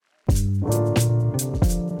People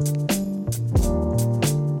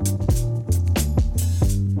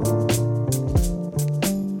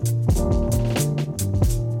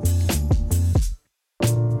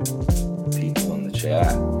in the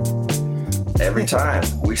chat. Every time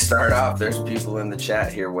we start off, there's people in the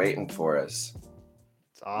chat here waiting for us.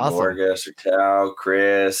 It's awesome. Morga, Sertal,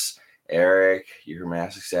 Chris, Eric, your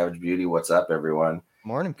Massive Savage Beauty. What's up, everyone?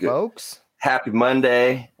 Morning, folks. Happy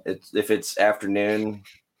Monday. If it's afternoon,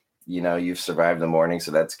 you know, you've survived the morning,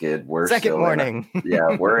 so that's good. We're second morning.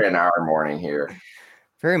 We're in our morning here.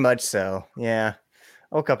 Very much so. Yeah.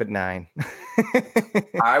 I woke up at 9.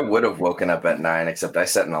 I would have woken up at 9, except I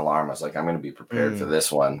set an alarm. I was like, I'm going to be prepared for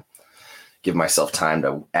this one. Give myself time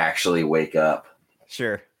to actually wake up.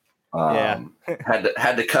 Sure. Had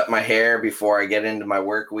to cut my hair before I get into my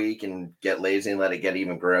work week and get lazy and let it get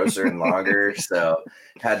even grosser and longer. So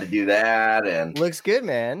had to do that, and looks good,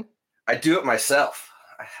 man. I do it myself.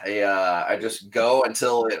 I just go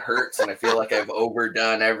until it hurts and I feel like I've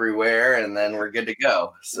overdone everywhere, and then we're good to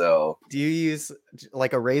go. So do you use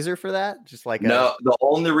like a razor for that? Just like no, the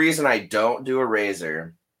only reason I don't do a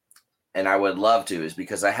razor, and I would love to, is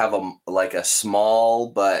because I have a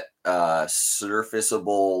small but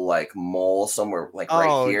surfaceable like mole somewhere right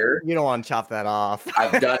here. You don't want to chop that off.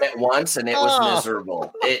 I've done it once and it was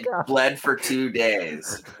miserable. It bled for 2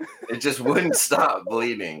 days. It just wouldn't stop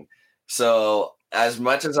bleeding. So as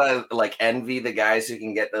much as I like envy the guys who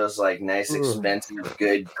can get those like nice, expensive,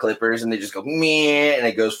 good clippers and they just go meh and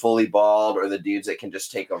it goes fully bald, or the dudes that can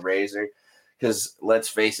just take a razor, because let's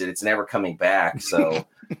face it, it's never coming back. So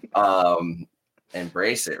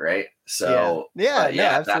embrace it, right? So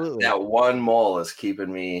absolutely. That one mole is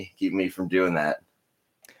keeping me from doing that.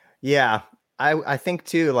 Yeah, I think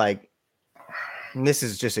too, like, and this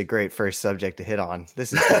is just a great first subject to hit on.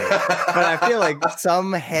 This is great. But I feel like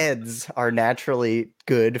some heads are naturally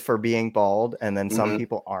good for being bald, and then some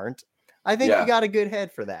people aren't. I think you got a good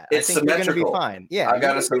head for that. It's I think symmetrical. You're gonna be fine. Yeah, I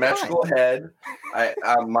got a symmetrical head.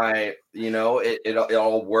 It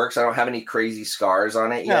all works. I don't have any crazy scars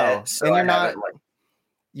on it yet. So and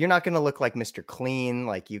you're not going to look like Mr. Clean.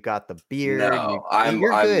 Like, you got the beard. No, I'm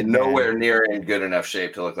good, nowhere near in good enough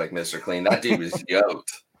shape to look like Mr. Clean. That dude was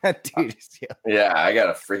yoked. That dude is yoked. Yeah, I got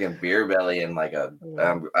a freaking beer belly and like I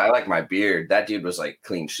like my beard. That dude was like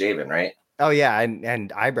clean shaven, right? Oh yeah,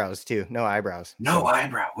 and eyebrows too. No eyebrows. No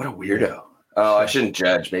eyebrow. What a weirdo. Oh, I shouldn't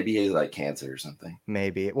judge. Maybe he has like cancer or something.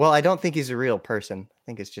 Maybe. Well, I don't think he's a real person. I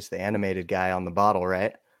think it's just the animated guy on the bottle,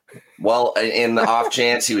 right? Well, in the off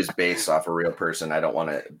chance he was based off a real person, I don't want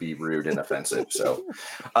to be rude and offensive. So,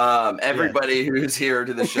 everybody who's here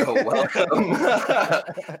to the show, welcome.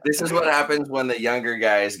 This is what happens when the younger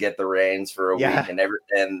guys get the reins for a week,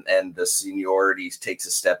 and the seniority takes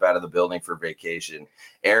a step out of the building for vacation.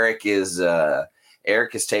 Eric is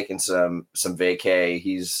taking some vacay.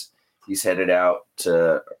 He's headed out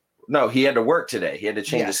to. No, he had to work today. He had to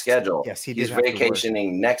change his schedule. Yes, he did. He's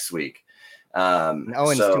vacationing next week.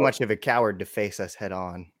 Owen's too much of a coward to face us head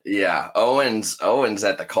on. Yeah, Owen's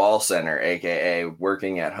at the call center, aka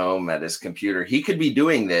working at home at his computer. He could be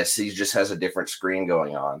doing this. He just has a different screen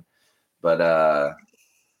going on. But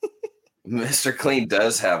Mr. Clean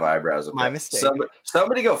does have eyebrows. My mistake.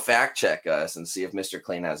 Somebody go fact check us and see if Mr.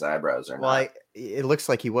 Clean has eyebrows or not. It looks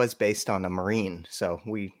like he was based on a Marine, so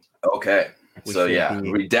we. Okay,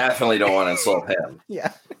 we definitely don't want to insult him.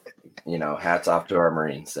 Yeah. You know, hats off to our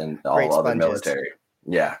Marines and all other military.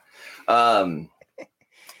 Yeah.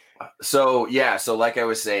 So like I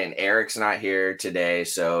was saying, Eric's not here today,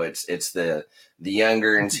 so it's the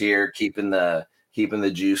younger ones here keeping the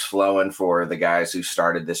juice flowing for the guys who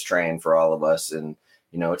started this train for all of us, and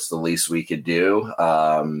you know, it's the least we could do.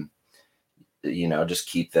 Just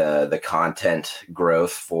keep the content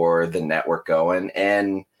growth for the network going,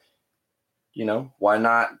 and you know, why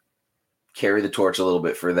not carry the torch a little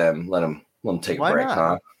bit for them. Let them take a break,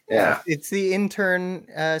 huh? Yeah. It's the intern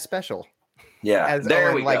special. Yeah. As there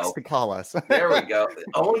Owen we likes go. to call us. There we go.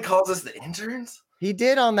 Owen calls us the interns? He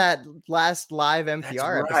did on that last live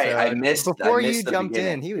NPR episode. I missed before you jumped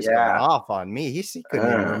in. He was going off on me. He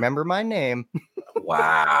couldn't even remember my name.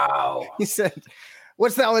 Wow. He said,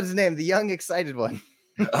 "What's that one's name? The young, excited one."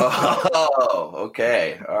 Oh,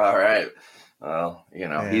 okay. All right. Well, you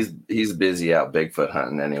know, he's busy out Bigfoot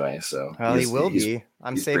hunting anyway, so he will be.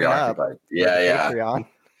 I'm saving up. Yeah. Patreon.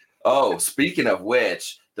 Oh, speaking of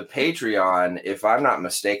which, the Patreon, if I'm not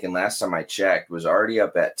mistaken, last time I checked, was already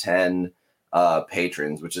up at 10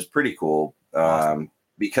 patrons, which is pretty cool.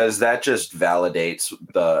 Because that just validates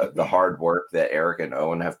the hard work that Eric and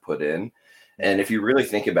Owen have put in. And if you really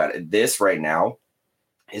think about it, this right now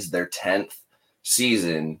is their 10th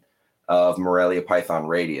season of Morelia Python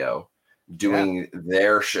Radio doing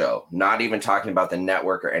their show, not even talking about the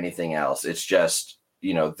network or anything else. It's just,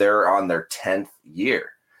 they're on their 10th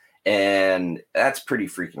year, and that's pretty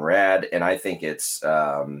freaking rad. And I think it's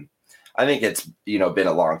been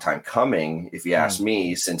a long time coming, if you ask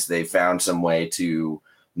me, since they found some way to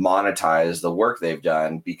monetize the work they've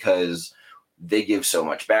done, because they give so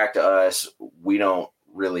much back to us. We don't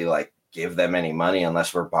really give them any money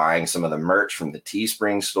unless we're buying some of the merch from the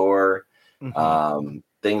Teespring store,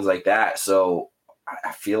 things like that. So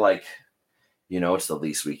I feel like, it's the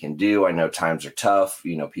least we can do. I know times are tough.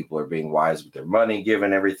 People are being wise with their money,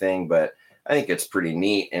 given everything, but I think it's pretty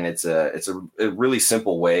neat. And it's a really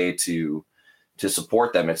simple way to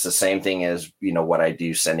support them. It's the same thing as, what I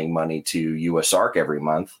do, sending money to USARK every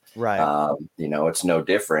month. Right. It's no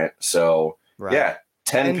different. So yeah,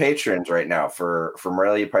 10 patrons right now for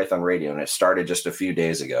Morelia Python Radio. And it started just a few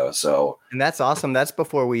days ago. So, and that's awesome. That's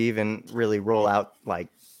before we even really roll out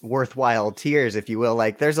worthwhile tiers, if you will.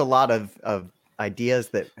 There's a lot of ideas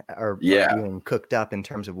that are being cooked up in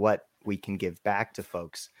terms of what we can give back to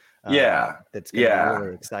folks. That's going to be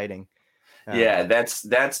really exciting.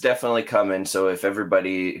 That's definitely coming. So if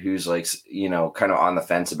everybody who's kind of on the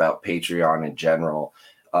fence about Patreon in general,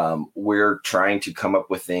 we're trying to come up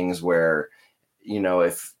with things where,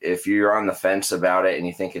 if you're on the fence about it and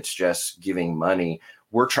you think it's just giving money,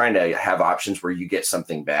 we're trying to have options where you get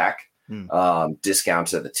something back,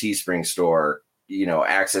 discounts at the Teespring store,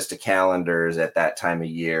 access to calendars at that time of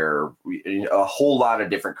year, a whole lot of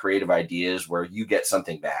different creative ideas where you get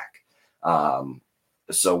something back.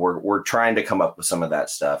 So we're trying to come up with some of that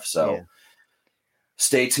stuff. So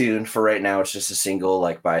stay tuned. For right now, it's just a single,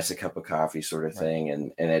 buy us a cup of coffee sort of thing.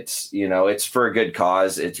 And it's, it's for a good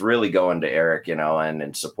cause. It's really going to Eric,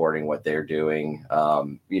 and supporting what they're doing.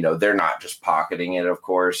 They're not just pocketing it, of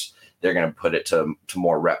course. They're going to put it to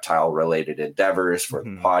more reptile related endeavors for the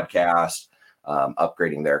podcast,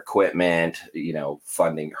 upgrading their equipment,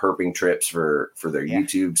 funding herping trips for their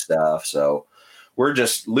YouTube stuff. So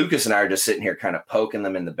Lucas and I are just sitting here kind of poking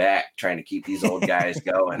them in the back, trying to keep these old guys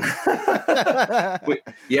going.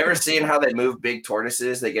 You ever seen how they move big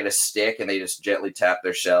tortoises? They get a stick and they just gently tap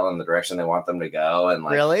their shell in the direction they want them to go. And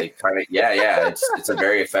really? They kind of, it's a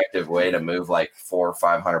very effective way to move 400 or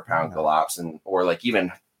 500 pound galops or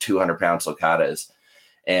even 200 pound sulcatas.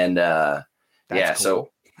 And cool. So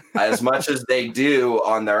as much as they do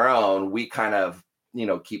on their own, we kind of,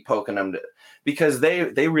 keep poking them because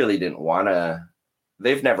they really didn't want to.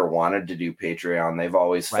 They've never wanted to do Patreon. They've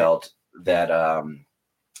always felt that,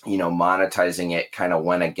 monetizing it kind of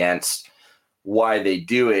went against why they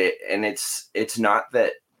do it. And it's not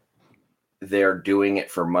that they're doing it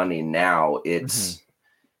for money now. It's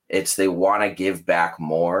they want to give back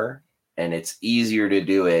more, and it's easier to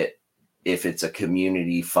do it if it's a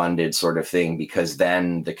community funded sort of thing, because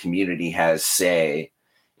then the community has say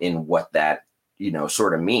in what that,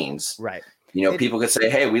 sort of means. Right. People could say,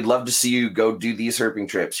 hey, we'd love to see you go do these herping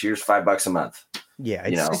trips. Here's $5 a month. Yeah.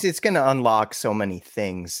 It's going to unlock so many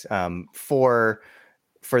things for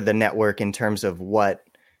the network in terms of what,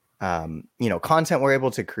 content we're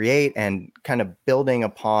able to create and kind of building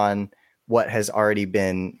upon what has already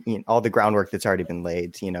been, all the groundwork that's already been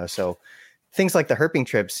laid, so things like the herping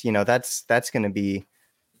trips, that's going to be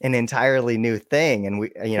an entirely new thing. And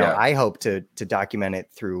we, I hope to document it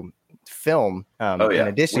through film in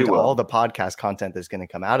addition to all the podcast content that's going to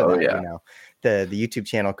come out of that. The YouTube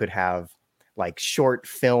channel could have short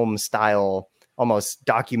film style, almost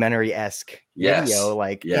documentary-esque video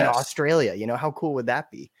in Australia. How cool would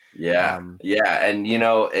that be? And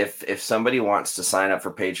if somebody wants to sign up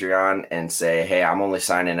for Patreon and say, hey, I'm only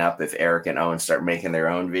signing up if Eric and Owen start making their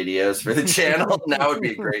own videos for the channel, now would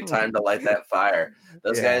be a great time to light that fire.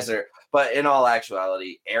 Those guys are, but in all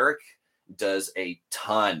actuality, Eric does a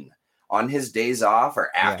ton on his days off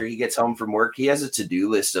or after he gets home from work. He has a to-do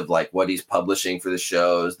list of what he's publishing for the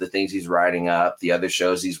shows, the things he's writing up, the other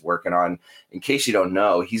shows he's working on. In case you don't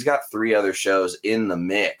know, he's got 3 other shows in the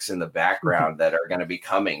mix in the background that are going to be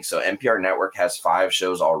coming. So NPR Network has 5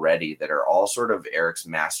 shows already that are all sort of Eric's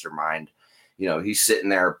mastermind. He's sitting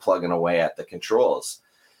there plugging away at the controls.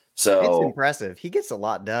 So it's impressive. He gets a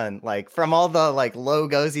lot done. From all the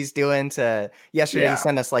logos he's doing to yesterday, he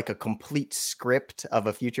sent us a complete script of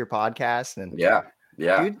a future podcast. And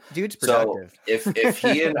dude's productive. So if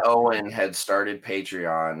he and Owen had started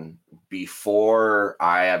Patreon before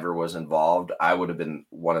I ever was involved, I would have been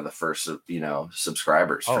one of the first,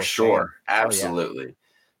 subscribers for sure. Absolutely.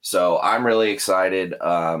 So I'm really excited.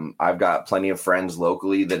 I've got plenty of friends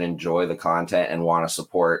locally that enjoy the content and want to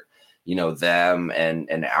support them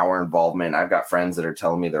and our involvement. I've got friends that are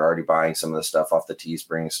telling me they're already buying some of the stuff off the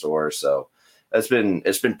Teespring store. So it's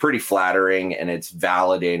been pretty flattering, and it's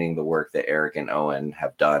validating the work that Eric and Owen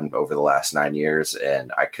have done over the last 9 years.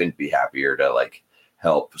 And I couldn't be happier to like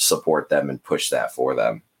help support them and push that for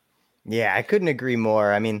them. Yeah, I couldn't agree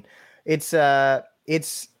more. I mean, it's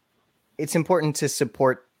important to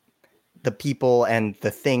support the people and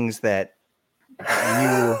the things that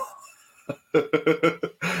you.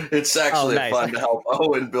 It's actually fun to help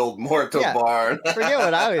Owen build Morto Barn. Forget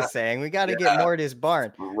what I was saying. We got to get Mortis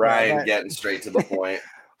Barn. Right, getting straight to the point.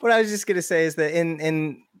 What I was just going to say is that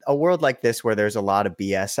in a world like this where there's a lot of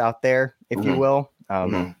BS out there, if you will,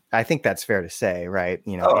 I think that's fair to say, right?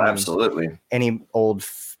 Absolutely. Any old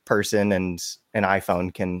person and an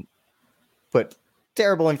iPhone can put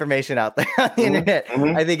terrible information out there on the internet.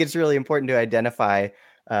 I think it's really important to identify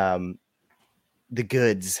the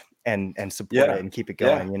goods and support it and keep it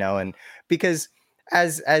going, and because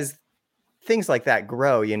as things like that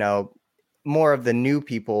grow, more of the new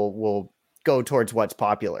people will go towards what's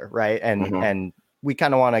popular, right? And we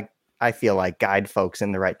kind of want to, I feel like, guide folks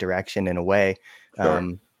in the right direction in a way,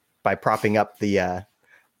 by propping up the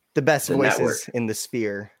best voices network in the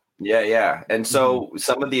sphere. Yeah. And so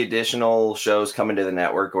some of the additional shows coming to the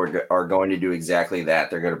network are going to do exactly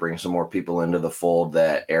that. They're going to bring some more people into the fold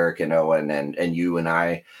that Eric and Owen and you and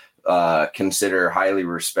I consider highly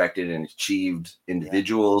respected and achieved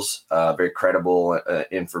individuals, very credible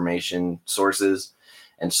information sources.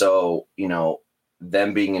 And so,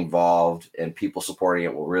 them being involved and people supporting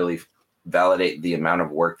it will really validate the amount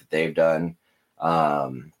of work that they've done.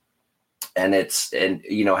 And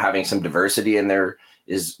having some diversity in there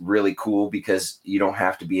is really cool, because you don't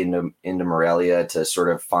have to be into Morelia to sort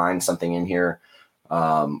of find something in here.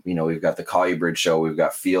 We've got the Collie Bridge show, we've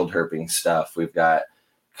got field herping stuff, we've got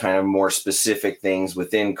kind of more specific things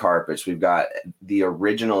within carpets. We've got the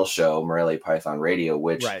original show, Morelia Python Radio,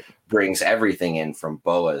 which brings everything in from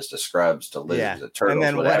boas to scrubs to lizards to turtles, and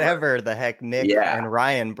then whatever the heck Nick and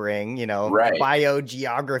Ryan bring,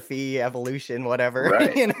 biogeography, evolution, whatever.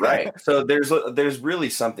 Right. So there's really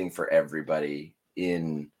something for everybody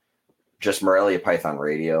in just Morelia Python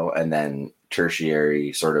Radio, and then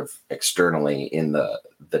tertiary sort of externally in the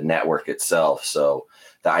network itself. So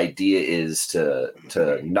the idea is to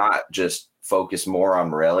not just focus more on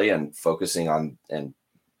Morelia and focusing on and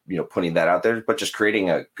putting that out there, but just creating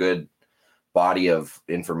a good body of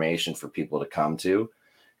information for people to come to,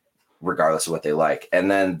 regardless of what they like.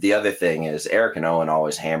 And then the other thing is, Eric and Owen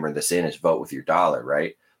always hammer this in, is vote with your dollar,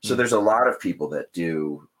 right? So there's a lot of people that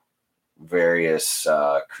do various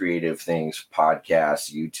creative things,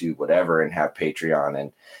 podcasts, YouTube, whatever, and have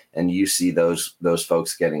Patreon, and you see those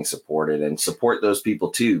folks getting supported, and support those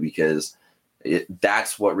people too, because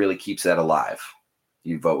that's what really keeps that alive.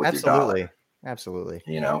 You vote with your dollar. Absolutely.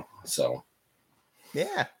 So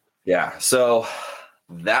yeah. So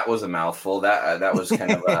that was a mouthful. That was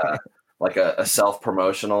kind of like a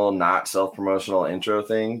self-promotional, not self-promotional intro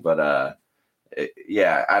thing, but I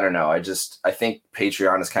don't know. I think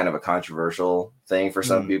Patreon is kind of a controversial thing for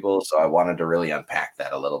some people. So I wanted to really unpack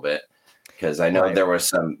that a little bit, because I know there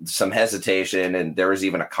was some hesitation, and there was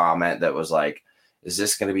even a comment that was like, is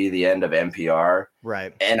this going to be the end of NPR?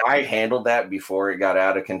 Right. And I handled that before it got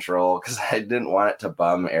out of control, because I didn't want it to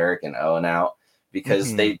bum Eric and Owen out,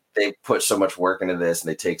 because they put so much work into this, and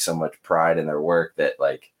they take so much pride in their work, that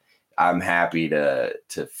like, I'm happy to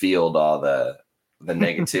field all the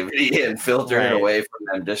negativity and filter it away from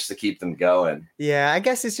them just to keep them going. Yeah, I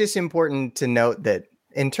guess it's just important to note that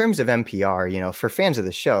in terms of NPR, for fans of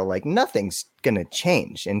the show, like, nothing's going to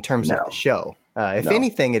change in terms of the show. If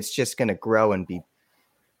anything, it's just going to grow and be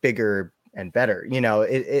bigger and better.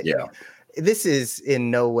 This is in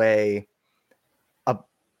no way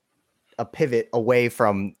a pivot away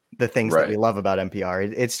from the things that we love about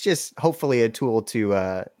NPR. It's just hopefully a tool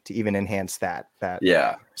to even enhance that.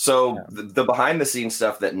 Yeah. So the behind the scenes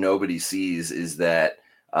stuff that nobody sees is that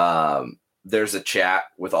there's a chat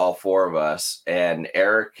with all four of us, and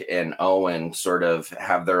Eric and Owen sort of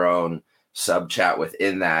have their own sub chat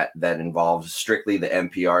within that involves strictly the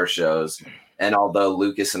NPR shows. And although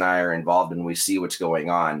Lucas and I are involved and we see what's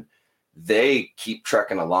going on, they keep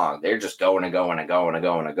trucking along. They're just going and going and going and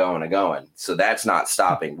going and going and going. So that's not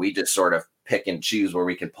stopping. We just sort of pick and choose where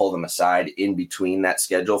we can pull them aside in between that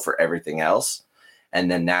schedule for everything else. And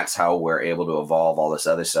then that's how we're able to evolve all this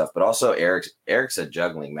other stuff. But also Eric's a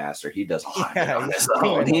juggling master. He does a lot on his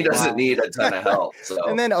own. He doesn't need a ton of help. So.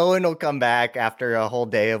 And then Owen will come back after a whole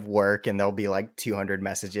day of work, and there'll be like 200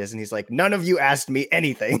 messages. And he's like, none of you asked me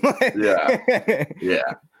anything. Yeah.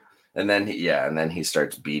 And then he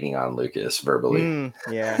starts beating on Lucas verbally.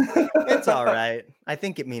 Yeah, it's all right. I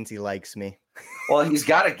think it means he likes me. Well, he's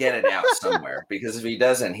got to get it out somewhere, because if he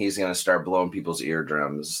doesn't, he's going to start blowing people's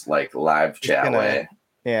eardrums like live chat way.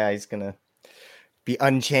 Yeah, he's gonna be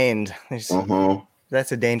unchained.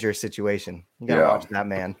 That's a dangerous situation. You gotta watch that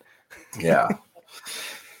man. Yeah.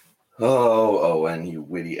 Oh, Owen, you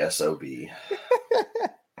witty SOB.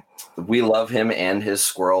 We love him and his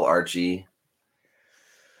squirrel, Archie.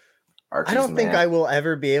 I don't think I will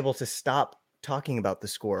ever be able to stop talking about the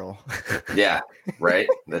squirrel. Yeah, right.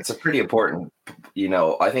 That's a pretty important,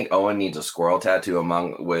 I think Owen needs a squirrel tattoo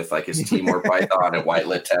with like his Timor Python and white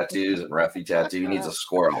lip tattoos and Ruffy tattoo. He needs a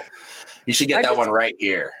squirrel. You should get that one right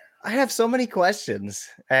here. I have so many questions.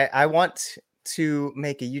 I want to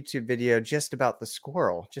make a YouTube video just about the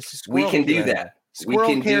squirrel. Just a squirrel. We can do that.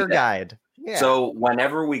 Squirrel care guide. Yeah. So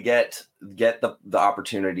whenever we get the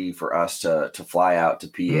opportunity for us to fly out to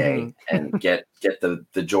PA and get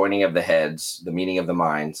the joining of the heads, the meeting of the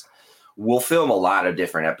minds, we'll film a lot of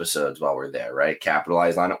different episodes while we're there, right?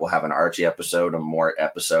 Capitalize on it. We'll have an Archie episode, a Mort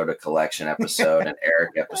episode, a collection episode, an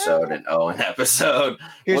Eric episode, an Owen episode.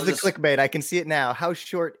 Here's the clickbait. I can see it now. How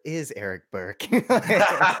short is Eric Burke?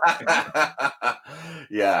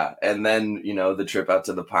 Yeah. And then, the trip out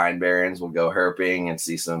to the Pine Barrens, we'll go herping and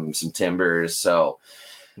see some timbers. So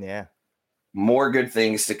yeah. More good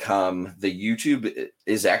things to come. The YouTube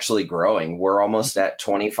is actually growing. We're almost at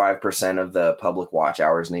 25% of the public watch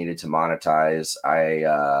hours needed to monetize.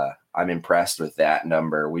 I'm impressed with that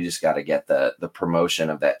number. We just got to get the promotion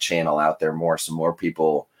of that channel out there more, so more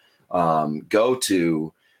people go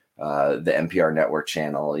to the NPR network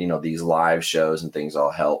channel. These live shows and things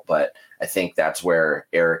all help. But I think that's where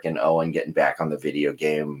Eric and Owen getting back on the video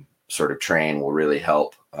game sort of train will really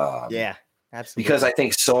help. Yeah. Absolutely. Because I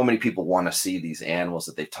think so many people want to see these animals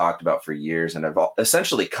that they've talked about for years and have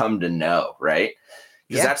essentially come to know, right?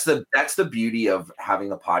 Because that's the beauty of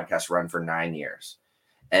having a podcast run for 9 years.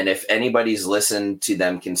 And if anybody's listened to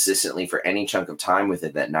them consistently for any chunk of time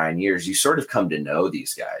within that 9 years, you sort of come to know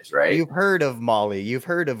these guys, right? You've heard of Molly. You've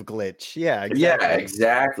heard of Glitch. Yeah,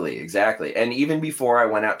 exactly. Yeah, exactly. And even before I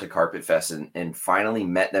went out to Carpet Fest and finally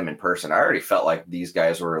met them in person, I already felt like these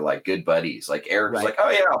guys were like good buddies. Like Eric was like, oh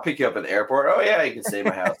yeah, I'll pick you up at the airport. Oh yeah, you can stay at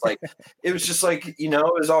my house. Like it was just like, it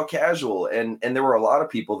was all casual. And there were a lot of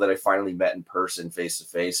people that I finally met in person, face to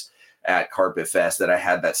face, at Carpet Fest that I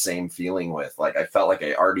had that same feeling with. Like I felt like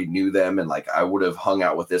I already knew them, and like I would have hung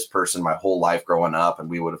out with this person my whole life growing up, and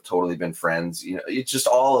we would have totally been friends. It's just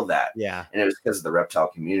all of that. Yeah. And it was because of the reptile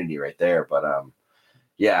community right there. But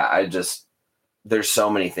there's so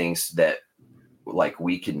many things that like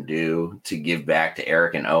we can do to give back to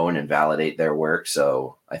Eric and Owen and validate their work.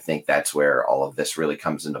 So I think that's where all of this really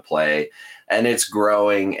comes into play, and it's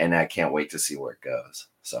growing, and I can't wait to see where it goes.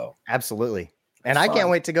 So absolutely. And I can't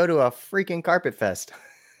wait to go to a freaking Carpet Fest.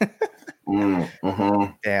 Damn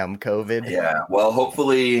COVID. Yeah. Well,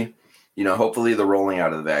 hopefully the rolling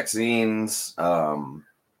out of the vaccines,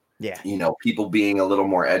 people being a little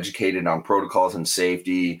more educated on protocols and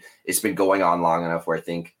safety. It's been going on long enough where I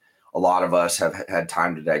think a lot of us have had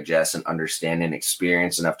time to digest and understand and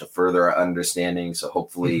experience enough to further our understanding. So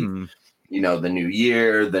hopefully, the new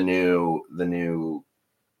year, the new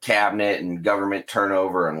cabinet and government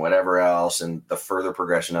turnover and whatever else, and the further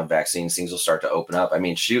progression of vaccines, things will start to open up. I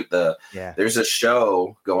mean, there's a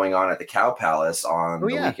show going on at the Cow Palace on the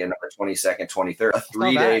weekend of the 22nd, 23rd, a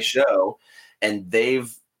 3-day show, and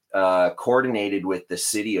they've coordinated with the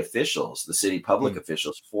city officials, the city public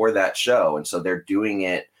officials for that show. And so they're doing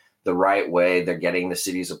it the right way. They're getting the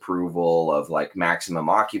city's approval of like maximum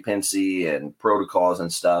occupancy and protocols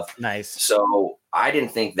and stuff. Nice. So I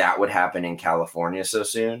didn't think that would happen in California so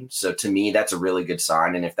soon. So to me, that's a really good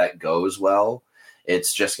sign. And if that goes well,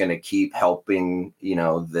 it's just going to keep helping,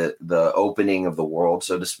 the opening of the world,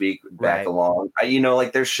 so to speak, back along.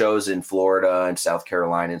 Like there's shows in Florida and South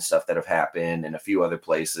Carolina and stuff that have happened, and a few other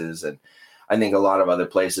places. And I think a lot of other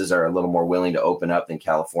places are a little more willing to open up than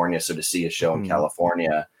California. So to see a show in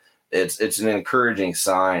California, it's an encouraging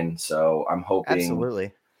sign. So I'm hoping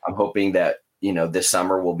that, this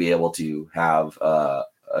summer we'll be able to have a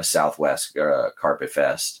Southwest Carpet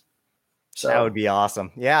Fest. So that would be awesome.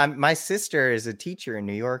 Yeah. My sister is a teacher in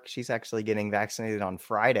New York. She's actually getting vaccinated on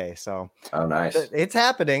Friday. So nice. It's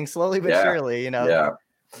happening slowly but surely,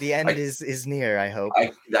 the end is near, I hope.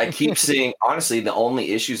 I keep seeing, honestly, the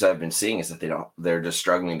only issues I've been seeing is that they're just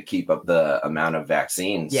struggling to keep up the amount of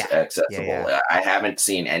vaccines accessible. Yeah. I haven't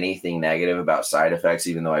seen anything negative about side effects,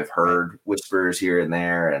 even though I've heard whispers here and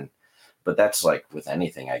there. But that's like with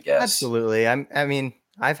anything, I guess. Absolutely. I mean,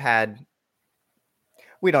 I've had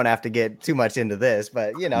we don't have to get too much into this,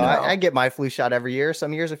 but you know, No. I get my flu shot every year.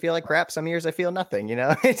 Some years I feel like crap. Some years I feel nothing, you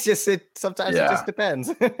know, sometimes it just depends.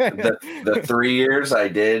 The 3 years I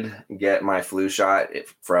did get my flu shot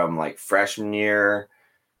from like freshman year,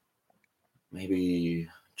 maybe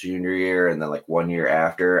junior year, and then like 1 year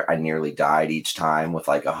after, I nearly died each time with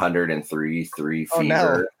like 103.3 fever. Oh,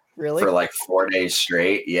 no. Really? For like 4 days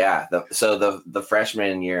straight. Yeah. So the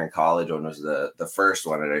freshman year in college one was the first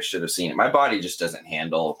one, and I should have seen it. My body just doesn't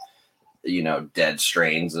handle, you know, dead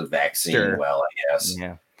strains of vaccine well, I guess.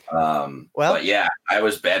 Yeah. But yeah, I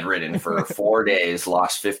was bedridden for 4 days,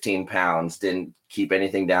 lost 15 pounds, didn't keep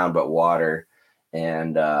anything down but water,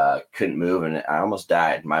 and couldn't move, and I almost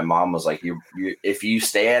died. My mom was like, you if you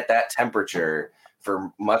stay at that temperature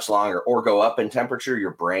for much longer or go up in temperature,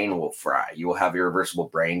 your brain will fry. You will have irreversible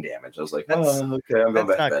brain damage. I was like, okay, I'm going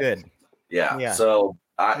back to bed. Good. Yeah. So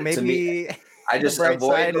maybe to me, I just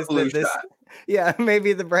avoid the flu shot. Yeah,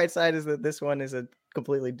 maybe the bright side is that this one is a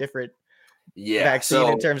completely different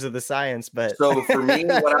vaccine in terms of the science. But so for me,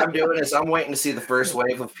 what I'm doing is I'm waiting to see the first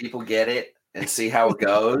wave of people get it and see how it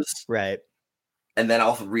goes. Right. And then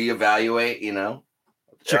I'll reevaluate, you know.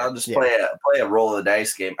 Sure. I'll just play a roll of the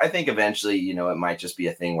dice game. I think eventually, you know, it might just be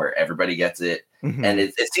a thing where everybody gets it, and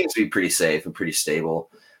it seems to be pretty safe and pretty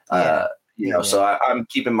stable. So I'm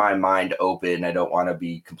keeping my mind open. I don't want to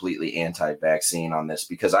be completely anti-vaccine on this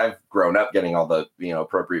because I've grown up getting all the, you know,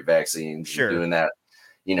 appropriate vaccines, doing that.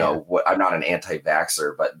 You know, I'm not an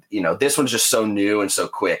anti-vaxxer, but you know, this one's just so new and so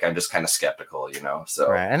quick. I'm just kind of skeptical, you know. So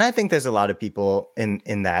right, and I think there's a lot of people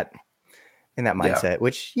in that mindset,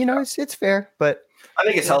 which you know, it's fair, but. I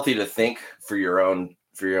think it's healthy to think for your own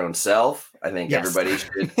self. I think everybody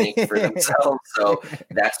should think for themselves. So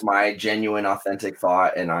that's my genuine, authentic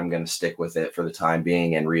thought, and I'm going to stick with it for the time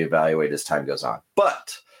being and reevaluate as time goes on.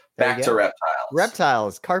 But back to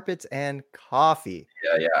reptiles, carpets, and coffee.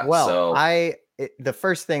 Yeah. Well, the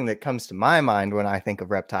first thing that comes to my mind when I think of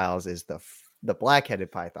reptiles is the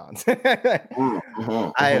black-headed pythons. I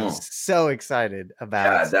am so excited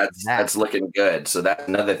about that's looking good. So that's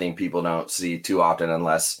another thing people don't see too often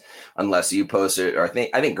unless you post it, or I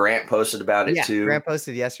think Grant posted about it too. Grant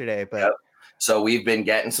posted yesterday, but so we've been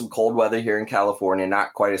getting some cold weather here in California,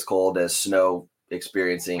 not quite as cold as snow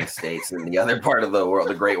experiencing states in the other part of the world,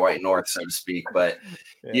 the Great White North, so to speak. But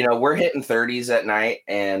you know, we're hitting 30s at night,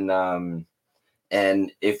 and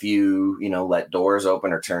if you let doors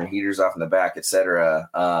open or turn heaters off in the back, etc.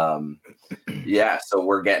 So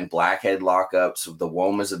we're getting blackhead lockups. The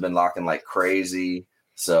womas have been locking like crazy.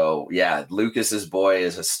 So yeah, Lucas's boy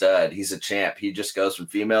is a stud. He's a champ. He just goes from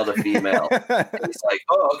female to female. He's like,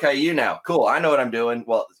 oh, okay, you now. Cool. I know what I'm doing.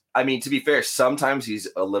 Well, I mean, to be fair, sometimes he's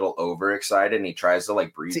a little overexcited and he tries to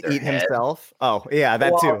like breathe to eat himself. Oh yeah,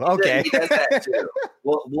 that too. Okay. He does that too.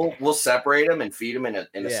 We'll separate him and feed him in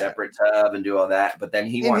a separate tub and do all that. But then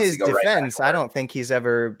he wants to go right back. In his defense, I don't think he's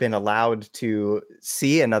ever been allowed to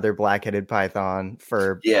see another black-headed python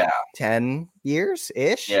for 10 years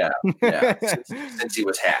ish. Yeah. Since he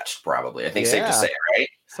was hatched, probably. I think safe to say, right?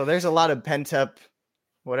 So there's a lot of pent up,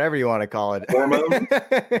 whatever you want to call it, hormone.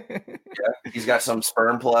 He's got some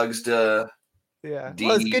sperm plugs to. Yeah,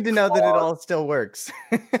 well, it's good to know that it all still works.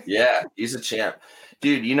 Yeah, he's a champ,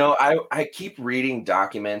 dude. You know, I keep reading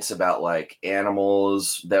documents about like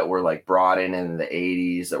animals that were like brought in the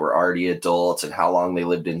 80s that were already adults and how long they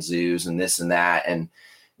lived in zoos and this and that, and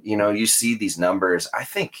you know, you see these numbers. I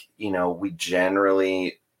think we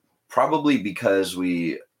generally, probably because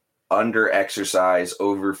we under exercise,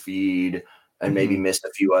 overfeed, and maybe missed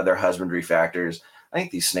a few other husbandry factors, I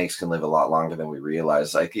think these snakes can live a lot longer than we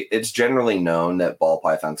realize. Like, it's generally known that ball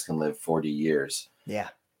pythons can live 40 years. Yeah.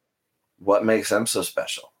 What makes them so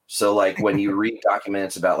special? So like when you read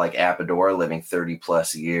documents about like Apodora living 30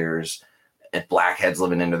 plus years and blackheads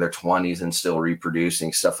living into their 20s and still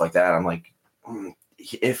reproducing, stuff like that, I'm like,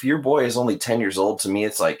 if your boy is only 10 years old, to me,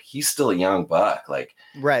 it's like, he's still a young buck. Like,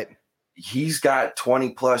 right. He's got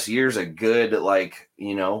 20 plus years of good, like,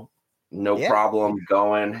 no problem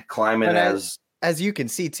going, climbing as you can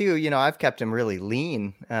see too, I've kept him really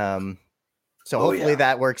lean. So hopefully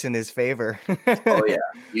that works in his favor. Oh yeah.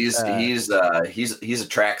 He's a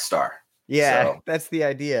track star. Yeah, so, that's the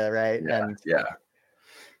idea, right? Yeah.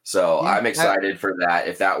 So I'm excited for that.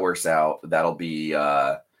 If that works out, that'll be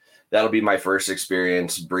my first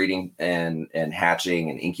experience breeding and hatching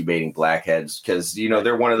and incubating blackheads, because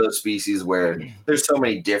they're one of those species where there's so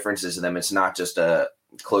many differences in them. It's not just a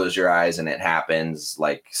close your eyes and it happens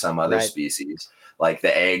like some other species. Like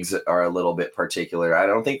the eggs are a little bit particular. I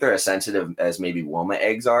don't think they're as sensitive as maybe Woma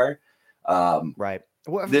eggs are. Right.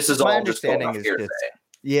 Well, this is all just going off hearsay.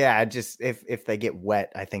 Yeah, just if they get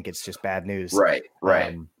wet, I think it's just bad news. Right.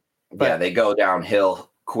 But Yeah, they go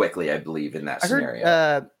downhill quickly, I believe, in that I heard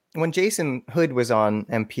scenario. when Jason Hood was on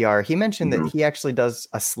NPR, he mentioned that Mhm. he actually does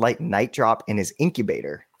a slight night drop in his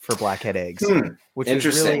incubator for blackhead eggs, which is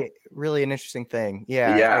Interesting. really an interesting thing.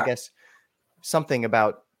 Yeah, I Yeah. guess something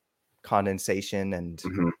about condensation and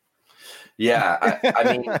Mhm. Yeah.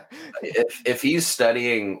 I mean, if he's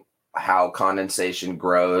studying how condensation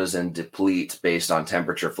grows and depletes based on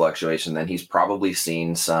temperature fluctuation, then he's probably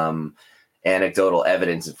seen some anecdotal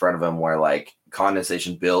evidence in front of him where like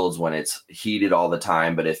condensation builds when it's heated all the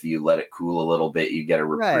time, but if you let it cool a little bit, you get a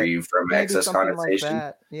right, reprieve from maybe excess something like condensation.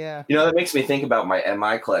 that. Yeah, You know, that makes me think about my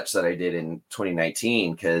MI clutch that I did in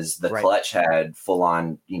 2019 because the right. clutch had full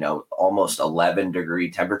on, almost 11-degree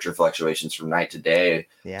temperature fluctuations from night to day.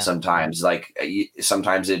 Yeah, Sometimes,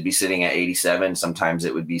 sometimes it'd be sitting at 87, sometimes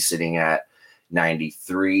it would be sitting at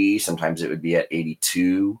 93, sometimes it would be at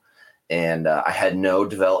 82. And I had no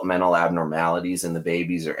developmental abnormalities in the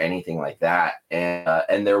babies or anything like that.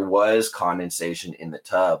 And there was condensation in the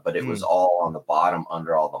tub, but it was all on the bottom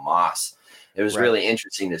under all the moss. It was right. really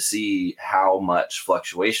interesting to see how much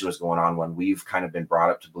fluctuation was going on when we've kind of been brought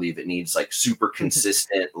up to believe it needs like super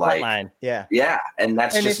consistent, like, Flatline. Yeah. yeah. And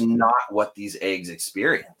that's And just not what these eggs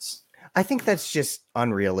experience. I think that's just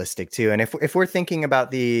unrealistic too. And if we're thinking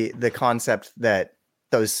about the concept that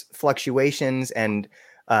those fluctuations and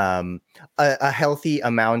a healthy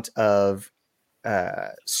amount of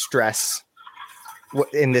stress,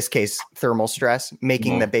 in this case thermal stress,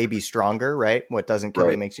 making the baby stronger, right? What doesn't kill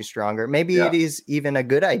you makes you stronger. Maybe it is even a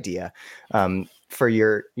good idea for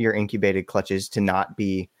your incubated clutches to not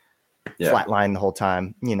be flatline the whole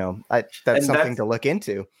time. That's something to look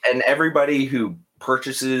into. And everybody who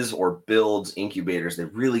purchases or builds incubators, they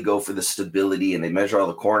really go for the stability and they measure all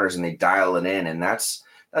the corners and they dial it in, and that's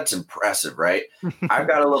impressive, right? I've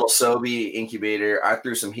got a little Sobe incubator. I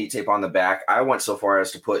threw some heat tape on the back. I went so far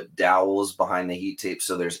as to put dowels behind the heat tape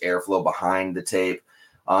so there's airflow behind the tape.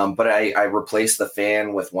 But I replaced the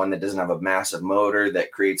fan with one that doesn't have a massive motor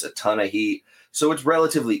that creates a ton of heat. So it's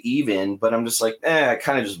relatively even, but I'm just like, I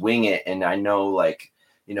kind of just wing it. And I know, like,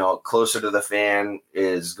 closer to the fan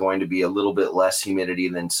is going to be a little bit less humidity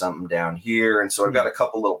than something down here. And so I've got a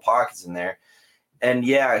couple little pockets in there. And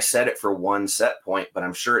yeah, I set it for one set point, but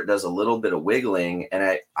I'm sure it does a little bit of wiggling.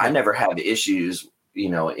 And I never have issues,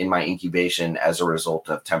 in my incubation as a result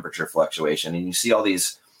of temperature fluctuation. And you see all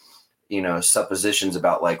these, suppositions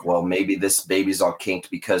about like, well, maybe this baby's all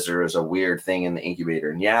kinked because there is a weird thing in the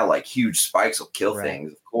incubator. And yeah, like huge spikes will kill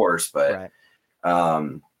things, of course. But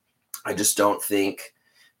I just don't think,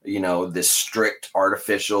 this strict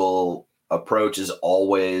artificial approach is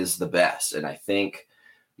always the best. And I think,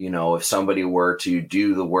 if somebody were to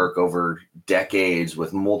do the work over decades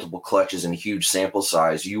with multiple clutches and huge sample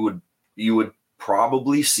size, you would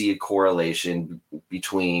probably see a correlation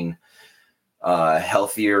between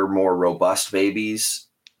healthier, more robust babies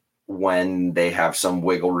when they have some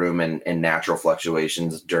wiggle room and natural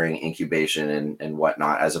fluctuations during incubation and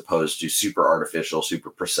whatnot, as opposed to super artificial, super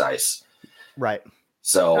precise. Right.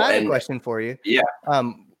 So I have a question for you. Yeah.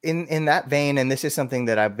 In that vein, and this is something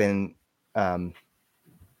that I've been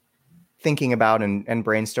thinking about and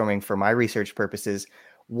brainstorming for my research purposes,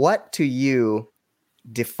 what to you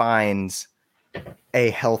defines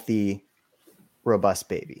a healthy, robust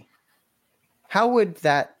baby? How would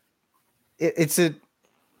that? It's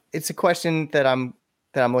a question that I'm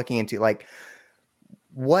looking into. Like,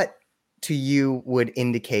 what to you would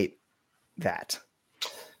indicate that?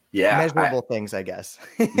 Yeah, measurable things, I guess.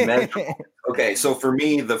 Okay, so for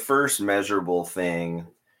me, the first measurable thing,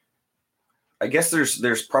 I guess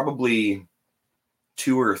there's probably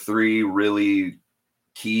 2 or 3 really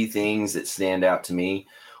key things that stand out to me.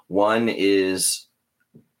 One is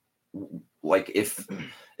like,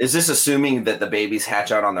 is this assuming that the babies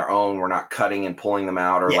hatch out on their own? We're not cutting and pulling them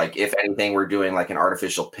out, or like, if anything, we're doing like an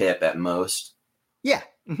artificial PIP at most. Yeah.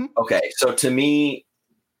 Mm-hmm. Okay. So to me,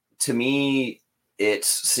 it's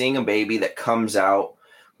seeing a baby that comes out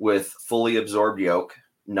with fully absorbed yolk,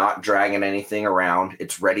 not dragging anything around.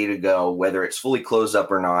 It's ready to go, whether it's fully closed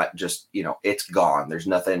up or not. Just, it's gone. There's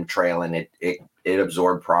nothing trailing. It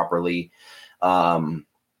absorbed properly.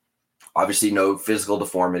 Obviously, no physical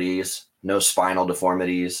deformities, no spinal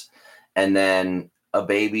deformities. And then a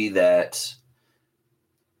baby that,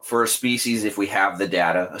 for a species, if we have the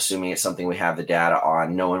data, assuming it's something we have the data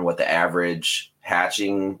on, knowing what the average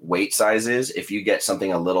hatching weight size is, if you get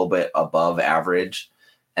something a little bit above average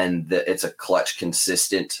and it's a clutch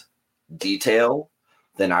consistent detail,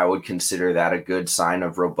 then I would consider that a good sign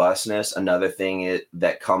of robustness. Another thing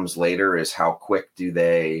that comes later is how quick do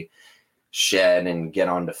they shed and get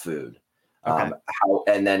onto food. Okay.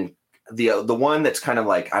 And then the one that's kind of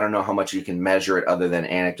like, I don't know how much you can measure it other than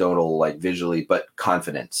anecdotal, like visually, but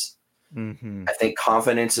confidence. Mm-hmm. I think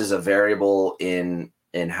confidence is a variable in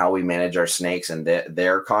how we manage our snakes and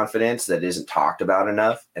their confidence that isn't talked about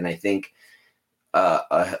enough. And I think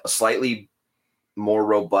a slightly more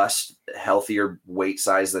robust, healthier weight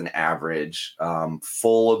size than average,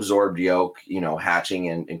 full absorbed yolk, hatching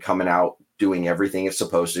and coming out, doing everything it's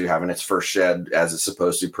supposed to, having its first shed as it's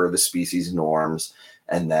supposed to per the species norms,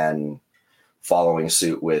 and then following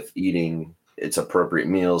suit with eating its appropriate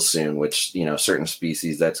meals soon, which, certain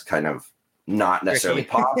species that's kind of not necessarily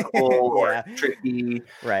possible or tricky.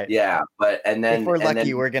 Right. Yeah. But, and then if we're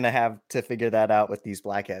lucky, we're going to have to figure that out with these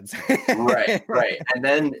blackheads. Right. And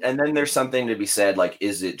then there's something to be said, like,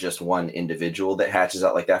 is it just one individual that hatches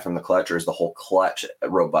out like that from the clutch, or is the whole clutch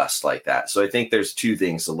robust like that? So I think there's two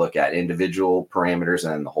things to look at: individual parameters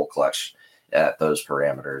and then the whole clutch at those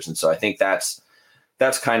parameters. And so I think that's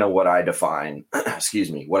kind of what I define,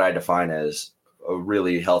 what I define as a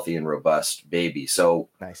really healthy and robust baby. So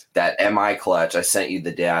nice. That MI clutch, I sent you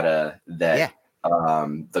the data that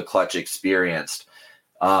the clutch experienced.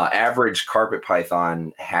 Average carpet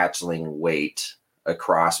python hatchling weight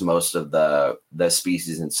across most of the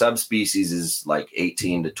species and subspecies is like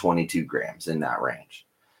 18 to 22 grams, in that range.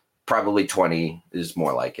 Probably 20 is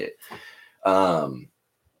more like it.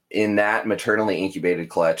 In that maternally incubated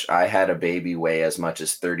clutch, I had a baby weigh as much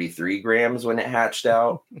as 33 grams when it hatched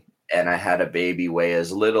out. And I had a baby weigh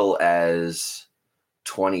as little as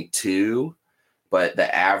 22, but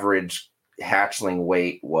the average hatchling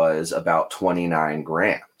weight was about 29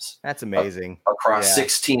 grams. That's amazing. Across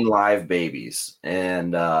 16 live babies.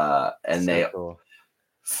 And so they cool.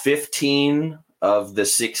 15 of the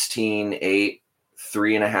 16 ate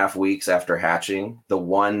 3.5 weeks after hatching. The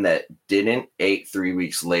one that didn't ate 3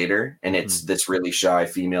 weeks later. And it's this really shy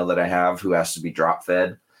female that I have who has to be drop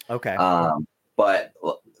fed. Okay. But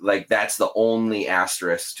like, that's the only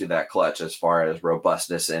asterisk to that clutch as far as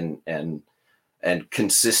robustness and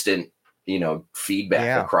consistent,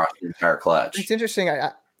 feedback across the entire clutch. It's interesting.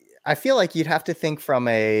 I feel like you'd have to think from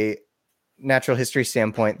a natural history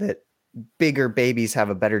standpoint that bigger babies have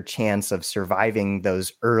a better chance of surviving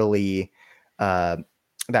those early,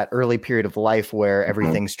 that early period of life where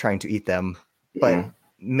everything's trying to eat them. But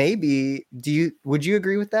maybe, would you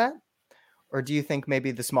agree with that? Or do you think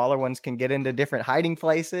maybe the smaller ones can get into different hiding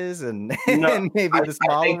places and maybe the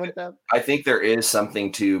smaller ones have? I think there is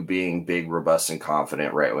something to being big, robust, and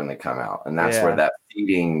confident right when they come out. And that's where that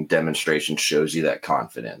feeding demonstration shows you that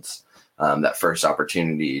confidence, that first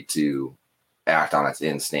opportunity to act on its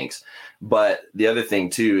instincts. But the other thing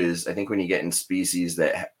too is, I think when you get in species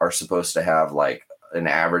that are supposed to have like an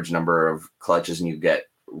average number of clutches and you get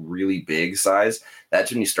really big size,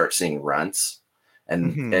 that's when you start seeing runts.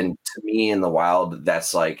 And to me in the wild,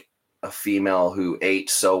 that's like a female who ate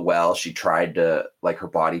so well. She tried to, like, her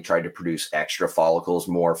body tried to produce extra follicles,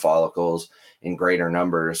 more follicles in greater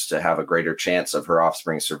numbers to have a greater chance of her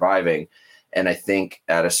offspring surviving. And I think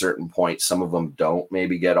at a certain point, some of them don't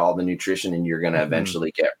maybe get all the nutrition, and you're going to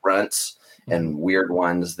eventually get runts and weird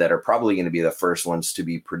ones that are probably going to be the first ones to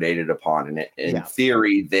be predated upon. And in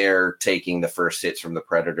theory, they're taking the first hits from the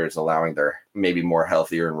predators, allowing their maybe more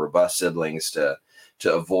healthier and robust siblings to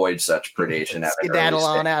avoid such predation. Skedaddle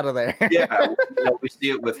on out of there. We see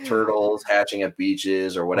it with turtles hatching at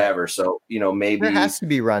beaches or whatever. So, maybe there has to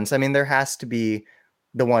be runs. I mean, there has to be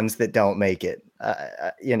the ones that don't make it.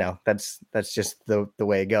 That's just the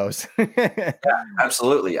way it goes. Yeah,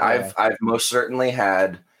 absolutely. I've most certainly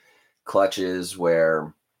had clutches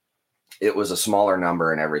where it was a smaller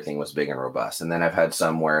number and everything was big and robust. And then I've had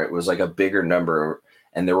some where it was like a bigger number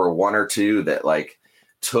and there were one or two that like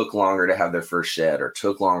took longer to have their first shed or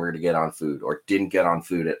took longer to get on food or didn't get on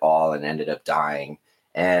food at all and ended up dying.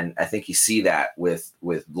 And I think you see that with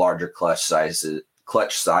larger clutch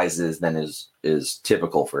sizes than is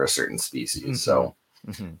typical for a certain species. So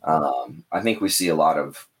I think we see a lot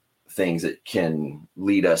of things that can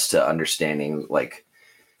lead us to understanding like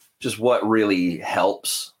just what really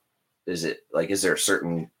helps. Is there a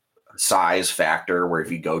certain size factor where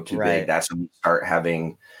if you go too big, that's when you start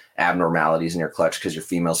having abnormalities in your clutch because your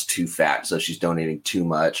female's too fat, so she's donating too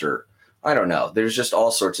much, or I don't know. There's just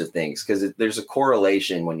all sorts of things because there's a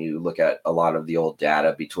correlation when you look at a lot of the old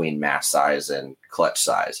data between mass size and clutch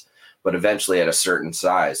size. But eventually at a certain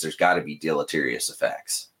size, there's got to be deleterious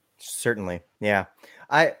effects. Certainly. Yeah.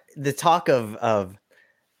 The talk of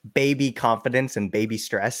baby confidence and baby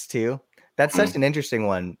stress too, that's such an interesting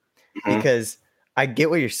one because I get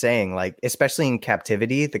what you're saying. Like, especially in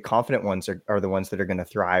captivity, the confident ones are the ones that are going to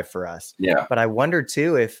thrive for us. Yeah. But I wonder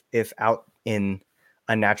too, if out in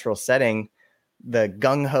a natural setting, the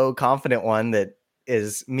gung-ho confident one that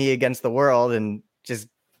is me against the world and just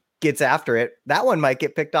gets after it, that one might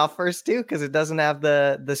get picked off first too, because it doesn't have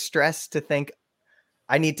the stress to think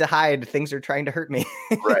I need to hide, things are trying to hurt me.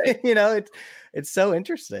 Right. It's so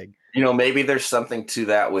interesting. Maybe there's something to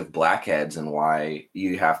that with blackheads and why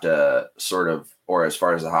you have to sort of, or as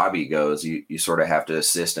far as the hobby goes, you sort of have to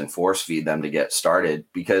assist and force feed them to get started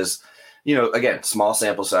because, again, small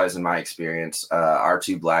sample size in my experience, our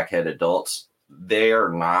 2 blackhead adults, they are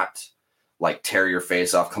not like tear your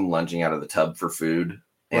face off, come lunging out of the tub for food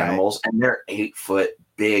animals. Right. And they're 8-foot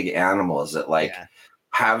big animals that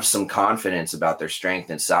have some confidence about their strength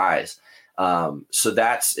and size. So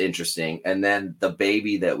that's interesting. And then the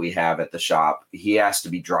baby that we have at the shop, he has to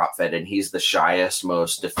be drop fed and he's the shyest,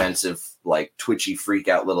 most defensive, like twitchy freak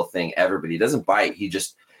out little thing ever, but he doesn't bite.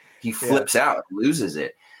 He flips out, loses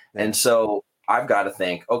it. Yeah. And so I've got to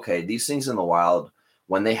think, okay, these things in the wild,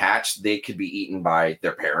 when they hatch, they could be eaten by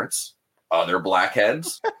their parents, other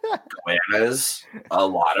blackheads, goannas, a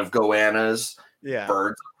lot of goannas,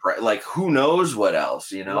 birds, like who knows what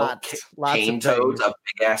else, lots cane toads, a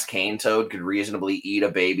big ass cane toad could reasonably eat a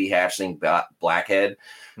baby hatchling blackhead.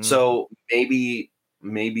 Mm. So maybe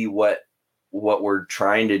what we're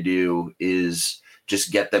trying to do is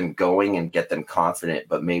just get them going and get them confident,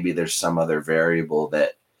 but maybe there's some other variable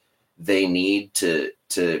that they need to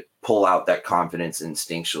pull out that confidence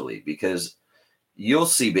instinctually, because you'll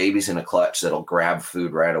see babies in a clutch that'll grab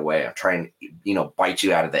food right away and try and, bite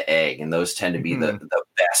you out of the egg. And those tend to be the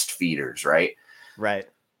best feeders, right? Right.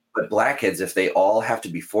 But blackheads, if they all have to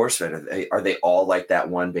be force fed, are they all like that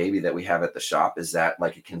one baby that we have at the shop? Is that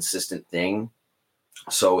like a consistent thing?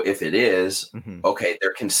 So if it is, okay,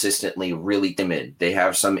 they're consistently really timid. They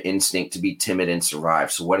have some instinct to be timid and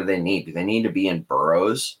survive. So what do they need? Do they need to be in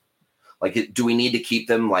burrows? Like, do we need to keep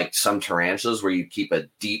them like some tarantulas where you keep a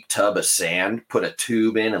deep tub of sand, put a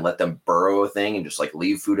tube in and let them burrow a thing and just like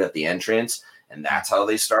leave food at the entrance? And that's how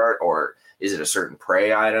they start? Or is it a certain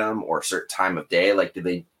prey item or a certain time of day? Like, do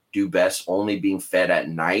they do best only being fed at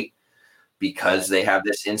night because they have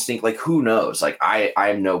this instinct? Like, who knows? Like, I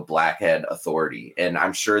am no blackhead authority. And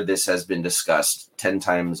I'm sure this has been discussed 10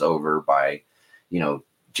 times over by,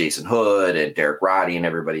 Jason Hood and Derek Roddy and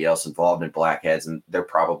everybody else involved in blackheads. And they're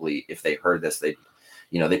probably, if they heard this, they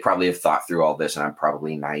probably have thought through all this, and I'm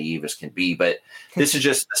probably naive as can be, but this is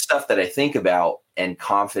just the stuff that I think about, and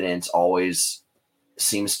confidence always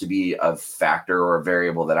seems to be a factor or a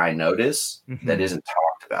variable that I notice that isn't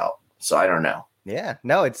talked about. So I don't know. Yeah,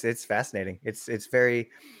 no, it's fascinating. It's very,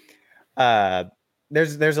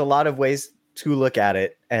 there's a lot of ways to look at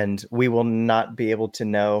it, and we will not be able to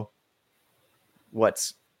know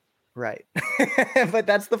what's right. But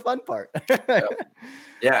that's the fun part.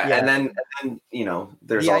 Yeah. And then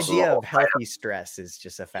there's the also idea of healthy stress is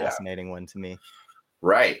just a fascinating one to me.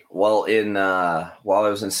 Right. Well, while I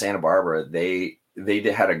was in Santa Barbara, they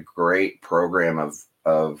had a great program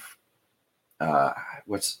of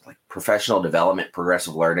what's like professional development,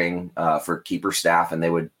 progressive learning for keeper staff, and they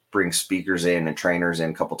would bring speakers in and trainers in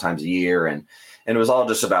a couple times a year, and it was all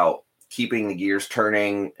just about keeping the gears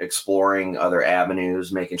turning, exploring other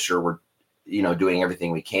avenues, making sure we're, doing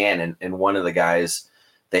everything we can. And one of the guys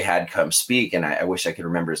they had come speak, and I wish I could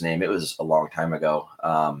remember his name. It was a long time ago.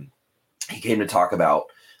 He came to talk about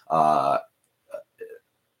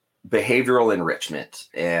behavioral enrichment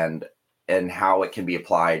and how it can be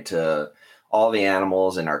applied to all the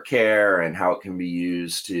animals in our care, and how it can be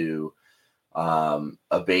used to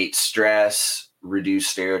abate stress,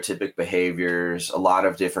 reduce stereotypic behaviors, a lot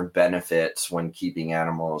of different benefits when keeping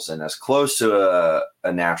animals in as close to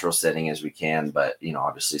a natural setting as we can. But,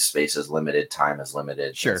 obviously space is limited, time is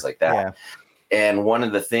limited, things like that. Yeah. And one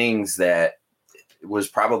of the things that was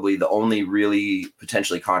probably the only really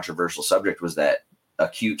potentially controversial subject was that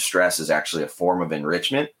acute stress is actually a form of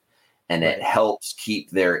enrichment, and it helps keep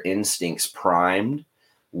their instincts primed,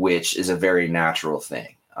 which is a very natural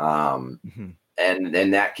thing.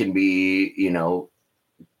 And that can be,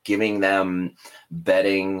 giving them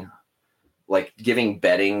bedding, like giving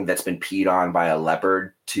bedding that's been peed on by a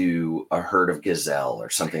leopard to a herd of gazelle or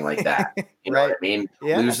something like that. You know what I mean?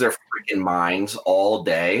 Yeah. Lose their freaking minds all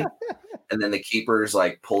day. And then the keepers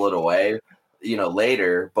like pull it away,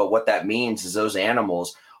 later. But what that means is those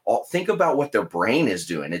animals, think about what their brain is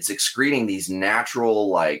doing. It's excreting these natural,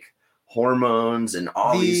 like, hormones and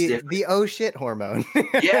all these different, the oh shit hormone.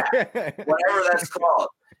 Yeah, whatever that's called.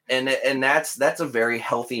 And that's a very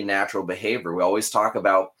healthy natural behavior. We always talk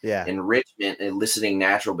about enrichment, eliciting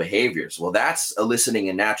natural behaviors. Well, that's eliciting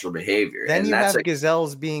a natural behavior. Then you have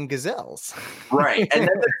gazelles being gazelles. Right. And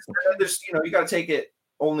then there's you got to take it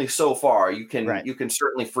only so far. You can Right. you can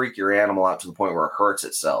certainly freak your animal out to the point where it hurts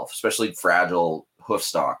itself, especially fragile hoof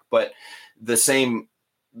stock. But the same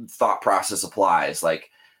thought process applies. Like,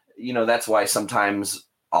 that's why sometimes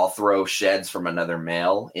I'll throw sheds from another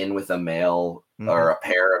male in with a male Hmm. or a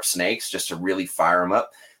pair of snakes just to really fire them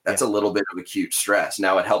up. That's Yeah. a little bit of acute stress.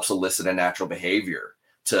 Now it helps elicit a natural behavior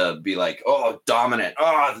to be like, oh, dominant,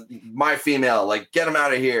 oh, my female, like get them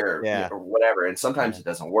out of here, Yeah. or whatever. And sometimes it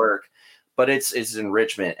doesn't work, but it's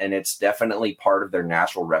enrichment, and it's definitely part of their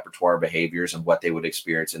natural repertoire behaviors and what they would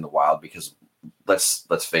experience in the wild. Because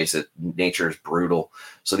let's face it, nature is brutal.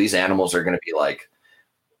 So these animals are going to be like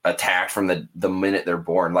attacked from the minute they're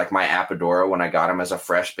born. Like my Apodora, when I got him as a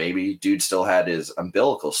fresh baby, dude still had his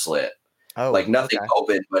umbilical slit. Oh, Like nothing okay.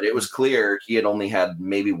 open, but it was clear he had only had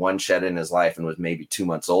maybe one shed in his life and was maybe 2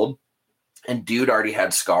 months old. And dude already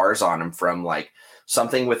had scars on him from like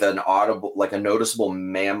something with an audible, like a noticeable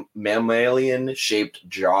mammalian shaped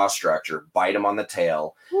jaw structure, bite him on the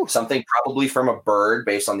tail, Whew. something probably from a bird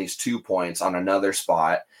based on these 2 points on another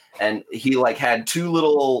spot. And he like had two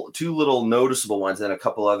little noticeable ones and a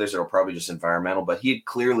couple others that are probably just environmental, but he had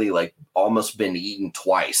clearly like almost been eaten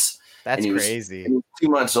twice. That's and he crazy. was 2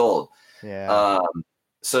 months old. Yeah.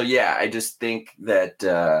 So yeah, I just think that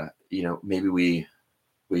maybe we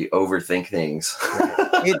overthink things.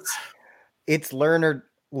 It's learn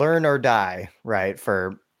or die, right?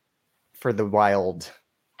 For the wild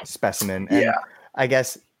specimen. And Yeah. I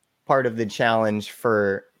guess part of the challenge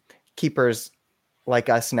for keepers like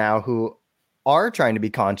us now who are trying to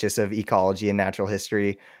be conscious of ecology and natural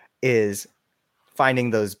history is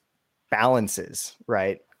finding those balances,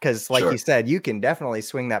 right? Because like Sure. you said, you can definitely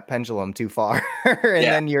swing that pendulum too far and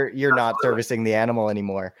then you're not servicing the animal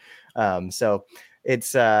anymore. So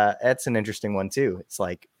it's that's an interesting one too. It's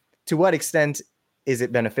like, to what extent is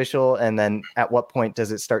it beneficial? And then at what point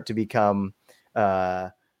does it start to become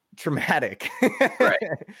traumatic? Right.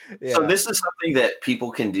 Yeah. So this is something that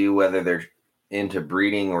people can do, whether they're into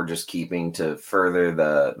breeding or just keeping, to further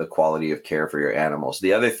the quality of care for your animals.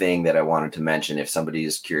 The other thing that I wanted to mention, if somebody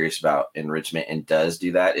is curious about enrichment and does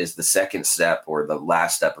do that, is the second step, or the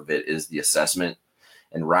last step of it, is the assessment.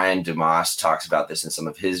 And Ryan Dumas talks about this in some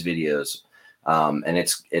of his videos. And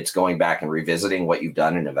it's going back and revisiting what you've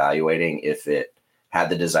done and evaluating if it had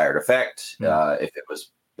the desired effect, if it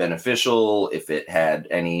was beneficial, if it had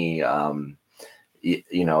any,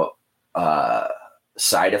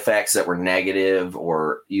 side effects that were negative,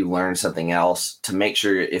 or you learned something else, to make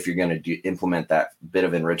sure if you're going to implement that bit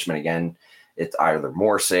of enrichment again, it's either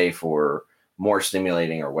more safe or more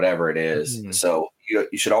stimulating or whatever it is. So you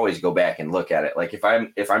should always go back and look at it. Like if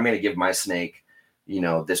I'm going to give my snake,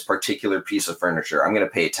 this particular piece of furniture, I'm going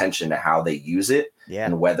to pay attention to how they use it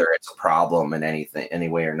and whether it's a problem in any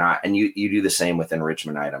way or not. And you do the same with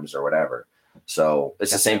enrichment items or whatever. So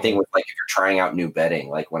it's the same thing with, like, if you're trying out new bedding.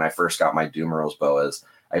 Like when I first got my Dumeril's boas,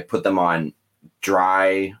 I put them on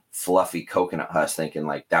dry, fluffy coconut husk, thinking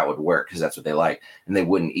like that would work because that's what they like, and they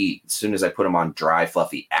wouldn't eat. As soon as I put them on dry,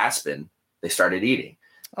 fluffy aspen, they started eating.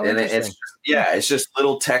 Oh, and it's just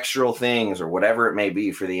little textural things or whatever it may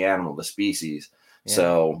be for the animal, the species. Yeah.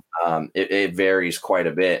 So it varies quite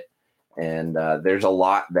a bit. And there's a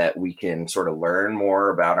lot that we can sort of learn more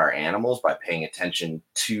about our animals by paying attention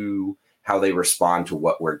to how they respond to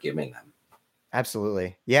what we're giving them.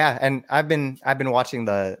 Absolutely. Yeah. And I've been watching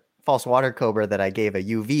the false water cobra that I gave a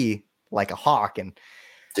UV like a hawk, and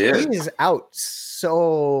he is out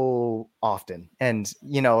so often. And,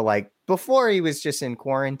 like before he was just in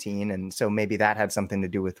quarantine. And so maybe that had something to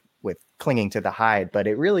do with clinging to the hide, but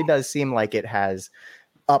it really does seem like it has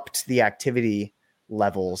upped the activity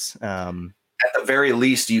levels. At the very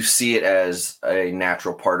least, you see it as a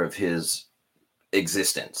natural part of his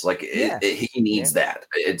existence. Like he needs that.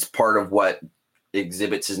 It's part of what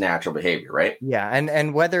exhibits his natural behavior, right? Yeah.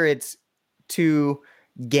 And whether it's to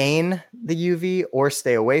gain the UV or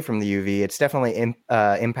stay away from the UV, it's definitely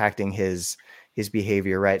impacting his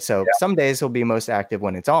behavior, right? So some days he'll be most active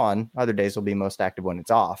when it's on, other days he'll be most active when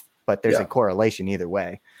it's off, but there's a correlation either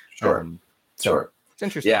way. Sure. Sure. It's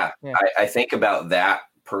interesting. Yeah. I think about that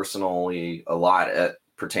personally a lot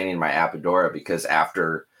pertaining to my Apodora, because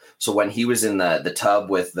so when he was in the tub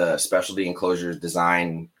with the specialty enclosures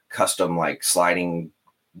design, custom like sliding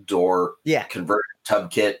door convert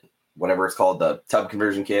tub kit, whatever it's called, the tub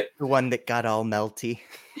conversion kit. The one that got all melty.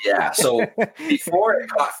 Yeah. So before it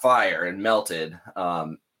caught fire and melted,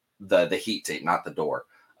 the heat tape, not the door,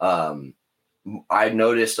 I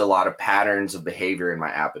noticed a lot of patterns of behavior in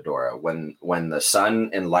my Apodora. When the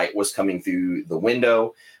sun and light was coming through the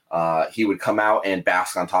window, he would come out and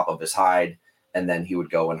bask on top of his hide, and then he would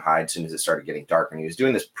go and hide as soon as it started getting dark. And he was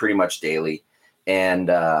doing this pretty much daily. and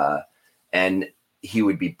he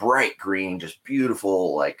would be bright green, just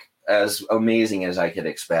beautiful, like as amazing as I could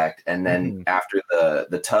expect. And then after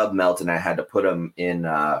the tub melted, I had to put him in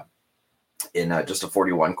just a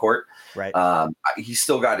 41 quart. Right. He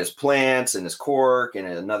still got his plants and his cork and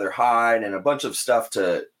another hide and a bunch of stuff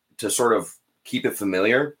to sort of keep it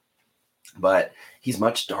familiar. But he's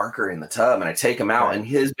much darker in the tub, and I take him out, and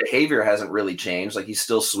his behavior hasn't really changed. Like, he's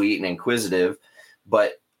still sweet and inquisitive,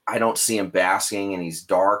 but I don't see him basking, and he's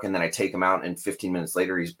dark. And then I take him out, and 15 minutes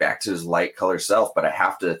later, he's back to his light color self. But I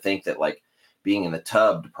have to think that, like, being in the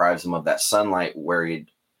tub deprives him of that sunlight where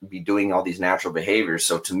he'd be doing all these natural behaviors.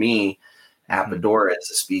 So to me, Apodora is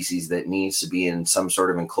a species that needs to be in some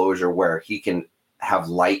sort of enclosure where he can have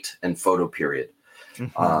light and photo period.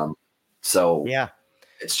 So yeah,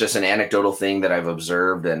 it's just an anecdotal thing that I've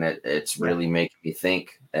observed, and it's really making me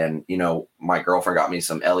think. And, you know, my girlfriend got me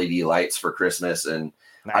some LED lights for Christmas, and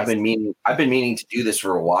nice. I've been meaning to do this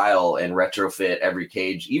for a while and retrofit every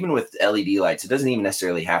cage, even with LED lights. It doesn't even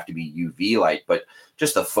necessarily have to be UV light, but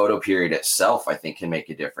just the photo period itself, I think, can make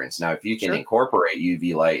a difference. Now, if you can incorporate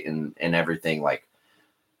UV light and everything, like,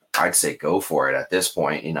 I'd say go for it at this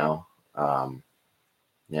point, you know?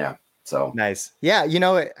 Yeah. So nice. Yeah. You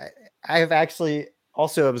know, I have actually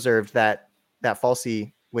also observed that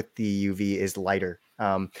falsie with the UV is lighter.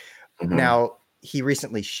 Now, he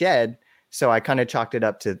recently shed, so I kind of chalked it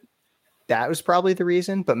up to that was probably the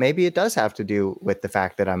reason, but maybe it does have to do with the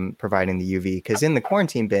fact that I'm providing the UV, because in the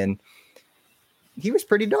quarantine bin, he was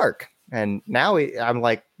pretty dark. And now I'm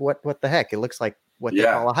like, what the heck? It looks like what they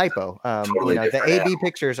call a hypo. Totally, you know, the AB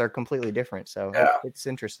pictures are completely different. So it's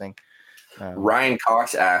interesting. Ryan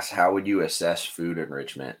Cox asks, how would you assess food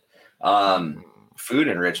enrichment? Food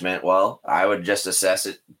enrichment, well, I would just assess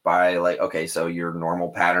it by, like, okay, so your normal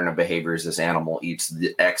pattern of behavior is this animal eats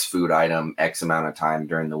the X food item X amount of time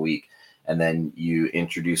during the week, and then you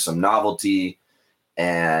introduce some novelty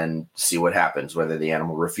and see what happens, whether the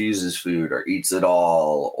animal refuses food or eats it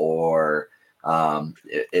all, or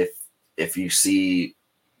if you see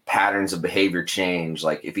patterns of behavior change,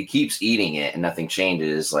 like if he keeps eating it and nothing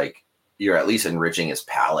changes, like, you're at least enriching his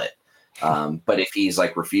palate. But if he's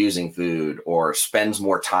like refusing food or spends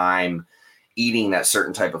more time eating that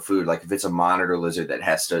certain type of food, like if it's a monitor lizard that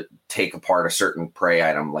has to take apart a certain prey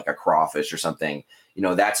item, like a crawfish or something, you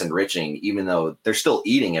know, that's enriching, even though they're still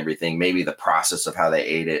eating everything. Maybe the process of how they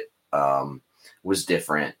ate it was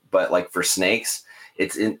different. But like for snakes,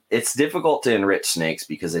 it's difficult to enrich snakes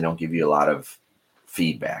because they don't give you a lot of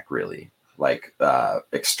feedback, really, like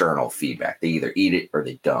external feedback. They either eat it or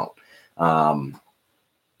they don't.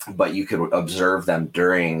 But you could observe them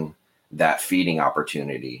during that feeding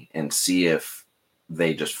opportunity and see if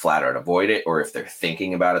they just flat out avoid it, or if they're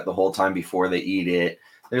thinking about it the whole time before they eat it.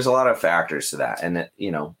 There's a lot of factors to that. And, you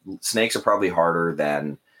know, snakes are probably harder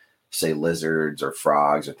than, say, lizards or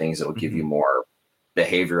frogs or things that will give you more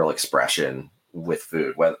behavioral expression with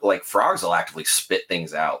food. Like frogs will actively spit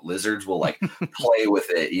things out. Lizards will like play with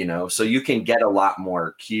it, you know, so you can get a lot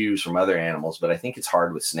more cues from other animals, but I think it's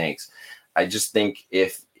hard with snakes. I just think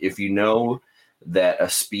if you know that a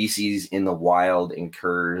species in the wild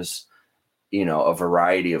incurs, you know, a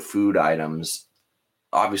variety of food items,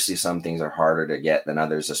 obviously some things are harder to get than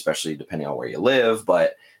others, especially depending on where you live.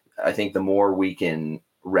 But I think the more we can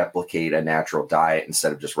replicate a natural diet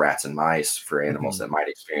instead of just rats and mice for animals that might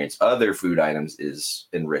experience other food items is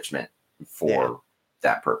enrichment for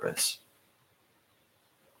that purpose.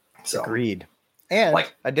 So agreed. And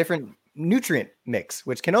like a different nutrient mix,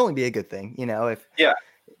 which can only be a good thing, you know, if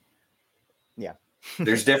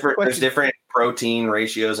there's different protein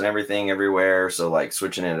ratios and everything everywhere. So like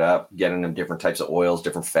switching it up, getting them different types of oils,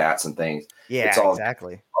 different fats and things. Yeah, it's all,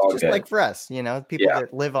 exactly. All just good. Like for us, you know, people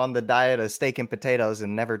that live on the diet of steak and potatoes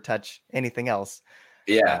and never touch anything else.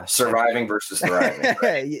 Yeah, surviving versus thriving.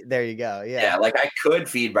 Right? There you go. Yeah, like I could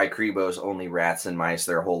feed by Kribos only rats and mice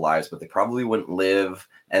their whole lives, but they probably wouldn't live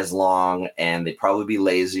as long, and they'd probably be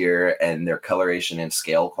lazier, and their coloration and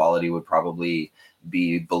scale quality would probably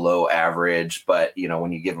be below average. But, you know,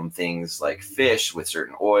 when you give them things like fish with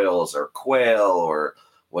certain oils or quail or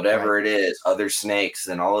whatever it is, other snakes,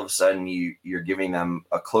 then all of a sudden you're giving them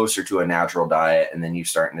a closer to a natural diet, and then you're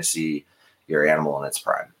starting to see your animal in its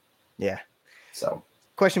prime. Yeah. So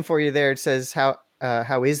question for you there. It says, how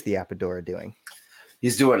is the Apodora doing?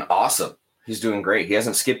 He's doing awesome. He's doing great. He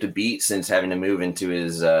hasn't skipped a beat since having to move into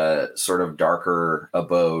his sort of darker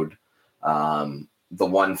abode. The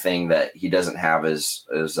one thing that he doesn't have is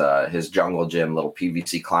his jungle gym little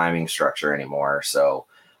PVC climbing structure anymore. So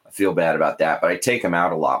I feel bad about that, but I take him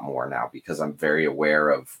out a lot more now because I'm very aware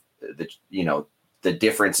of the, you know, the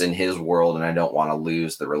difference in his world, and I don't want to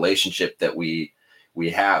lose the relationship that we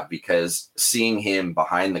have, because seeing him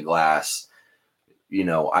behind the glass,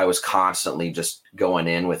 I was constantly just going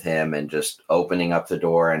in with him and just opening up the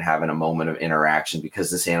door and having a moment of interaction,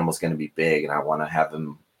 because this animal's going to be big and I want to have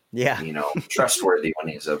him, trustworthy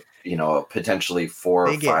when he's a potentially 4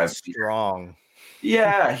 or 5 strong.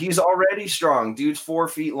 Yeah, he's already strong. Dude's 4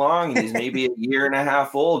 feet long and he's maybe a year and a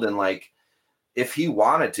half old. And like, if he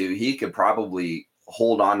wanted to, he could probably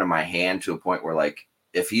hold on to my hand to a point where, like,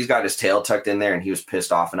 if he's got his tail tucked in there and he was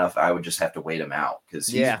pissed off enough, I would just have to wait him out, because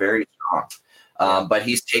he's very strong. But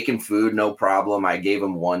he's taken food, no problem. I gave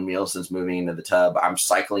him 1 meal since moving into the tub. I'm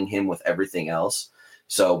cycling him with everything else.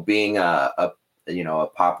 So being a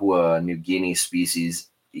Papua New Guinea species,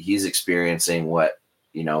 he's experiencing what,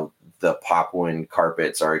 the Papuan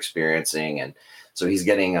carpets are experiencing. And so he's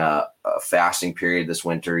getting a fasting period this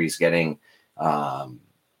winter. He's getting, a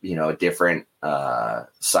different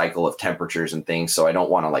cycle of temperatures and things. So I don't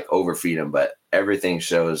want to like overfeed him, but everything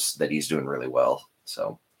shows that he's doing really well.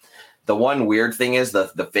 So the one weird thing is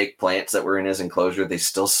the fake plants that were in his enclosure, they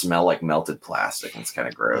still smell like melted plastic. It's kind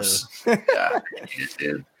of gross. Yeah,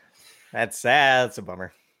 dude. That's sad. That's a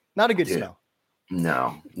bummer. Not a good smell.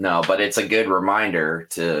 No, but it's a good reminder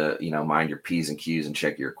to, mind your P's and Q's and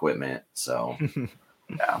check your equipment. So,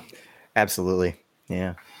 yeah. Absolutely.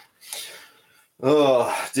 Yeah.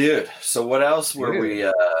 Oh, dude. So what else were we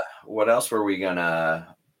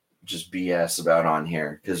gonna just BS about on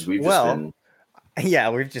here? Because we've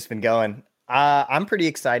just been going. I'm pretty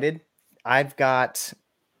excited. I've got a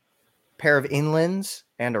pair of inlands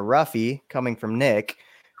and a roughie coming from Nick.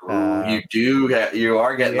 You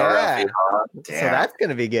are getting a roughie, huh? Damn. So that's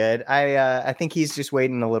gonna be good. I think he's just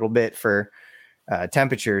waiting a little bit for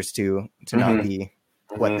temperatures to not be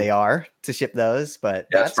what they are to ship those, but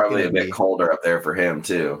that's probably a bit colder up there for him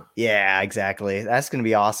too. Yeah, exactly. That's going to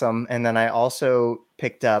be awesome. And then I also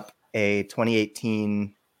picked up a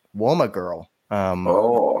 2018 Woma girl.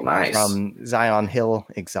 Nice. From Zion Hill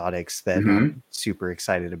Exotics that I'm super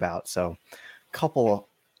excited about. So a couple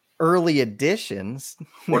early additions.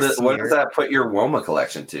 What does that put your Woma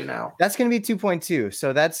collection to now? That's going to be 2.2.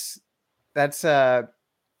 So that's going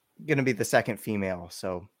to be the second female.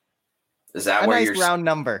 So is that round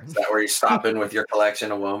number? Is that where you're stopping with your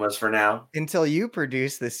collection of Womas for now? Until you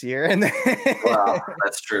produce this year, and then well,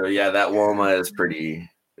 that's true. Yeah, that Woma is pretty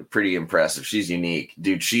impressive. She's unique,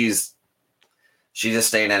 dude. She's just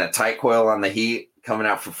staying in a tight coil on the heat, coming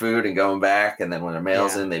out for food and going back, and then when the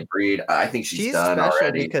male's in, they breed. I think she's done special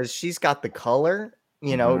already because she's got the color.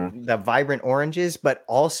 The vibrant oranges, but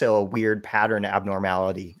also a weird pattern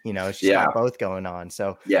abnormality. She's got both going on.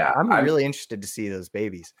 So I'm really interested to see those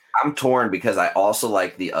babies. I'm torn because I also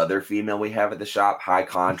like the other female we have at the shop, high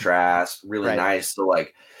contrast, really nice. So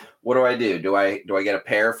like, what do I do? Do I get a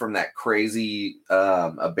pair from that crazy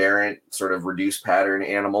aberrant sort of reduced pattern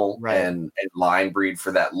animal and line breed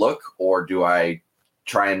for that look, or do I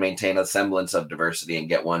try and maintain a semblance of diversity and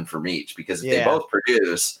get one from each? Because if they both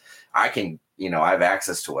produce, I can. I have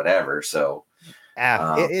access to whatever. So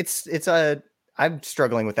I'm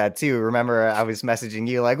struggling with that too. Remember, I was messaging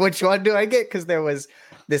you like, which one do I get? Because there was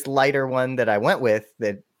this lighter one that I went with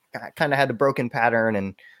that kind of had a broken pattern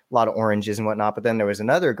and a lot of oranges and whatnot. But then there was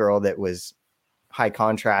another girl that was high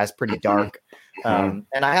contrast, pretty dark. And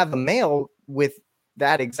I have a male with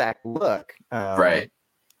that exact look. But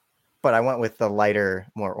I went with the lighter,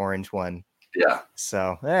 more orange one. Yeah.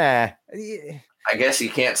 So, I guess you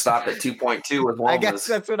can't stop at 2.2 with Womas. I guess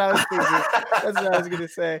that's what I was thinking. That's what I was going to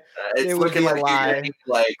say. It's looking like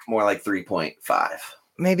more like 3.5.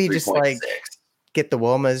 Maybe 3. just 6. Like get the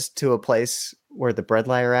Womas to a place where the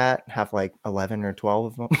bredli are at, have like 11 or 12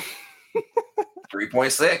 of them.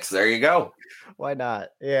 3.6. There you go. Why not?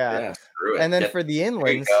 Yeah. Screw it. And then for the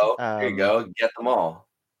inlands. There you go. Get them all.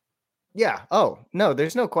 Yeah. Oh, no,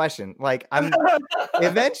 there's no question. Like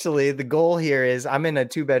eventually the goal here is I'm in a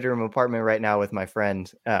 2-bedroom apartment right now with my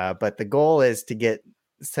friend. But the goal is to get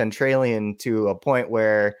Centralian to a point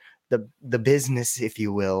where the business, if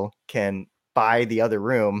you will, can buy the other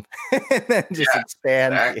room and then just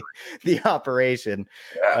expand the operation.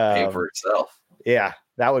 Yeah, pay for itself. Yeah,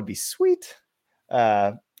 that would be sweet.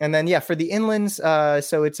 And then, for the inlands,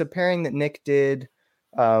 so it's a pairing that Nick did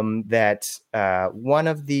that one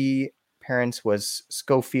of the parents was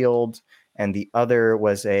Schofield and the other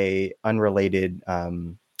was a unrelated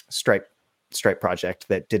stripe project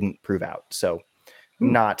that didn't prove out. So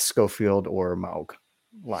not Schofield or Maug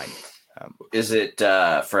line. Is it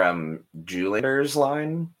from Julian's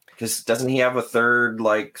line? Because doesn't he have a third,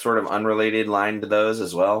 like, sort of unrelated line to those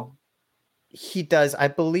as well? He does. I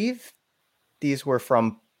believe these were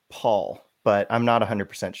from Paul. but I'm not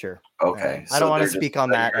 100% sure. Okay. I don't want to speak on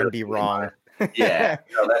that and be wrong. Yeah,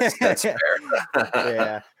 no, that's fair.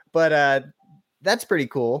 Yeah, but that's pretty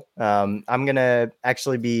cool. I'm gonna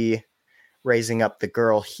actually be raising up the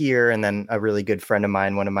girl here, and then a really good friend of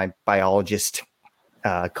mine, one of my biologist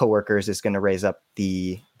coworkers, is going to raise up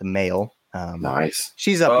the male. Nice.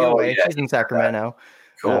 She's up your way. Yeah, she's in Sacramento.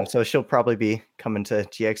 Cool. So she'll probably be coming to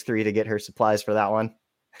GX3 to get her supplies for that one.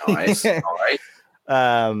 Nice. All right.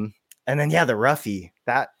 And then the Ruffy.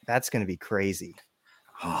 That's going to be crazy.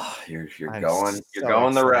 Oh, you're I'm going so the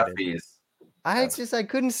excited. Ruffies. I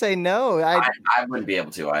couldn't say no. I wouldn't be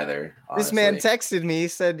able to either. Honestly. This man texted me,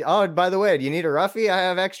 said, "Oh, by the way, do you need a Ruffy? I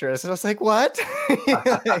have extras." And I was like, "What?"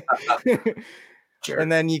 Sure.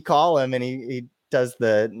 And then you call him, and he does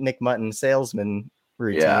the Nick Mutton salesman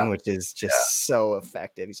routine, which is just so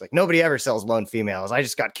effective. He's like, "Nobody ever sells lone females. I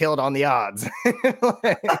just got killed on the odds."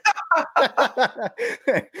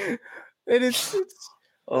 It's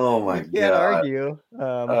oh my god! Can't argue.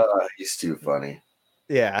 He's too funny.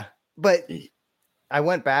 Yeah, but I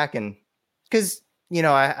went back and because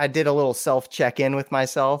I did a little self check-in with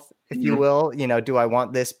myself, if you will. Do I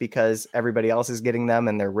want this because everybody else is getting them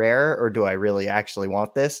and they're rare, or do I really actually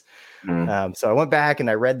want this? So I went back and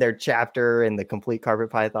I read their chapter in the Complete Carpet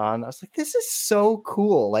Python. I was like, this is so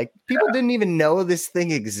cool. Like, people didn't even know this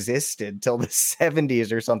thing existed till the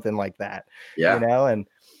 70s or something like that. Yeah. And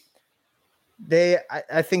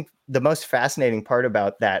I think the most fascinating part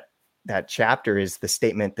about that chapter is the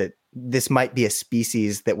statement that this might be a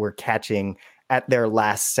species that we're catching at their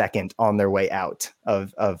last second on their way out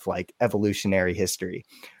of like evolutionary history.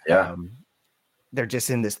 Yeah. They're just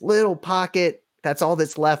in this little pocket. That's all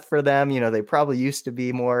that's left for them. They probably used to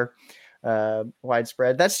be more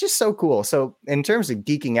widespread. That's just so cool. So in terms of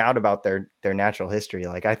geeking out about their natural history,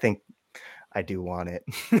 like, I think I do want it.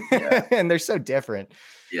 Yeah. And they're so different.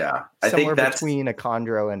 Yeah. I think that's between a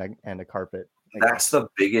chondro and a carpet. That's the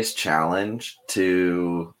biggest challenge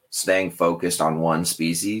to staying focused on one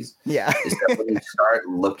species. Yeah. Is that when you start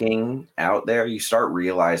looking out there, you start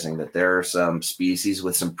realizing that there are some species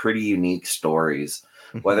with some pretty unique stories,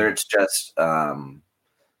 whether it's just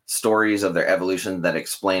stories of their evolution that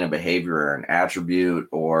explain a behavior or an attribute,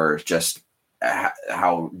 or just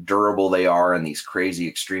how durable they are in these crazy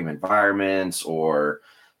extreme environments or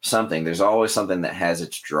something. There's always something that has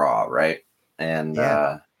its draw, right? And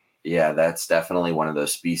that's definitely one of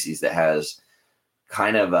those species that has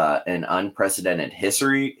kind of an unprecedented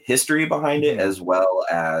history behind it, as well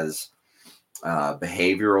as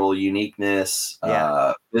behavioral uniqueness,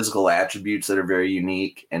 physical attributes that are very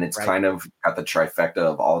unique. And it's kind of got the trifecta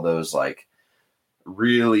of all those like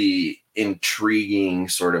really intriguing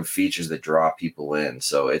sort of features that draw people in.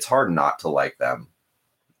 So it's hard not to like them,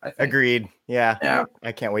 I think. Agreed. Yeah.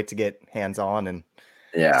 I can't wait to get hands on and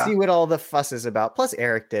see what all the fuss is about. Plus,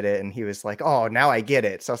 Eric did it, and he was like, "Oh, now I get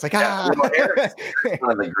it." So I was like, Well, Eric's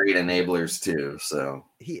one of the great enablers too. So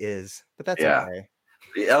he is, but that's okay.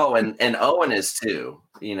 Oh, and Owen is too.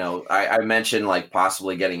 I mentioned like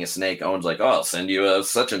possibly getting a snake. Owen's like, "Oh, I'll send you a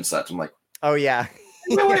such and such." I'm like, "Oh yeah."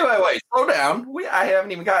 Wait, slow down. I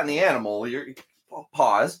haven't even gotten the animal.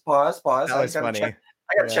 Pause. That was funny.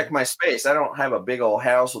 I gotta check my space. I don't have a big old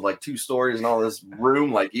house with like 2 stories and all this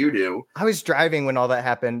room like you do. I was driving when all that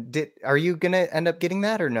happened. Are you gonna end up getting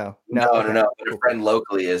that or no? No. But a friend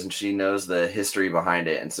locally is, and she knows the history behind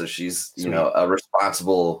it, and so she's a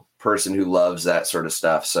responsible person who loves that sort of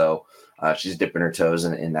stuff. So she's dipping her toes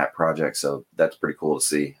in that project. So that's pretty cool to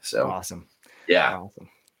see. So awesome. Yeah. Awesome.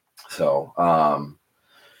 So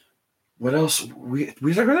what else?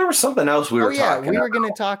 There was something else we were talking about. We were going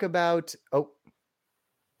to talk about. Oh,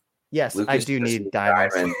 yes, Lucas, I do need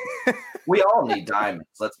diamonds. We all need diamonds.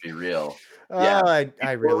 Let's be real. I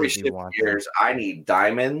really do want gears, I need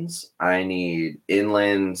diamonds. I need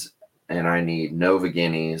inlands, and I need Nova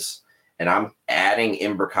Guineas. And I'm adding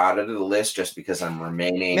Imbricata to the list just because I'm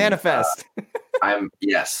remaining. Manifest. I'm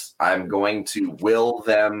going to will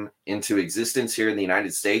them into existence here in the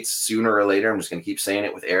United States sooner or later. I'm just going to keep saying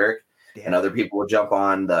it with Eric. Yeah. And other people will jump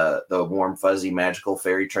on the warm, fuzzy, magical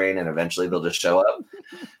fairy train, and eventually they'll just show up.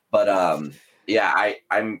 But I'm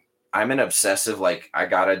an obsessive, like, I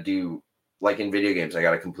gotta do, like in video games, I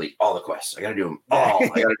gotta complete all the quests. I gotta do them all. I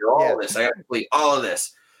gotta do all of this. I gotta complete all of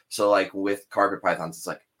this. So like with carpet pythons, it's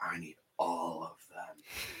like, I need all of them.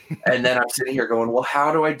 And then I'm sitting here going, well,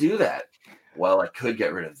 how do I do that? Well, I could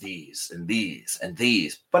get rid of these and these and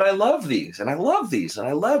these, but I love these and I love these and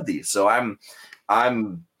I love these. So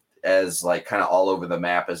I'm as like kind of all over the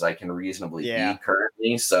map as I can reasonably be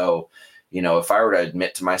currently. So, if I were to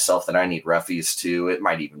admit to myself that I need Ruffies too, it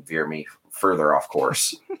might even veer me further off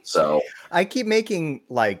course. So I keep making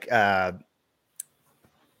like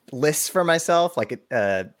lists for myself, like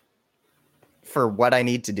for what I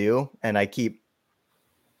need to do, and I keep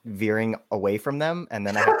veering away from them, and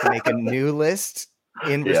then I have to make a new list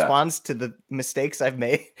in response to the mistakes I've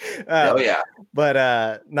made. Oh yeah,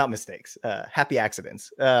 but not mistakes, happy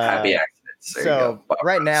accidents. happy accidents. There you So go.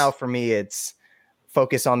 right now for me, it's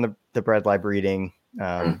focus on the bredli breeding.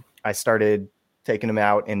 I started taking them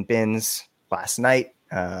out in bins last night.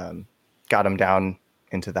 Got them down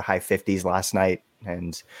into the high 50s last night,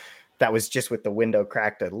 and that was just with the window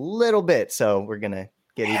cracked a little bit. So we're gonna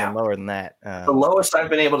get even lower than that. The lowest I've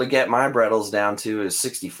been able to get my Brettles down to is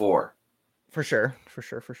 64. For sure.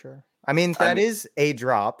 I mean, that is a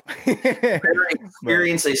drop. They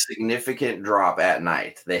experience a significant drop at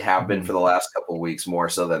night. They have been for the last couple of weeks, more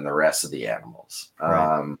so than the rest of the animals.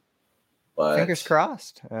 Right. But fingers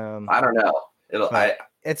crossed. I don't know.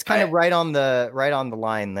 It's kind of right on the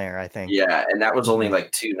line there, I think. Yeah, and that was only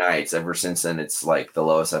like 2 nights. Ever since then, it's like the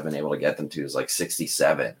lowest I've been able to get them to is like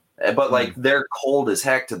 67. But like they're cold as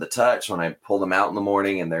heck to the touch when I pull them out in the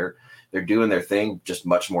morning, and they're doing their thing just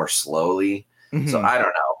much more slowly. So I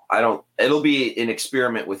don't know. It'll be an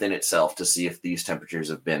experiment within itself to see if these temperatures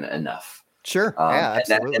have been enough. Sure. Yeah,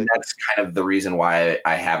 absolutely. And that's kind of the reason why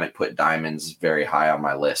I haven't put diamonds very high on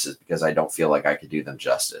my list, is because I don't feel like I could do them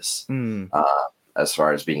justice as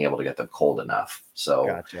far as being able to get them cold enough.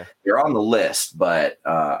 So They're on the list, but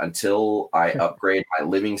until I upgrade my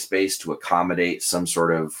living space to accommodate some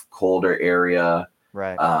sort of colder area,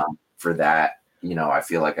 for that, I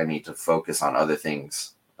feel like I need to focus on other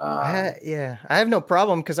things. I have no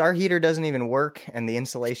problem because our heater doesn't even work and the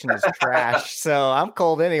insulation is trash. So I'm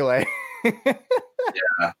cold anyway.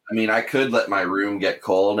 Yeah, I mean, I could let my room get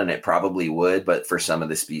cold, and it probably would, but for some of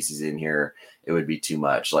the species in here, it would be too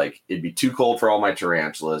much. Like, it'd be too cold for all my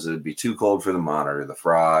tarantulas. It would be too cold for the monitor, the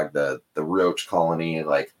frog, the roach colony,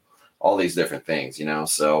 like all these different things,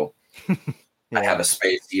 So I have a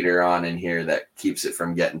space heater on in here that keeps it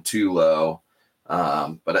from getting too low.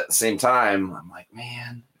 But at the same time, I'm like,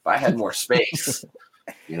 man, if I had more space,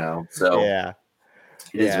 So yeah,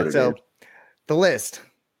 it is what it is. The list.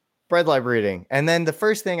 Bredli breeding. And then the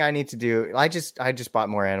first thing I need to do, I just bought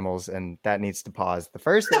more animals, and that needs to pause. The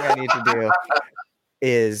first thing I need to do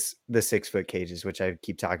is the 6-foot cages, which I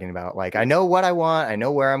keep talking about. Like, I know what I want. I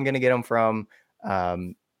know where I'm going to get them from.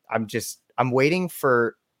 I'm waiting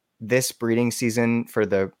for this breeding season for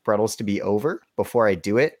the Brettles to be over before I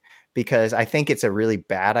do it, because I think it's a really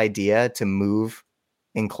bad idea to move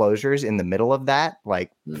enclosures in the middle of that.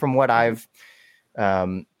 Like, from what I've,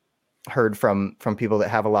 heard from people that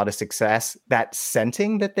have a lot of success, that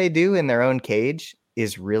scenting that they do in their own cage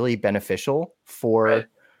is really beneficial for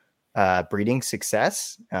breeding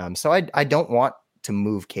success. So I don't want to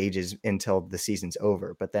move cages until the season's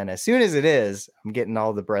over, but then as soon as it is, I'm getting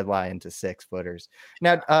all the bredli into 6-footers.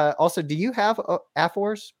 Now, also, do you have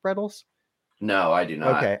Afors Brettles? No, I do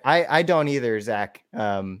not. Okay, I don't either, Zach.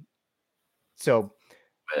 So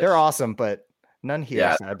they're awesome, but none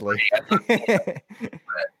here, sadly.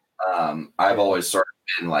 I've always sort of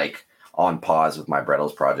been like on pause with my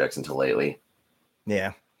Brettles projects until lately.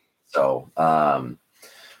 Yeah. So, I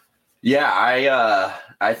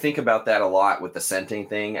think about that a lot with the scenting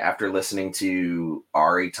thing after listening to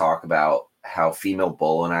Ari talk about how female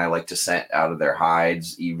bull and I like to scent out of their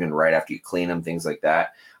hides, even right after you clean them, things like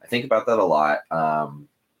that. I think about that a lot.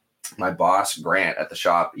 My boss, Grant, at the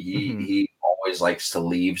shop, he always likes to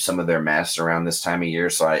leave some of their mess around this time of year.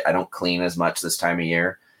 So I don't clean as much this time of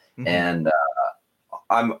year. And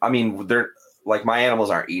they're like, my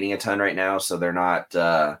animals aren't eating a ton right now, so they're not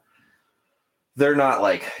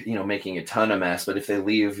like, making a ton of mess. But if they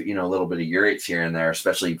leave, a little bit of urates here and there,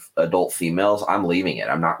 especially adult females, I'm leaving it.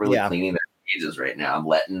 I'm not really cleaning their cages right now. I'm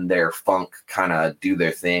letting their funk kind of do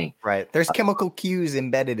their thing. Right. There's chemical cues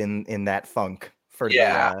embedded in that funk for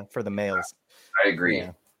the males. I agree.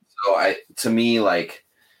 Yeah. So to me, like,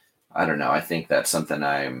 I don't know. I think that's something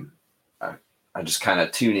I just kind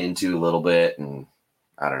of tune into a little bit, and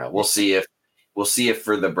I don't know. We'll see if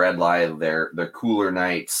for the bredli, they're cooler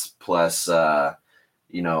nights. Plus,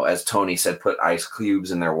 as Tony said, put ice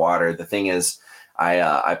cubes in their water. The thing is,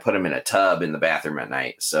 I put them in a tub in the bathroom at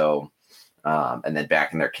night. So, and then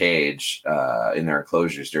back in their cage, in their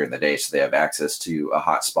enclosures during the day, so they have access to a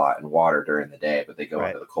hot spot and water during the day, but they go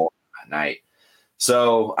into the cold at night.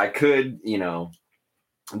 So I could,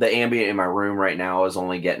 the ambient in my room right now is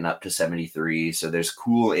only getting up to 73. So there's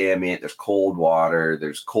cool ambient, there's cold water,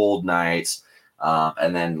 there's cold nights,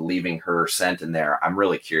 and then leaving her scent in there. I'm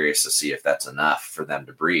really curious to see if that's enough for them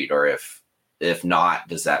to breed, or if not,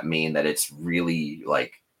 does that mean that it's really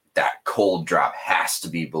like that cold drop has to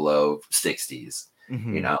be below 60s,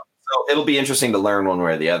 So it'll be interesting to learn one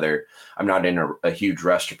way or the other. I'm not in a huge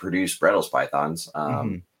rush to produce Brettles pythons.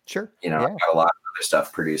 Sure. I've got a lot of other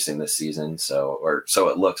stuff producing this season. So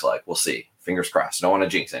it looks like. We'll see. Fingers crossed. Don't want to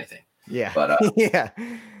jinx anything. Yeah. But yeah.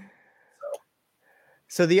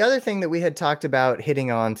 So the other thing that we had talked about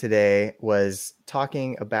hitting on today was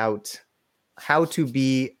talking about how to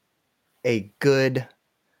be a good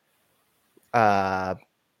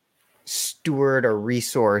steward or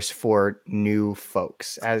resource for new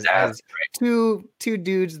folks as two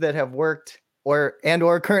dudes that have worked or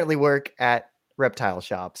currently work at reptile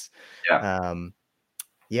shops.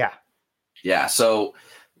 Yeah. So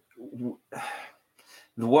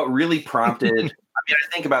what really prompted, I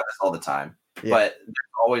think about this all the time, but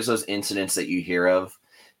there's always those incidents that you hear of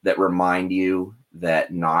that remind you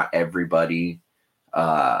that not everybody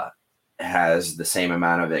has the same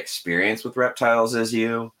amount of experience with reptiles as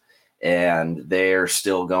you. And they're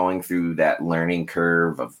still going through that learning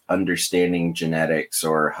curve of understanding genetics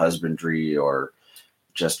or husbandry or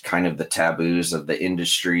just kind of the taboos of the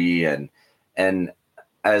industry. And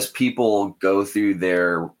as people go through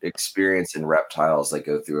their experience in reptiles, they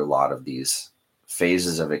go through a lot of these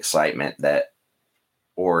phases of excitement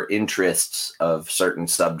or interests of certain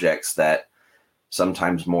subjects that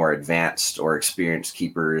sometimes more advanced or experienced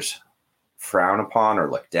keepers frown upon or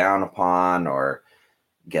look down upon or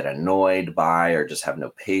get annoyed by or just have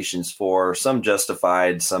no patience for, some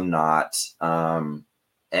justified, some not.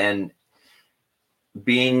 And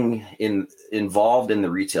being involved in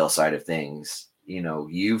the retail side of things,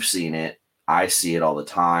 you've seen it. I see it all the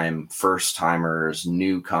time. First timers,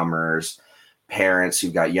 newcomers, parents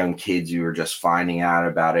who've got young kids who are just finding out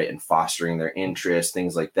about it and fostering their interest,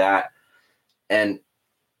 things like that. And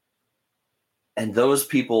those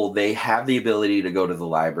people, they have the ability to go to the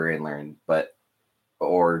library and learn,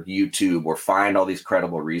 or YouTube or find all these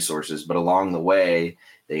credible resources. But along the way,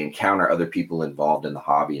 they encounter other people involved in the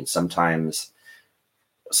hobby. And sometimes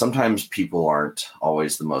people aren't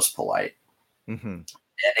always the most polite. Mm-hmm. And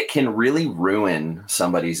it can really ruin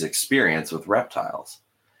somebody's experience with reptiles.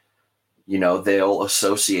 They'll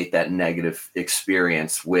associate that negative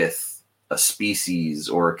experience with a species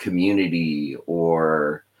or a community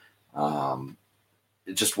or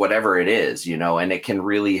just whatever it is, and it can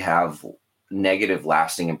really have negative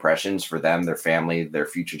lasting impressions for them, their family, their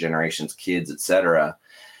future generations, kids, etc.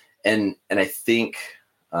 And I think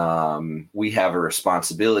we have a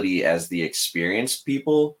responsibility as the experienced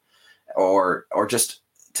people or just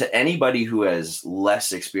to anybody who has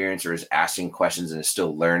less experience or is asking questions and is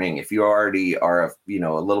still learning. If you already are, a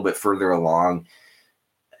little bit further along,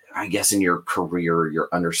 I guess, in your career, your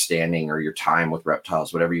understanding or your time with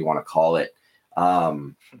reptiles, whatever you want to call it.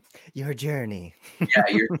 Your journey. Yeah,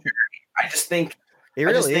 your journey. I just think it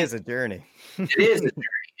really is a journey. It is a journey.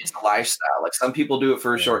 It's a lifestyle. Like some people do it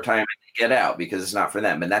for a short time and they get out because it's not for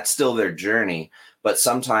them. And that's still their journey. But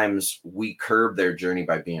sometimes we curb their journey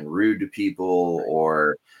by being rude to people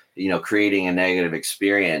or, creating a negative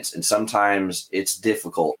experience. And sometimes it's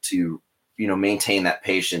difficult to, maintain that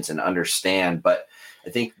patience and understand. But I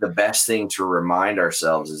think the best thing to remind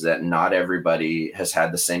ourselves is that not everybody has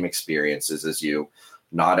had the same experiences as you.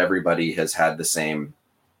 Not everybody has had the same,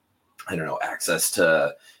 access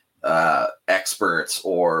to experts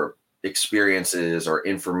or experiences or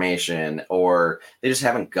information, or they just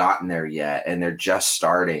haven't gotten there yet and they're just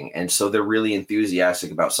starting. And so they're really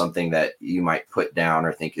enthusiastic about something that you might put down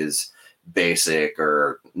or think is basic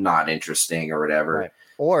or not interesting or whatever. Right.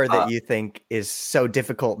 Or that you think is so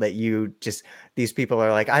difficult that these people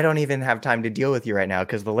are like, I don't even have time to deal with you right now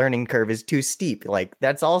because the learning curve is too steep. Like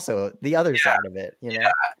that's also the other side of it,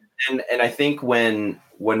 Yeah. And I think when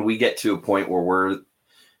we get to a point where we're,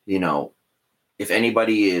 if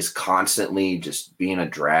anybody is constantly just being a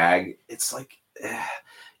drag, it's like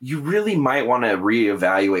you really might want to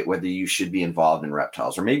reevaluate whether you should be involved in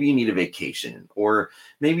reptiles, or maybe you need a vacation, or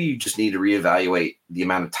maybe you just need to reevaluate the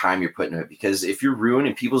amount of time you're putting in it. Because if you're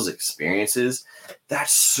ruining people's experiences,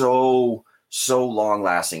 that's so long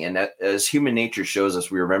lasting. And that, as human nature shows us,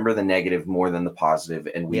 we remember the negative more than the positive,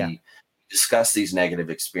 and we discuss these negative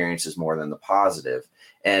experiences more than the positive.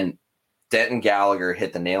 And Denton Gallagher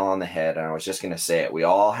hit the nail on the head, and I was just going to say it. We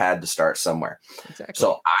all had to start somewhere. Exactly.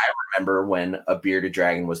 So I remember when a bearded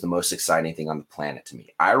dragon was the most exciting thing on the planet to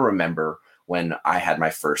me. I remember when I had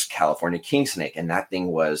my first California king snake, and that thing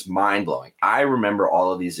was mind-blowing. I remember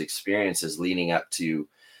all of these experiences leading up to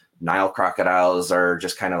Nile crocodiles are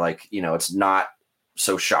just kind of like, it's not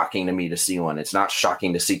so shocking to me to see one. It's not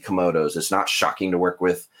shocking to see Komodos. It's not shocking to work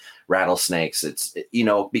with rattlesnakes. It's,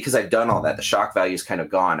 because I've done all that. The shock value is kind of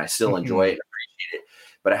gone. I still enjoy it and appreciate it.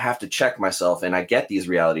 but I have to check myself. And I get these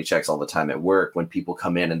reality checks all the time at work when people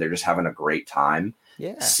come in and they're just having a great time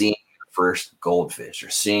seeing the first goldfish or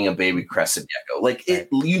seeing a baby crested gecko. Like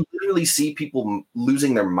you literally see people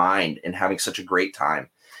losing their mind and having such a great time.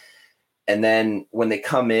 And then when they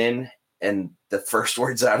come in and the first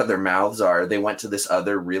words out of their mouths are they went to this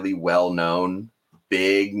other really well-known,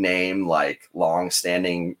 big name, like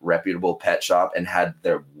long-standing, reputable pet shop and had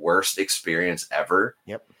their worst experience ever.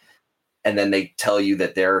 Yep. And then they tell you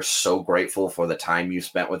that they're so grateful for the time you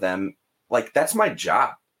spent with them. Like, that's my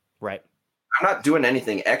job. Right. I'm not doing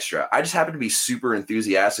anything extra. I just happen to be super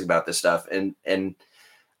enthusiastic about this stuff. And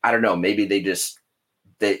I don't know, maybe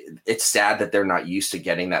it's sad that they're not used to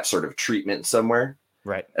getting that sort of treatment somewhere.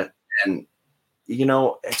 Right. And, you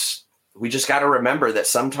know, we just got to remember that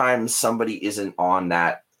sometimes somebody isn't on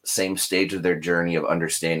that same stage of their journey of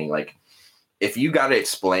understanding. Like, if you got to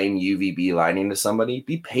explain UVB lighting to somebody,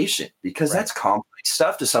 be patient, because that's complex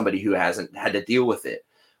stuff to somebody who hasn't had to deal with it.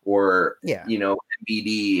 Or, you know,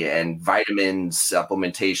 MBD and vitamin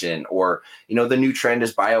supplementation, or, you know, the new trend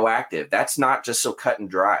is bioactive. That's not just so cut and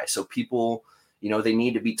dry. So people, you know, they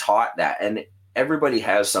need to be taught that. And everybody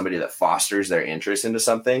has somebody that fosters their interest into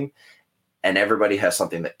something, and everybody has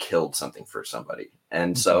something that killed something for somebody.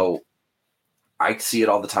 And so I see it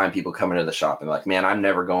all the time. People come into the shop and like, man, I'm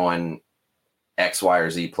never going X, Y, or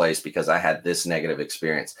Z place because I had this negative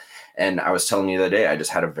experience. And I was telling you the other day, I just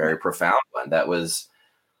had a very profound one that was,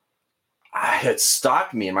 it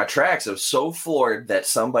stopped me in my tracks. I was so floored that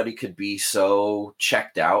somebody could be so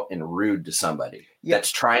checked out and rude to somebody that's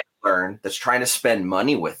trying to learn, that's trying to spend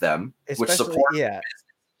money with them, especially, which supports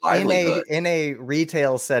livelihood. In a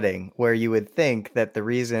retail setting where you would think that the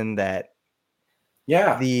reason that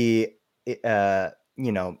the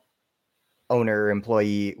you know, owner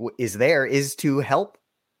employee is there is to help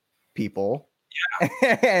people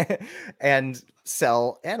and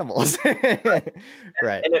sell animals.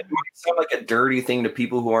 Right. And it might sound like a dirty thing to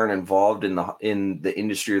people who aren't involved in the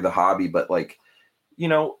industry or the hobby, but like, you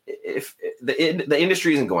know, if the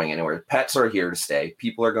industry isn't going anywhere, pets are here to stay.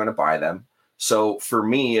 People are going to buy them. So for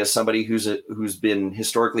me, as somebody who's been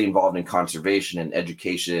historically involved in conservation and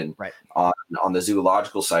education on the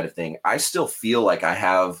zoological side of thing, I still feel like I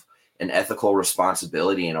have an ethical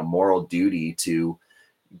responsibility and a moral duty to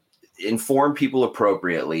inform people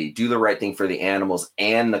appropriately, do the right thing for the animals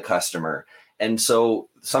and the customer. And so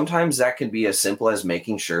sometimes that can be as simple as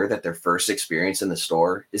making sure that their first experience in the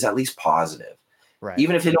store is at least positive. Right.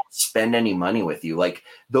 Even if they don't spend any money with you, like,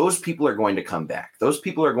 those people are going to come back. Those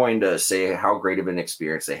people are going to say how great of an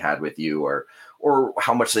experience they had with you, or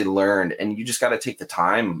how much they learned. And you just got to take the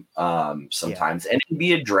time sometimes. And it can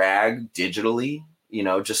be a drag digitally, you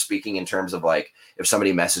know, just speaking in terms of like, if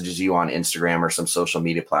somebody messages you on Instagram or some social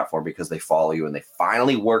media platform because they follow you and they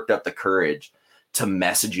finally worked up the courage to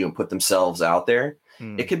message you and put themselves out there,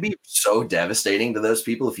 it can be so devastating to those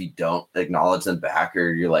people if you don't acknowledge them back,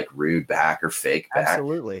 or you're like rude back or fake back.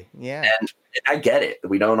 Absolutely. Yeah. And I get it.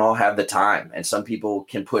 We don't all have the time, and some people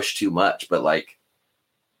can push too much, but like,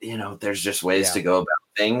 you know, there's just ways to go about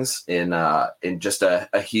things in just a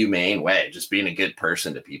humane way, just being a good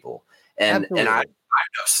person to people. And I'm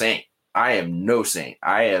no saint. I am no saint.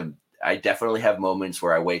 I definitely have moments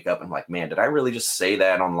where I wake up and I'm like, man, did I really just say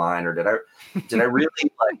that online, or did I really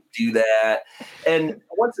like do that? And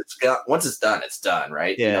once it's done, it's done,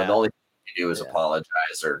 right? Yeah. You know, the only thing you do is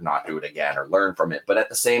apologize or not do it again or learn from it. But at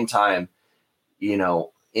the same time, you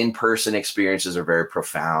know, in-person experiences are very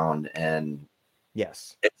profound, and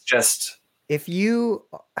it's just, if you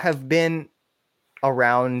have been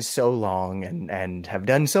around so long and have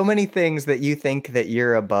done so many things that you think that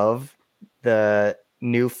you're above the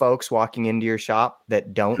new folks walking into your shop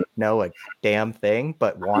that don't know a damn thing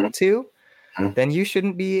but want to, then you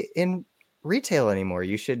shouldn't be in retail anymore.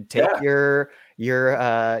 You should take your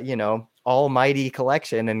you know, almighty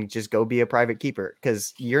collection and just go be a private keeper,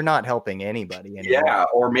 because you're not helping anybody anymore. Yeah,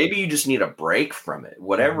 or maybe you just need a break from it.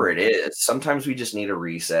 Whatever it is, sometimes we just need a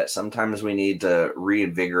reset. Sometimes we need to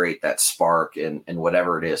reinvigorate that spark, and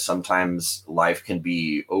whatever it is. Sometimes life can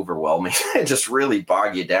be overwhelming and just really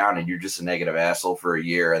bog you down, and you're just a negative asshole for a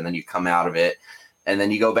year, and then you come out of it, and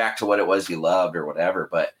then you go back to what it was you loved or whatever.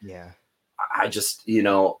 But I just, you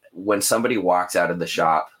know, when somebody walks out of the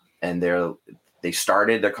shop and they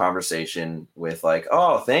started their conversation with like,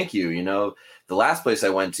 oh, thank you. You know, the last place I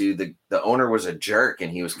went to, the owner was a jerk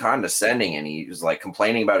and he was condescending, and he was like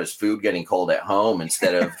complaining about his food getting cold at home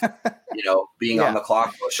instead of, you know, being on the clock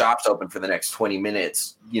while the shop's open for the next 20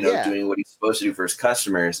 minutes, you know, doing what he's supposed to do for his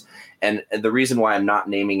customers. And the reason why I'm not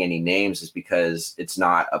naming any names is because it's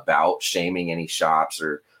not about shaming any shops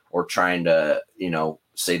or trying to, you know,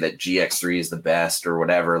 say that GX3 is the best or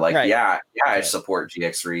whatever. Like, Right. I support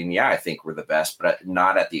GX3, and I think we're the best, but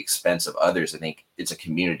not at the expense of others. I think it's a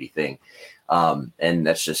community thing. And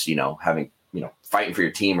that's just, having, fighting for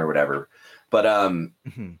your team or whatever. But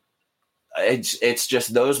it's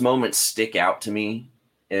just those moments stick out to me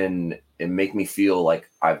and make me feel like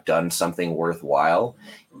I've done something worthwhile.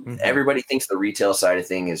 Everybody thinks the retail side of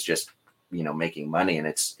thing is just, making money, and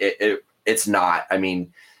it's not. I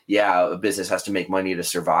mean, a business has to make money to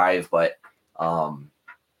survive, but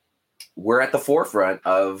we're at the forefront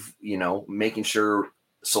of, making sure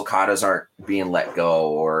sulcatas aren't being let go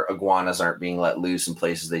or iguanas aren't being let loose in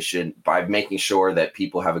places they shouldn't, by making sure that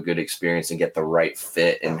people have a good experience and get the right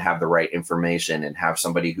fit and have the right information and have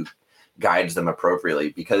somebody who guides them appropriately,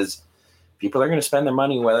 because people are going to spend their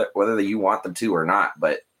money whether you want them to or not.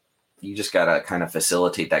 But you just got to kind of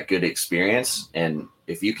facilitate that good experience. And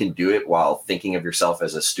if you can do it while thinking of yourself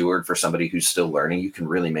as a steward for somebody who's still learning, you can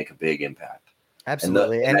really make a big impact.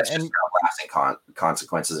 Absolutely. And that's just lasting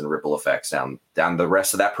consequences and ripple effects down the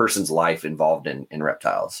rest of that person's life involved in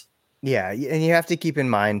reptiles. Yeah. And you have to keep in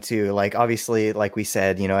mind too, like, obviously, like we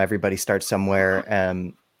said, everybody starts somewhere,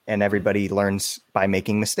 and everybody learns by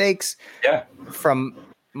making mistakes. Yeah. From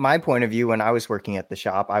my point of view, when I was working at the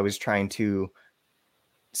shop, I was trying to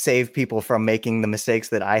save people from making the mistakes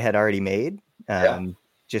that I had already made,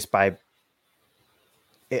 just by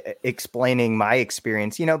explaining my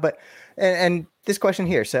experience, but, and this question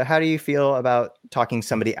here. So how do you feel about talking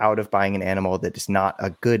somebody out of buying an animal that is not a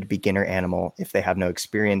good beginner animal if they have no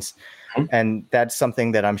experience? And that's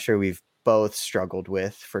something that I'm sure we've both struggled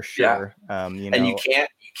with, for sure. And you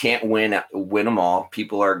can't win them all.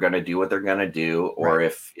 People are going to do what they're going to do. Or right.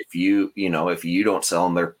 if you don't sell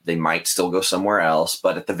them, they might still go somewhere else,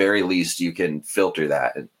 but at the very least you can filter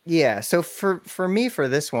that. Yeah. So for me, for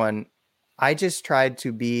this one, I just tried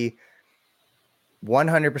to be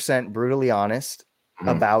 100% brutally honest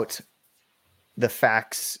about the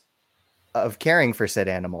facts of caring for said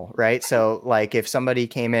animal. Right. So like, if somebody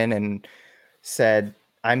came in and said,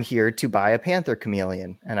 I'm here to buy a panther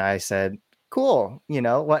chameleon, and I said, cool,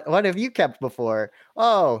 what have you kept before?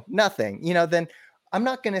 Oh, nothing. Then I'm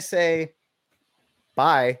not going to say,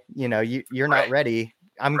 bye, you're not ready.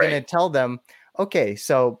 I'm going to tell them, okay,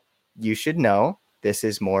 so you should know this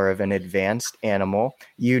is more of an advanced animal.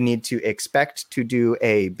 You need to expect to do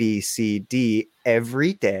A, B, C, D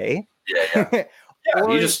every day. Yeah.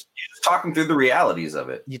 You just talk them through the realities of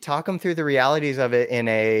it. You talk them through the realities of it in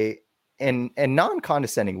a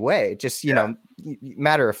non-condescending way. Just,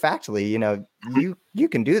 matter of factly, you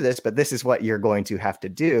can do this, but this is what you're going to have to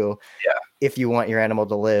do if you want your animal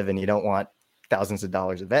to live and you don't want thousands of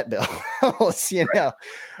dollars of vet bills.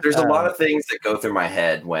 There's a lot of things that go through my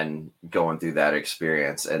head when going through that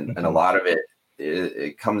experience, and a lot of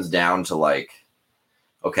it comes down to like,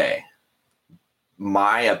 okay,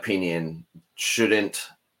 my opinion shouldn't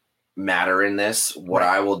matter in this. What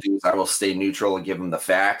I will do is I will stay neutral and give them the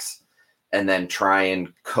facts, and then try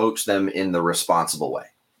and coach them in the responsible way.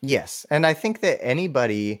 Yes. And I think that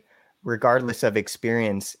anybody, regardless of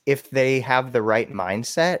experience, if they have the right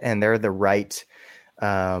mindset and they're the right,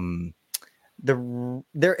 if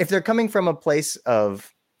they're coming from a place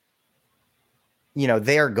of,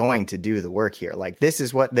 they are going to do the work here. Like, this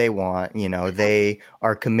is what they want, they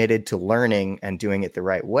are committed to learning and doing it the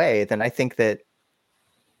right way. Then I think that,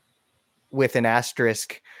 with an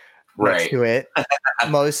asterisk next to it,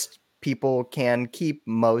 most people can keep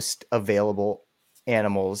most available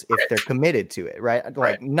animals if they're committed to it, right?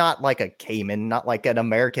 Like, not like a caiman, not like an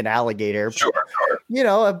American alligator. Sure.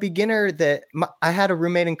 A beginner that I had a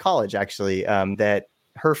roommate in college, actually, that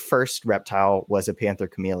her first reptile was a panther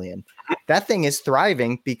chameleon. That thing is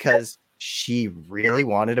thriving because she really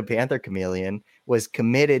wanted a panther chameleon, was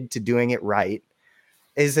committed to doing it right,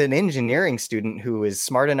 is an engineering student who is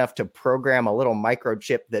smart enough to program a little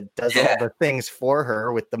microchip that does all the things for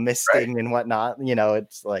her with the misting and whatnot.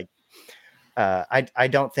 It's like, I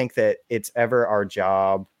don't think that it's ever our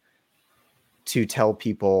job to tell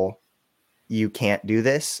people you can't do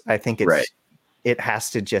this. I think it has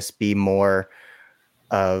to just be more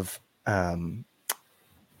of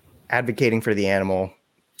advocating for the animal,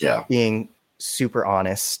 being super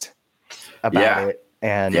honest about it,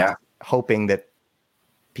 and hoping that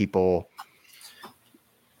people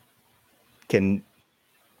can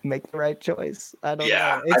make the right choice. I don't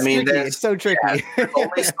know. It's so tricky. There's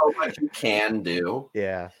only so much you can do.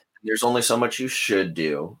 Yeah. There's only so much you should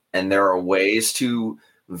do. And there are ways to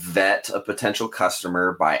vet a potential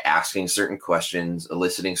customer by asking certain questions,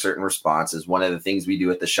 eliciting certain responses. One of the things we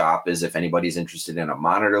do at the shop is, if anybody's interested in a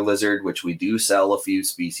monitor lizard, which we do sell a few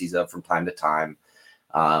species of from time to time,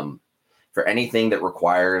 For anything that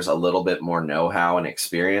requires a little bit more know-how and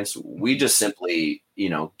experience, we just simply,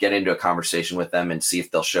 get into a conversation with them and see if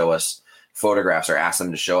they'll show us photographs or ask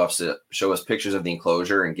them to show us pictures of the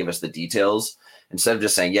enclosure and give us the details instead of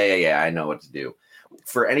just saying, yeah, I know what to do.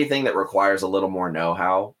 For anything that requires a little more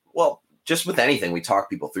know-how, well, just with anything, we talk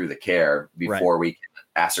people through the care before we can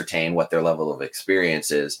ascertain what their level of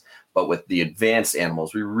experience is. But with the advanced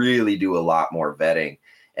animals, we really do a lot more vetting.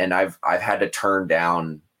 And I've had to turn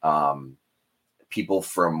down people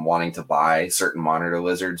from wanting to buy certain monitor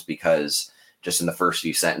lizards because just in the first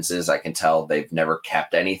few sentences, I can tell they've never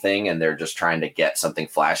kept anything and they're just trying to get something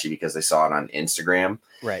flashy because they saw it on Instagram.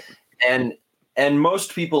 Right. And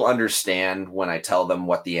most people understand when I tell them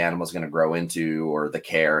what the animal is going to grow into or the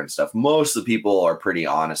care and stuff. Most of the people are pretty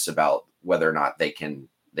honest about whether or not they can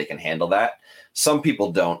handle that. Some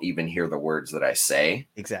people don't even hear the words that I say.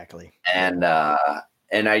 Exactly. And I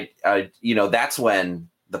that's when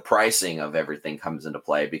the pricing of everything comes into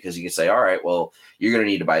play, because you can say, all right, well, you're going to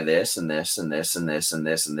need to buy this and this and this and this and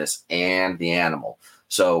this and this and the animal.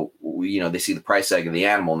 So, they see the price tag of the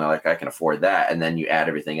animal and they're like, I can afford that. And then you add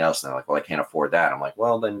everything else and they're like, well, I can't afford that. I'm like,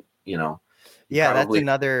 well, then, yeah, probably, that's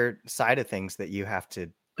another side of things that you have to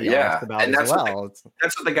be honest about and as well.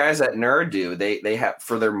 That's what the guys at Nerd do. They have,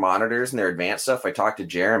 for their monitors and their advanced stuff. I talked to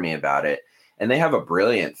Jeremy about it, and they have a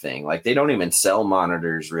brilliant thing. Like, they don't even sell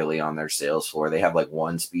monitors really on their sales floor. They have like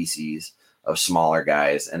one species of smaller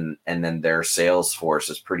guys, and then their sales force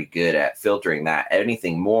is pretty good at filtering that.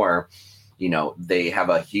 Anything more, they have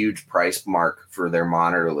a huge price mark for their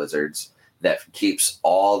monitor lizards that keeps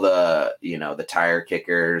all the, the tire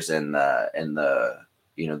kickers and the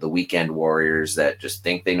weekend warriors that just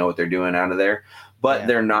think they know what they're doing out of there, but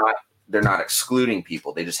they're not excluding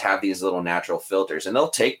people. They just have these little natural filters, and they'll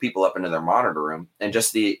take people up into their monitor room, and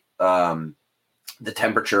just the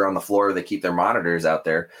temperature on the floor they keep their monitors out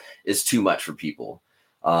there is too much for people.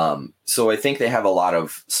 So I think they have a lot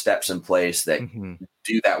of steps in place that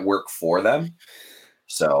do that work for them.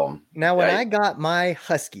 So now when I got my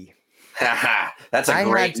husky, that's a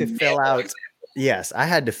great had to fill out. Yes, I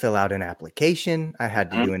had to fill out an application. I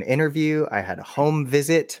had to do an interview. I had a home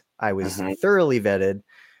visit. I was thoroughly vetted.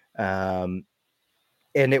 And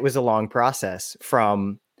it was a long process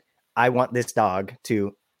from I want this dog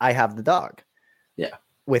to I have the dog. Yeah.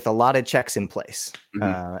 With a lot of checks in place.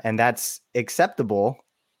 And that's acceptable.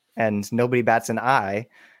 And nobody bats an eye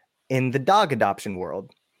in the dog adoption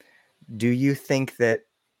world. Do you think that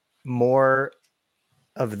more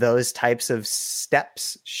of those types of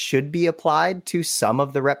steps should be applied to some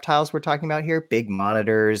of the reptiles we're talking about here? Big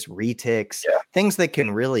monitors, retics, things that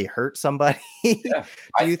can really hurt somebody. Yeah.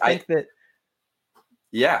 Do you think that?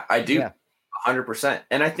 Yeah, I do. 100%.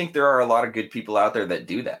 And I think there are a lot of good people out there that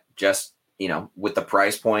do that. Just, with the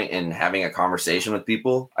price point and having a conversation with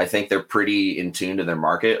people, I think they're pretty in tune to their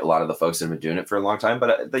market. A lot of the folks that have been doing it for a long time,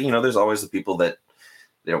 but there's always the people that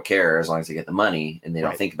they don't care as long as they get the money, and they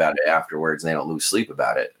don't think about it afterwards, and they don't lose sleep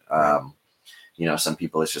about it. Some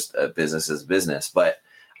people, it's just a business is business, but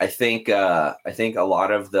I think a lot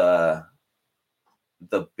of the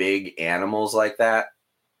big animals like that,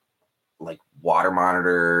 like water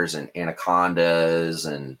monitors and anacondas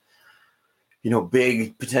and,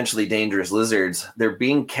 big, potentially dangerous lizards, they're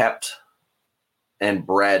being kept and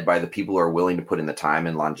bred by the people who are willing to put in the time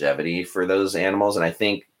and longevity for those animals. And I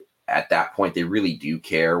think at that point, they really do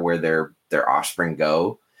care where their offspring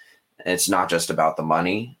go. And it's not just about the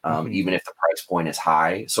money, even if the price point is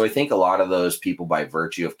high. So I think a lot of those people, by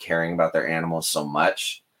virtue of caring about their animals so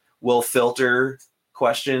much, will filter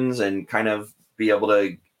questions and kind of be able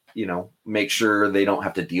to, make sure they don't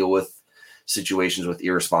have to deal with situations with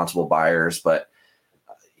irresponsible buyers. But,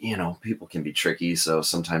 people can be tricky. So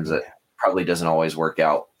sometimes it probably doesn't always work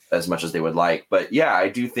out as much as they would like. But yeah, I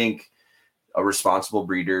do think a responsible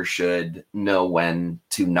breeder should know when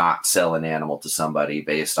to not sell an animal to somebody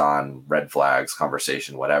based on red flags,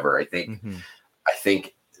 conversation, whatever. I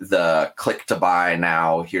think the click to buy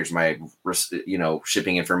now, here's my,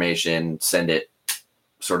 shipping information, send it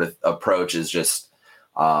sort of approach is just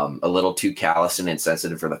a little too callous and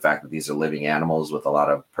insensitive for the fact that these are living animals with a lot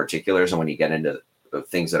of particulars. And when you get into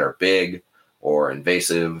things that are big or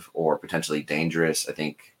invasive or potentially dangerous, I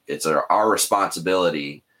think it's our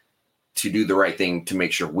responsibility to do the right thing to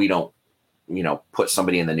make sure we don't, put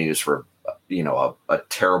somebody in the news for, a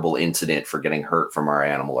terrible incident for getting hurt from our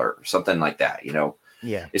animal or something like that.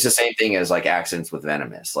 Yeah. It's the same thing as like accidents with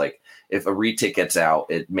venomous. Like if a retic gets out,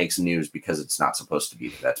 it makes news because it's not supposed to be.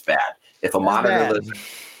 That's bad. If a monitor lizard,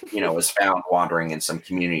 is found wandering in some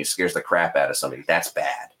community, scares the crap out of somebody, that's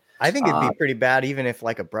bad. I think it'd be pretty bad even if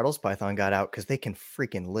like a Bredl's python got out, because they can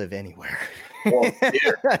freaking live anywhere. Well,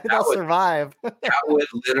 They'll survive. That would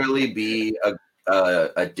literally be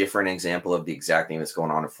a different example of the exact thing that's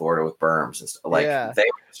going on in Florida with berms and stuff. Like they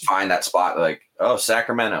would just find that spot like, oh,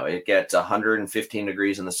 Sacramento, it gets 115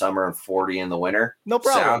 degrees in the summer and 40 in the winter. No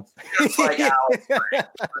problem. Sounds just like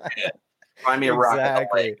find me a rock at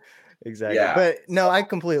the lake. Exactly. Yeah. But no, I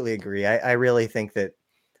completely agree. I really think that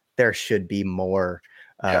there should be more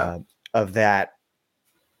of that,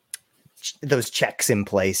 those checks in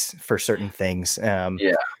place for certain things.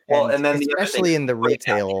 Well, and then especially in the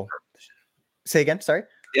retail. Say again. Sorry.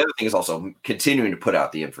 The other thing is also continuing to put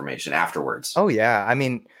out the information afterwards. Oh yeah. I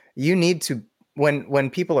mean, you need to, when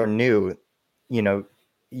people are new, you know,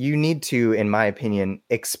 you need to, in my opinion,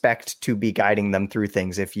 expect to be guiding them through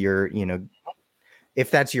things. If you're, you know,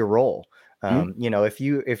 if that's your role, you know, if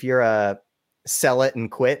you're a sell it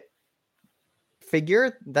and quit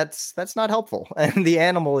figure, that's not helpful, and the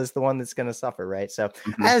animal is the one that's going to suffer, right? So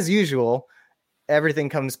as usual, everything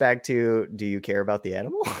comes back to, do you care about the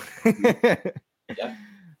animal?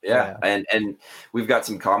 Yeah. And we've got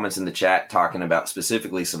some comments in the chat talking about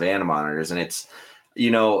specifically Savanna monitors, and it's,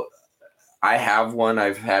 you know, I have one.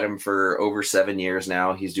 I've had him for over 7 years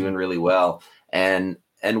now. He's doing really well, and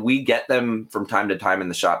we get them from time to time in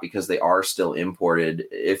the shop because they are still imported.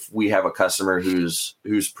 If we have a customer who's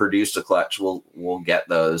produced a clutch, we'll get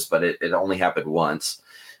those, but it only happened once.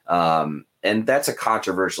 And that's a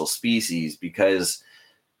controversial species because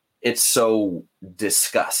it's so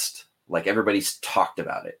discussed. Like everybody's talked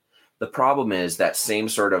about it. The problem is that same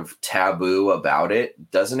sort of taboo about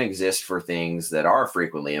it doesn't exist for things that are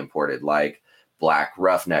frequently imported, like black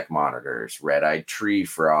roughneck monitors, red-eyed tree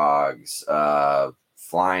frogs,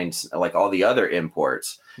 flying, like all the other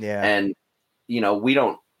imports. And you know, we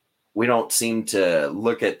don't seem to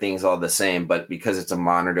look at things all the same, but because it's a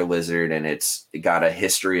monitor lizard and it got a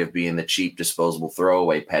history of being the cheap disposable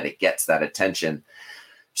throwaway pet, it gets that attention.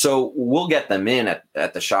 So we'll get them in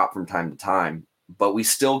at the shop from time to time, but we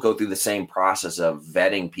still go through the same process of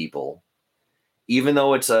vetting people, even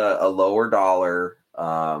though it's a lower dollar,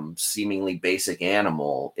 seemingly basic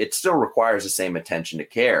animal. It still requires the same attention to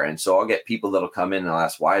care. And so I'll get people that'll come in and I'll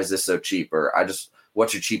ask, why is this so cheap? Or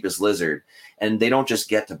what's your cheapest lizard? And they don't just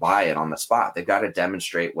get to buy it on the spot. They've got to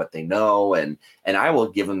demonstrate what they know. And I will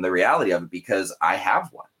give them the reality of it because I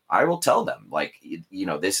have one. I will tell them, like, you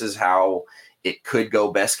know, this is how it could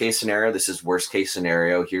go best case scenario. This is worst case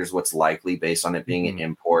scenario. Here's what's likely based on it being an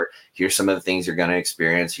import. Here's some of the things you're going to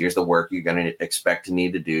experience. Here's the work you're going to expect to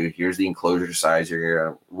need to do. Here's the enclosure size you're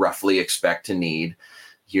going to roughly expect to need.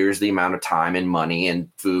 Here's the amount of time and money and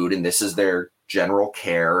food. And this is their general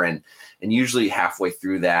care. And usually halfway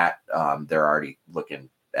through that, they're already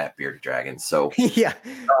looking at bearded dragons. So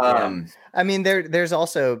I mean, there's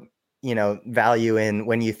also, you know, value in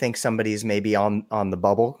when you think somebody's maybe on the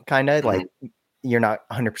bubble, kind of like you're not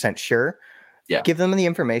 100% sure. Give them the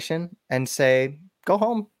information and say, go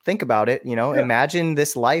home, think about it. You know, imagine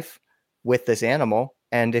this life with this animal.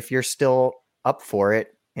 And if you're still up for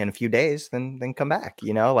it in a few days, then come back,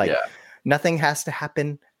 you know, like nothing has to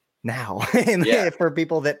happen now. And for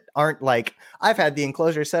people that aren't like, I've had the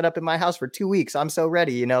enclosure set up in my house for 2 weeks, I'm so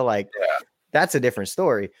ready, you know, like that's a different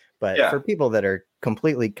story. But for people that are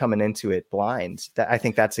completely coming into it blind, I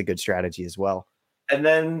think that's a good strategy as well. And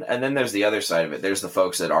then there's the other side of it. There's the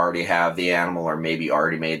folks that already have the animal or maybe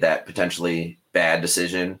already made that potentially bad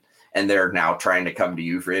decision, and they're now trying to come to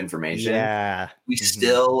you for information. We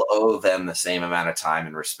still owe them the same amount of time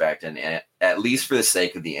and respect, and at least for the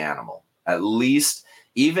sake of the animal. At least,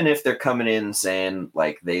 even if they're coming in saying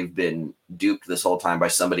like they've been duped this whole time by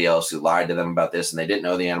somebody else who lied to them about this and they didn't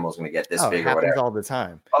know the animal was going to get this big or whatever. All the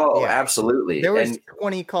time. Absolutely. There was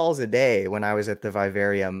 20 calls a day when I was at the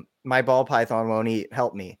vivarium. My ball python won't eat,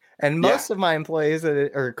 help me. And most of my employees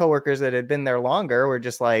or coworkers that had been there longer were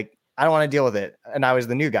just like, I don't want to deal with it. And I was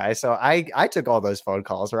the new guy. So I took all those phone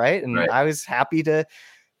calls. Right. And I was happy to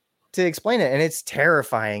explain it. And it's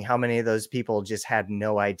terrifying how many of those people just had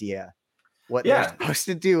no idea what they're supposed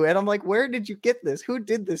to do. And I'm like, where did you get this? Who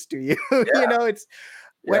did this to you? You know, it's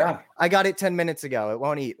I got it 10 minutes ago. It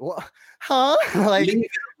won't eat. Well, huh? Like,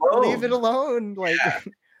 leave it alone. Like,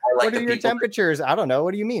 what are your temperatures? I don't know.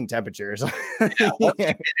 What do you mean temperatures? Oh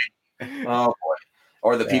boy.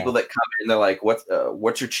 Or the people that come in, they're like,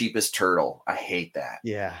 what's your cheapest turtle? I hate that.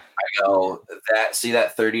 I go, see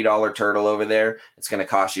that $30 turtle over there? It's going to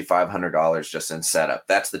cost you $500 just in setup.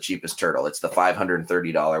 That's the cheapest turtle. It's the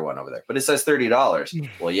 $530 one over there. But it says $30.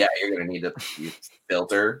 Well, you're going to need a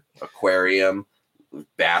filter, aquarium,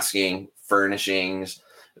 basking, furnishings,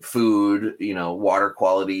 food, water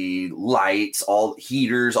quality, lights, all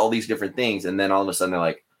heaters, all these different things. And then all of a sudden they're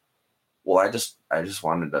like, well, I just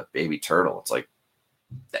wanted a baby turtle. It's like,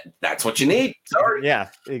 that's what you need. Sorry. Yeah,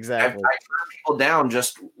 exactly. I turn people down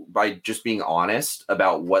just by just being honest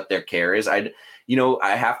about what their care is. I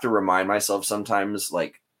have to remind myself sometimes,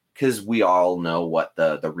 like, because we all know what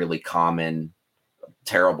the really common,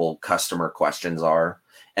 terrible customer questions are.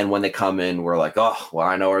 And when they come in, we're like, oh, well,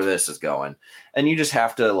 I know where this is going. And you just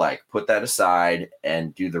have to like put that aside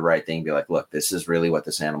and do the right thing. Be like, look, this is really what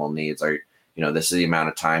this animal needs. Or, this is the amount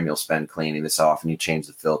of time you'll spend cleaning this off, and you change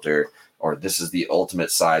the filter, or this is the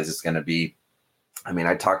ultimate size it's going to be. I mean,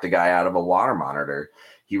 I talked a guy out of a water monitor.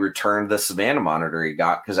 He returned the Savannah monitor he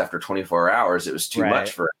got because after 24 hours, it was too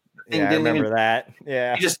much for him. Yeah, I remember that.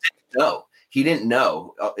 Yeah. He just didn't know. He didn't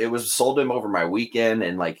know. It was sold to him over my weekend,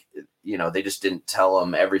 and like, they just didn't tell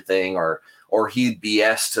him everything, or he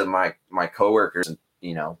BS to my coworkers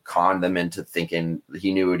and, conned them into thinking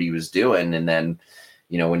he knew what he was doing. And then,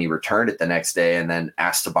 when he returned it the next day and then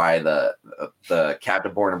asked to buy the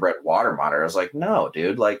captive born and bred water monitor, I was like, no,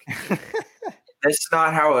 dude, like, that's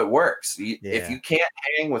not how it works. If you can't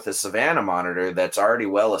hang with a Savannah monitor that's already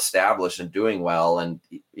well established and doing well, and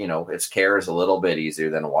its care is a little bit easier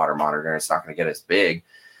than a water monitor, and it's not going to get as big.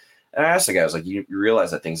 And I asked the guy, I was like, you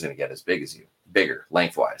realize that thing's going to get as big as you, bigger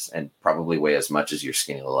lengthwise, and probably weigh as much as your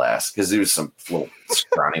skinny little ass. Because there was some little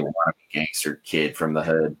scrawny wannabe gangster kid from the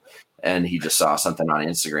hood, and he just saw something on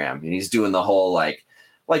Instagram, and he's doing the whole like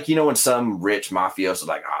when some rich mafioso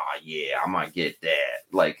like, oh yeah, I'm gonna get that.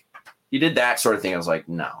 Like, he did that sort of thing. I was like,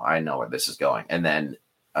 no, I know where this is going. And then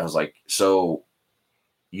I was like, so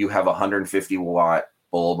you have a 150 watt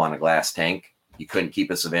bulb on a glass tank. You couldn't keep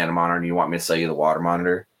a Savannah monitor, and you want me to sell you the water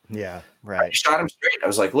monitor? Yeah, right. I shot him straight. I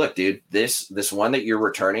was like, look, dude, this one that you're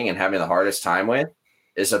returning and having the hardest time with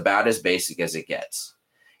is about as basic as it gets.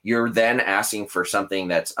 You're then asking for something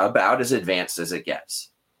that's about as advanced as it gets.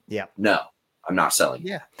 Yeah. No, I'm not selling.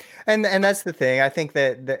 Yeah. And that's the thing. I think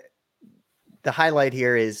that the highlight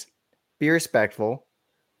here is be respectful.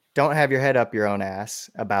 Don't have your head up your own ass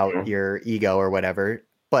about your ego or whatever,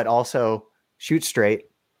 but also shoot straight,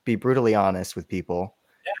 be brutally honest with people,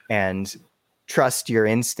 and trust your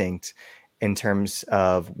instinct in terms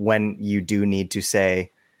of when you do need to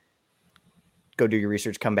say, go do your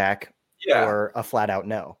research, come back, or a flat out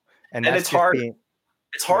no. And that's it's hard.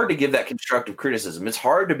 It's hard to give that constructive criticism. It's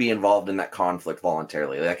hard to be involved in that conflict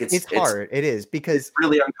voluntarily. Like it's hard. It is, because it's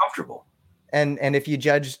really uncomfortable. And if you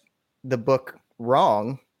judge the book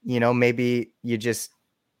wrong, maybe you just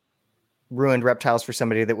ruined reptiles for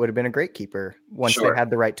somebody that would have been a great keeper once they had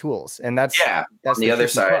the right tools. And that's on the other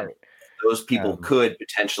side. Part. Those people could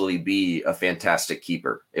potentially be a fantastic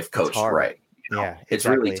keeper if coached right. Yeah, it's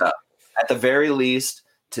really tough. At the very least,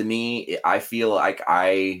 to me, I feel like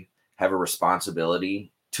I have a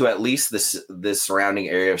responsibility to at least this surrounding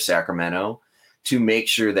area of Sacramento to make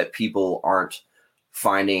sure that people aren't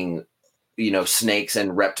finding, snakes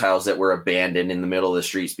and reptiles that were abandoned in the middle of the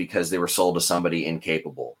streets because they were sold to somebody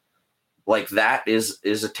incapable. Like, that is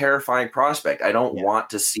a terrifying prospect. I don't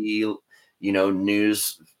want to see,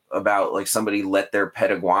 news about like somebody let their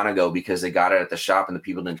pet iguana go because they got it at the shop and the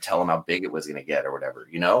people didn't tell them how big it was going to get or whatever,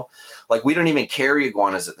 like we don't even carry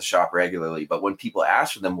iguanas at the shop regularly, but when people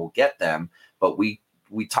ask for them, we'll get them. But we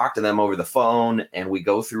talk to them over the phone and we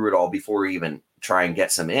go through it all before we even try and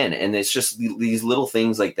get some in. And it's just these little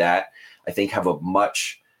things like that, I think, have a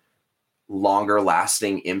much longer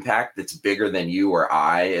lasting impact. That's bigger than you or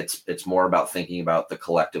I. It's more about thinking about the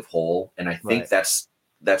collective whole. And I think that's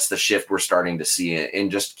the shift we're starting to see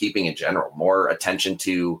in just keeping in general, more attention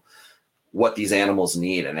to what these animals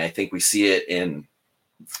need. And I think we see it in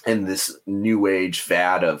this new age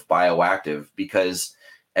fad of bioactive, because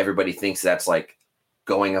everybody thinks that's like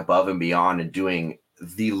going above and beyond and doing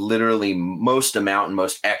the literally most amount and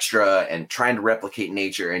most extra and trying to replicate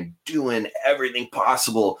nature and doing everything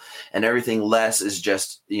possible, and everything less is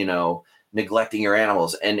just, neglecting your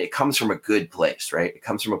animals. And it comes from a good place, right? It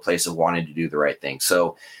comes from a place of wanting to do the right thing.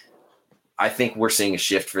 So I think we're seeing a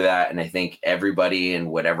shift for that. And I think everybody in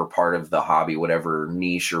whatever part of the hobby, whatever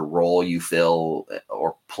niche or role you fill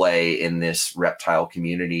or play in this reptile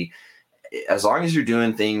community, as long as you're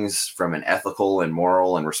doing things from an ethical and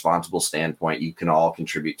moral and responsible standpoint, you can all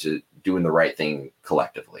contribute to doing the right thing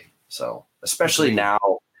collectively. So especially now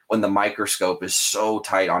when the microscope is so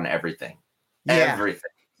tight on everything, everything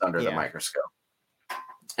under the microscope.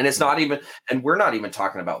 And it's not even, and we're not even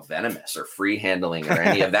talking about venomous or free handling or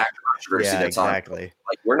any of that controversy that's on. Like,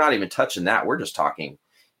 we're not even touching that. We're just talking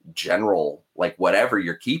general, like whatever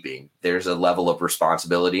you're keeping, there's a level of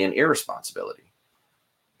responsibility and irresponsibility.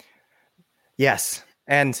 Yes.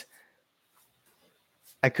 And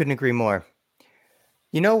I couldn't agree more.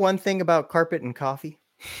 You know one thing about carpet and coffee?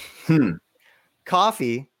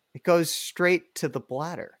 Coffee, it goes straight to the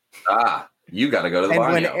bladder. You got to go to the And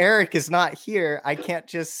baño. when Eric is not here, I can't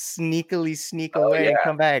just sneakily sneak away and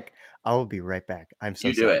come back. I will be right back. I'm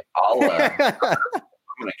so sorry. Do it. I'm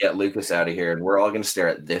going to get Lucas out of here, and we're all going to stare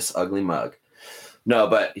at this ugly mug. No,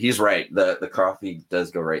 but he's right. The coffee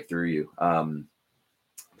does go right through you.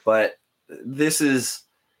 But this is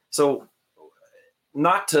so,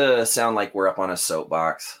 not to sound like we're up on a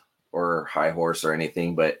soapbox or high horse or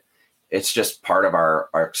anything, but it's just part of our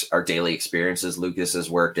daily experiences. Lucas has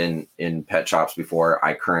worked in pet shops before.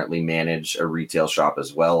 I currently manage a retail shop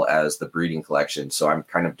as well as the breeding collection. So I'm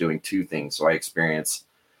kind of doing two things. So I experience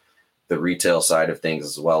the retail side of things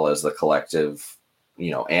as well as the collective,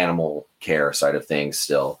 animal care side of things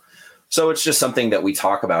still. So it's just something that we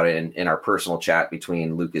talk about in our personal chat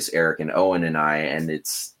between Lucas, Eric, and Owen and I. And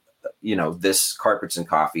it's, this Carpets and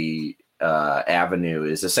Coffee avenue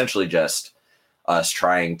is essentially just us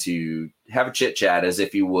trying to have a chit chat as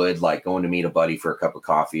if you would like going to meet a buddy for a cup of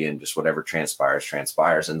coffee, and just whatever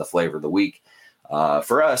transpires. And the flavor of the week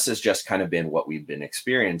for us has just kind of been what we've been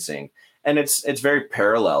experiencing. And it's very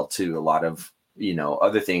parallel to a lot of,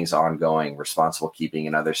 other things ongoing, responsible keeping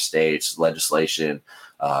in other states, legislation,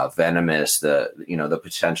 venomous, the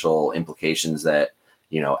potential implications that,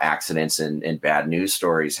 accidents and bad news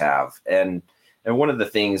stories have. And one of the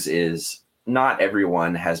things is not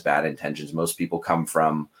everyone has bad intentions. Most people come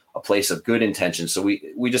from a place of good intentions. So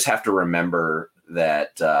we just have to remember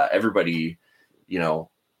that everybody,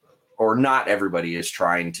 or not everybody is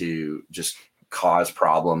trying to just cause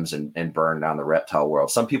problems and burn down the reptile world.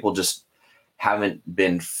 Some people just haven't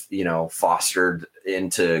been, fostered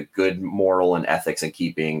into good moral and ethics and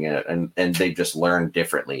keeping, and they just learn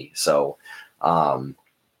differently. So, and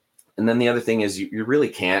then the other thing is you really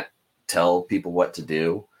can't tell people what to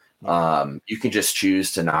do. You can just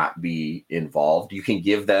choose to not be involved. You can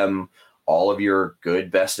give them all of your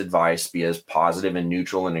good, best advice, be as positive and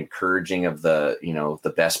neutral and encouraging of the, the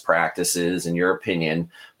best practices in your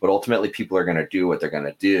opinion, but ultimately people are going to do what they're going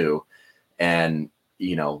to do. And,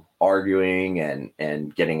 arguing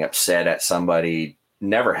and getting upset at somebody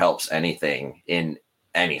never helps anything in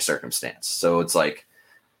any circumstance. So it's like,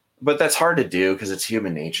 but that's hard to do because it's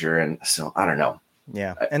human nature. And so I don't know.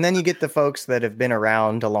 Yeah. And then you get the folks that have been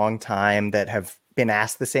around a long time that have been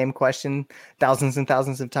asked the same question thousands and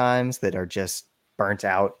thousands of times that are just burnt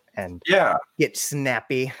out and get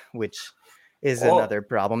snappy, which is another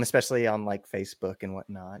problem, especially on like Facebook and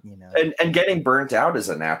whatnot, And getting burnt out is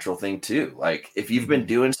a natural thing too. Like if you've been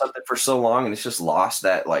doing something for so long and it's just lost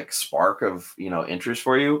that like spark of, interest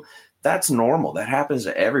for you, that's normal. That happens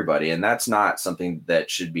to everybody. And that's not something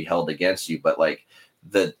that should be held against you. But like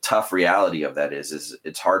the tough reality of that is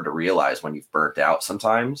it's hard to realize when you've burnt out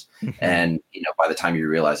sometimes. And, by the time you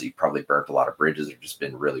realize that you probably burnt a lot of bridges or just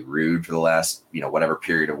been really rude for the last, whatever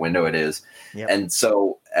period of window it is. Yep. And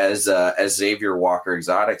so as Xavier Walker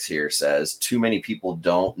Exotics here says, too many people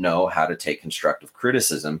don't know how to take constructive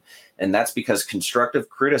criticism. And that's because constructive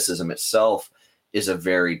criticism itself is a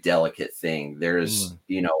very delicate thing. There's,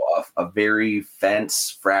 a very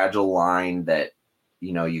fragile line that,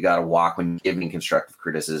 you got to walk when giving constructive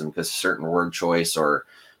criticism, because certain word choice or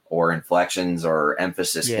inflections or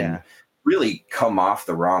emphasis can really come off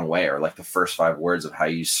the wrong way, or like the first 5 words of how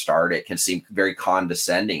you start it can seem very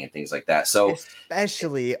condescending and things like that. So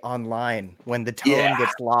especially online when the tone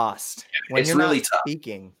gets lost, when it's you're really not tough.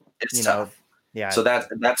 Speaking, it's tough. Yeah. So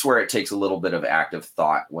that's where it takes a little bit of active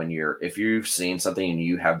thought when if you've seen something and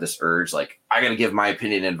you have this urge, like I got to give my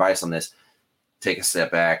opinion and advice on this. Take a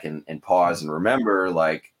step back and pause and remember,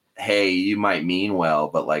 like, hey, you might mean well,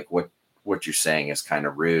 but like what you're saying is kind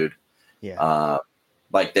of rude. Yeah.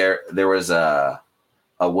 Like there was a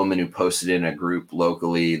woman who posted in a group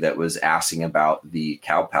locally that was asking about the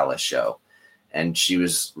Cow Palace show, and she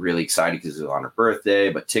was really excited because it was on her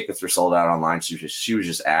birthday, but tickets were sold out online. She was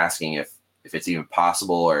just asking if it's even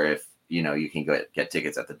possible, or if you can get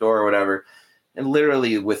tickets at the door or whatever. And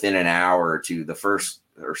literally within an hour or two, the first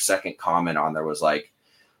or second comment on there was like,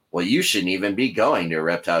 well, you shouldn't even be going to a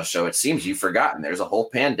reptile show. It seems you've forgotten there's a whole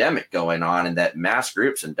pandemic going on and that mass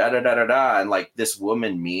groups and da-da-da-da-da. And like this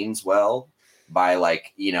woman means well by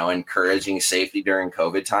like, encouraging safety during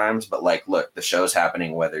COVID times. But like, look, the show's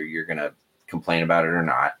happening whether you're going to complain about it or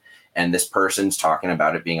not. And this person's talking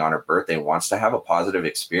about it being on her birthday, wants to have a positive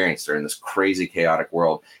experience during this crazy, chaotic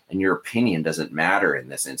world. And your opinion doesn't matter in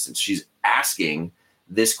this instance. She's asking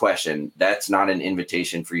this question. That's not an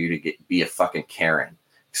invitation for you to be a fucking Karen.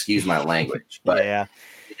 Excuse my language. But,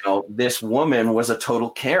 this woman was a total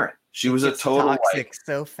Karen. She was a It's total toxic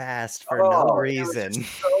so fast for no it was reason.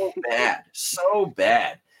 just so bad, so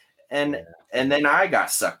bad. And Yeah. and then I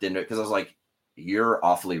got sucked into it because I was like, "You're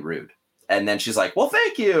awfully rude." And then she's like, "Well,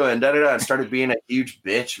 thank you," and da da da, and started being a huge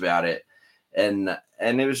bitch about it. And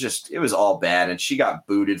it was all bad. And she got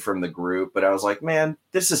booted from the group. But I was like, man,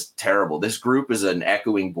 this is terrible. This group is an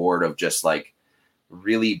echoing board of just like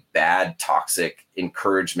really bad, toxic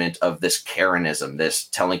encouragement of this Karenism, this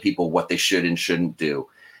telling people what they should and shouldn't do.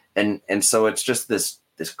 And so it's just this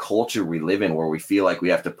culture we live in where we feel like we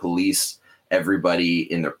have to police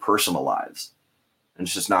everybody in their personal lives. And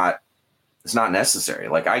it's not necessary.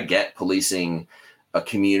 Like, I get policing a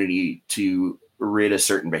community to rid a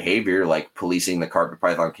certain behavior, like policing the carpet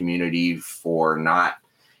python community for not,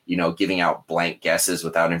 giving out blank guesses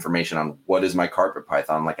without information on what is my carpet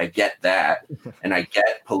python. Like, I get that. And I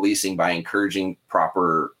get policing by encouraging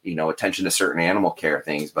proper, attention to certain animal care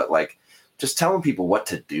things. But like, just telling people what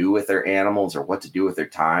to do with their animals or what to do with their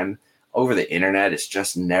time over the internet is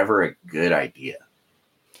just never a good idea.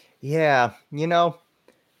 Yeah.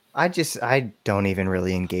 I don't even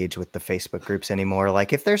really engage with the Facebook groups anymore.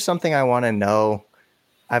 Like, if there's something I want to know,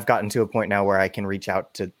 I've gotten to a point now where I can reach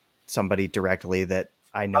out to somebody directly that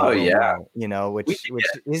I know. Oh, yeah. Which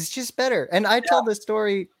is just better. And I told this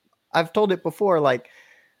story, I've told it before, like,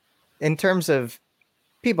 in terms of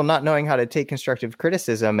people not knowing how to take constructive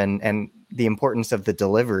criticism and the importance of the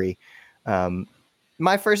delivery.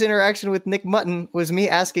 My first interaction with Nick Mutton was me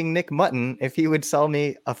asking Nick Mutton if he would sell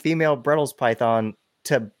me a female Bredl's python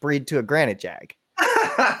to breed to a granite jag.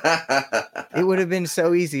 It would have been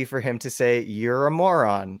so easy for him to say, "You're a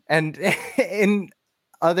moron." And in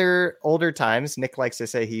other older times, Nick likes to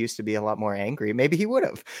say he used to be a lot more angry. Maybe he would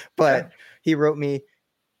have, but he wrote me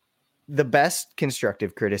the best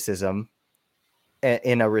constructive criticism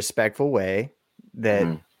in a respectful way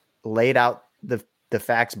that laid out the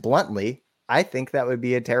facts bluntly. I think that would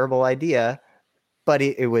be a terrible idea, but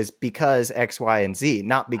it was because X, Y, and Z,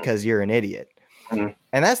 not because you're an idiot. And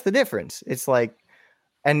that's the difference. It's like,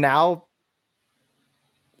 and now,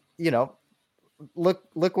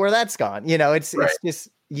 look where that's gone. It's just,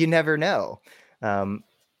 you never know. So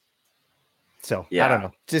I don't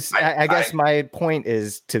know. Just, I guess my point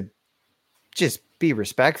is to just be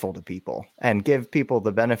respectful to people and give people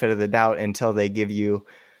the benefit of the doubt until they give you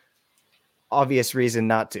obvious reason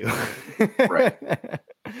not to. Right.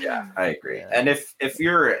 Yeah, I agree. Yeah. And if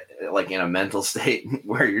you're like in a mental state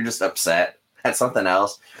where you're just upset at something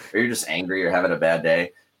else, or you're just angry or having a bad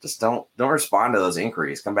day, just don't respond to those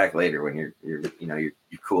inquiries. Come back later when you're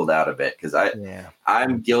cooled out a bit. Because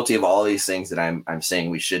I'm guilty of all these things that I'm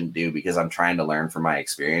saying we shouldn't do because I'm trying to learn from my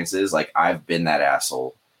experiences. Like, I've been that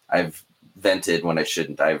asshole. I've vented when I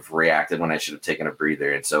shouldn't. I've reacted when I should have taken a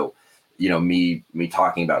breather. And so, me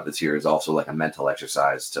talking about this here is also like a mental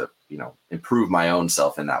exercise to, improve my own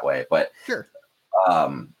self in that way. But sure.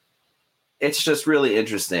 It's just really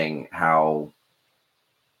interesting how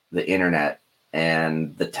the internet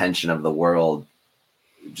and the tension of the world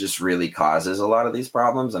just really causes a lot of these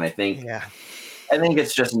problems. And I think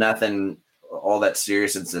it's just nothing all that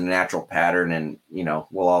serious. It's a natural pattern, and,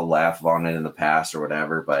 we'll all laugh on it in the past or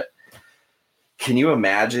whatever. But can you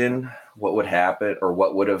imagine what would happen, or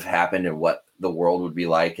what would have happened, and what the world would be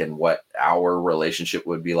like, and what our relationship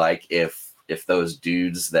would be like if those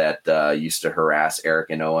dudes that used to harass Eric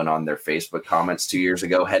and Owen on their Facebook comments 2 years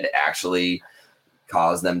ago had actually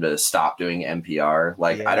caused them to stop doing NPR?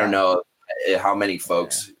 Like, I don't know how many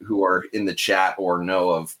folks who are in the chat or know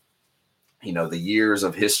of, the years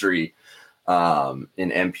of history in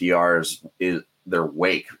NPR's their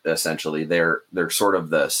wake. Essentially, they're sort of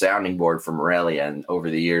the sounding board for Morelia. And over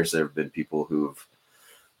the years, there have been people who've,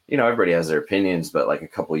 everybody has their opinions, but like a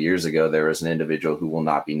couple of years ago, there was an individual who will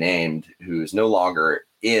not be named, who's no longer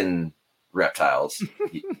in reptiles.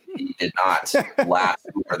 He did not last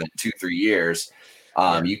more than 2-3 years.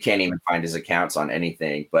 You can't even find his accounts on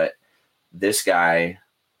anything. But this guy,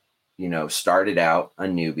 started out a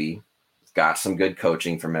newbie, got some good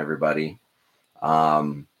coaching from everybody,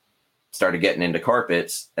 started getting into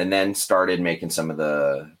carpets, and then started making some of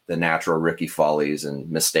the natural rookie follies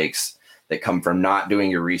and mistakes that come from not doing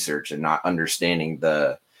your research and not understanding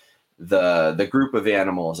the group of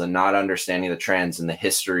animals, and not understanding the trends and the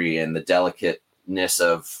history and the delicateness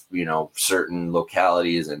of, certain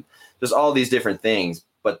localities and just all these different things.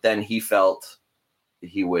 But then he felt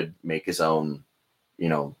he would make his own,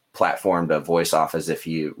 platform to voice off as if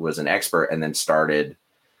he was an expert, and then started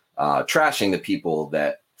trashing the people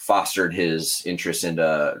that fostered his interest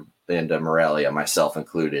into Morelia, myself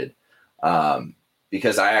included.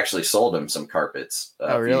 Because I actually sold him some carpets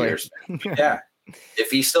a few years back. Yeah.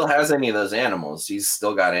 if he still has any of those animals, he's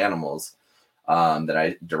still got animals that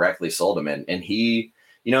I directly sold him. And he,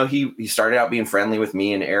 he started out being friendly with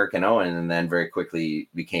me and Eric and Owen, and then very quickly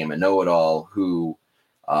became a know-it-all who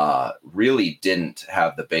really didn't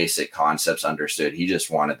have the basic concepts understood. He just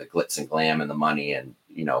wanted the glitz and glam and the money, and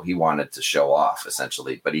he wanted to show off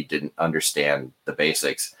essentially, but he didn't understand the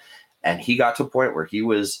basics. And he got to a point where he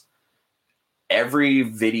was every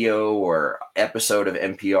video or episode of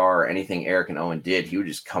NPR or anything Eric and Owen did, he would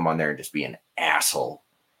just come on there and just be an asshole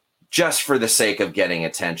just for the sake of getting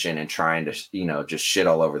attention and trying to, just shit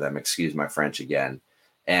all over them. Excuse my French again.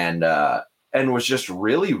 And was just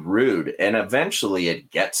really rude. And eventually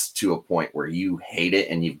it gets to a point where you hate it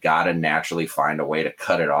and you've got to naturally find a way to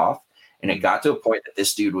cut it off. And it got to a point that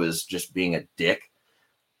this dude was just being a dick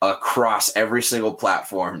across every single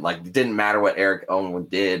platform. Like, it didn't matter what Eric Owen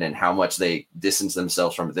did and how much they distanced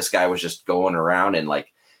themselves from it. This guy was just going around and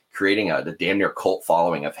like creating the damn near cult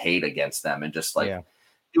following of hate against them. And just like,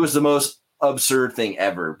 It was the most absurd thing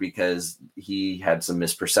ever because he had some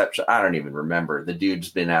misperception. I don't even remember. The dude's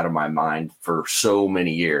been out of my mind for so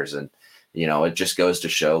many years. And, it just goes to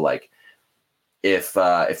show, like, if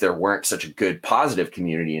there weren't such a good positive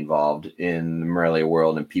community involved in the Morelia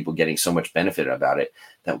world and people getting so much benefit about it,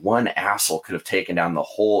 that one asshole could have taken down the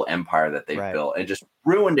whole empire that they built and just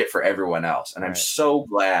ruined it for everyone else. And I'm so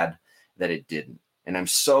glad that it didn't. And I'm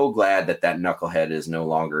so glad that knucklehead is no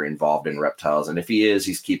longer involved in reptiles. And if he is,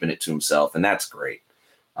 he's keeping it to himself. And that's great.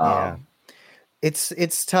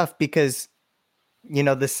 It's tough because,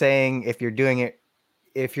 the saying, if you're doing it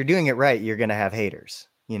right, you're going to have haters.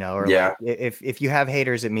 Like if you have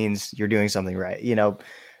haters, it means you're doing something right.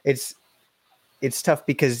 It's tough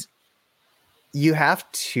because you have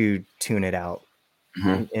to tune it out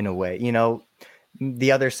in a way.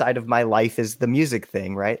 The other side of my life is the music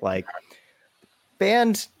thing, right? Like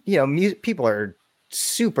band, people are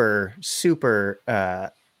super, super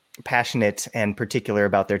passionate and particular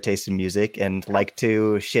about their taste in music and like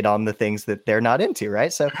to shit on the things that they're not into,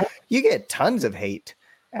 right? So you get tons of hate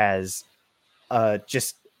as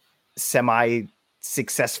just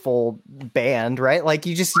semi-successful band, right? Like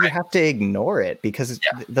you have to ignore it because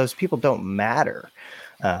those people don't matter.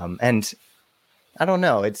 And I don't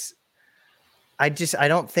know. I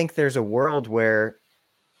don't think there's a world where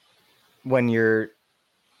when you're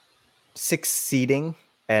succeeding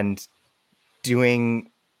and doing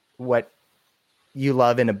what you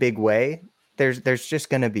love in a big way, there's just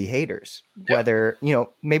going to be haters, whether,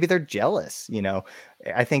 maybe they're jealous.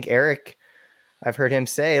 I think Eric, I've heard him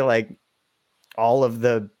say like all of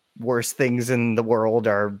the worst things in the world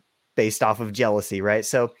are based off of jealousy. Right.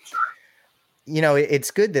 So,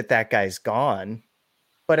 it's good that guy's gone,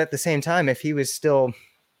 but at the same time, if he was still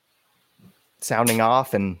sounding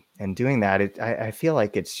off and doing that, I feel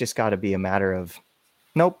like it's just got to be a matter of,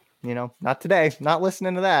 nope, not today, not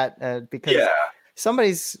listening to that because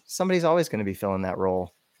somebody's always going to be filling that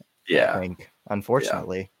role. I think,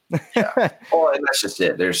 unfortunately. Well, and that's just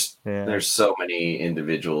it. There's so many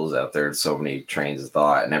individuals out there, so many trains of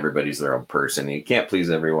thought, and everybody's their own person. You can't please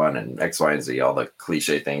everyone, and X, Y, and Z, all the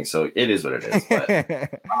cliche things. So it is what it is. But there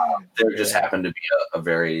just happened to be a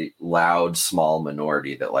very loud, small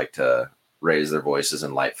minority that like to raise their voices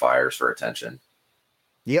and light fires for attention.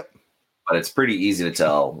 Yep. But it's pretty easy to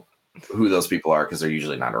tell who those people are because they're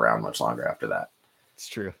usually not around much longer after that. It's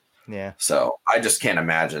true. Yeah. So I just can't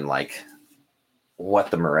imagine like what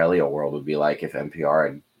the Morelia world would be like if NPR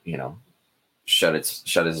had, shut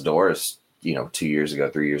its doors, 2 years ago,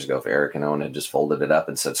 3 years ago, if Eric and Owen had just folded it up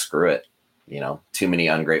and said, screw it, too many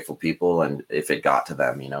ungrateful people. And if it got to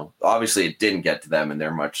them, obviously it didn't get to them and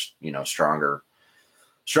they're much, stronger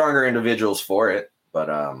individuals for it. But,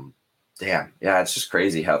 damn, yeah, it's just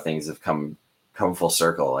crazy how things have come full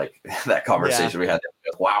circle. Like that conversation we had.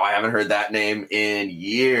 Wow, I haven't heard that name in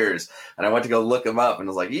years. And I went to go look him up and I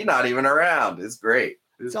was like, he's not even around. It's great.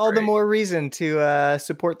 It's all the more reason to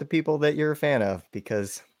support the people that you're a fan of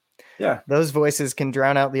because those voices can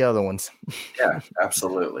drown out the other ones. Yeah,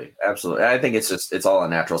 absolutely. Absolutely. I think it's all a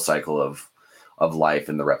natural cycle of life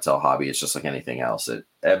in the reptile hobby. It's just like anything else. It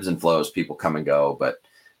ebbs and flows, people come and go, but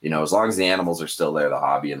as long as the animals are still there, the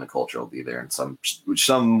hobby and the culture will be there in some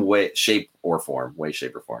way, shape or form.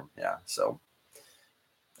 Yeah. So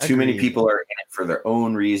too many people are in it for their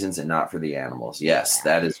own reasons and not for the animals. Yes,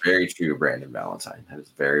 that is very true, Brandon Valentine. That is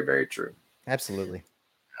very, very true. Absolutely.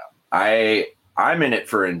 I'm in it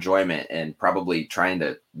for enjoyment and probably trying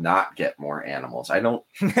to not get more animals. I don't.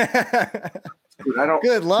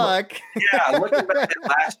 Good luck. Yeah, looking back at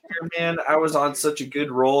last year, man, I was on such a good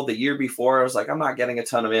roll. The year before, I was like, I'm not getting a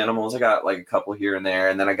ton of animals. I got like a couple here and there,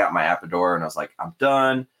 and then I got my Apodora, and I was like, I'm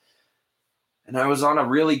done. And I was on a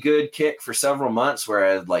really good kick for several months where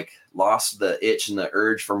I had like lost the itch and the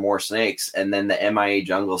urge for more snakes. And then the MIA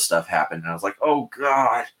jungle stuff happened. And I was like, oh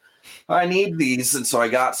God, I need these. And so I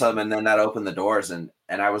got some, and then that opened the doors. And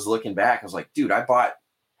I was looking back, I was like, dude, I bought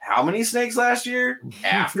how many snakes last year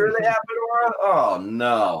after the Apodora? Oh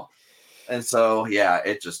no. And so, yeah,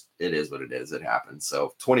 it is what it is. It happens.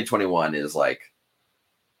 So 2021 is like,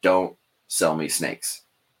 don't sell me snakes,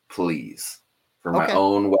 please, for my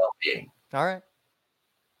own well-being. All right.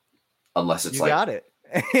 Unless it's you got it.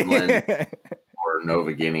 Or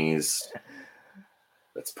Nova Guineas.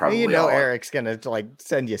 That's probably Eric's gonna like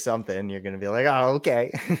send you something. You're gonna be like, oh,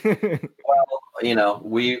 okay. Well,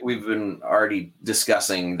 we've been already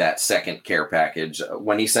discussing that second care package.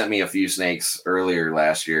 When he sent me a few snakes earlier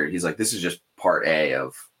last year, he's like, this is just part A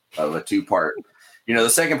of a 2-part. The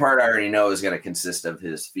second part I already know is going to consist of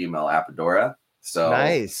his female Apodora. So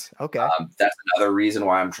nice. Okay. That's another reason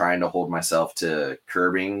why I'm trying to hold myself to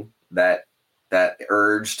curbing that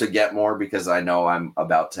urge to get more, because I know I'm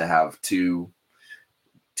about to have two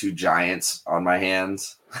giants on my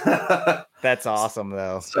hands. That's awesome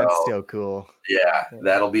though. So, that's so cool. Yeah,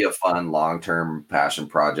 that'll be a fun long-term passion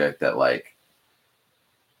project that like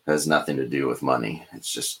has nothing to do with money.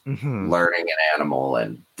 It's just learning an animal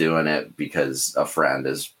and doing it because a friend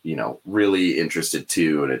is, really interested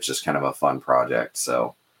too. And it's just kind of a fun project.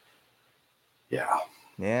 So yeah.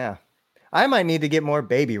 Yeah. I might need to get more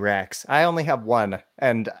baby racks. I only have one,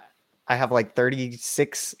 and I have like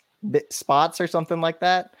 36 spots or something like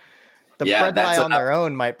that. The Fred Eye on their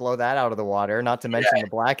own might blow that out of the water, not to mention the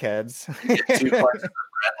blackheads. Get 2 parts of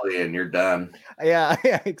friendly and you're done. Yeah,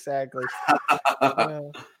 exactly.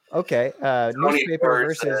 Okay. Newspaper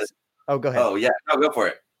versus. Oh, go ahead. Oh, yeah. No, go for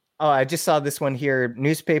it. Oh, I just saw this one here.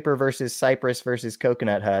 Newspaper versus cypress versus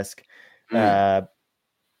coconut husk.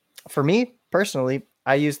 For me personally,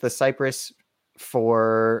 I use the cypress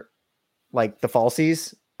for like the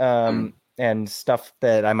falsies and stuff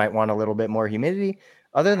that I might want a little bit more humidity.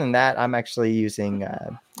 Other than that, I'm actually using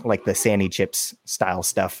like the Sandy Chips style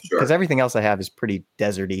stuff, because everything else I have is pretty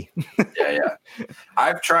deserty. Yeah.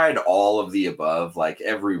 I've tried all of the above. Like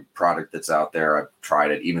every product that's out there, I've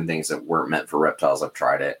tried it. Even things that weren't meant for reptiles, I've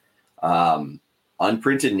tried it.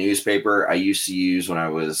 Unprinted newspaper, I used to use when I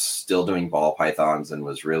was still doing ball pythons and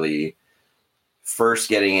was really first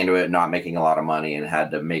getting into it, not making a lot of money, and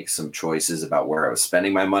had to make some choices about where I was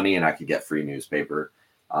spending my money, and I could get free newspaper.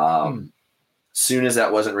 Soon as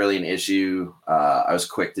that wasn't really an issue, I was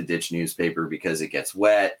quick to ditch newspaper because it gets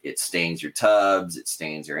wet, it stains your tubs, it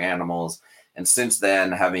stains your animals. And since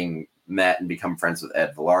then, having met and become friends with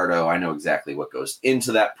Ed Villardo, I know exactly what goes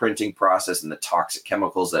into that printing process and the toxic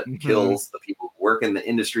chemicals that kills the people who work in the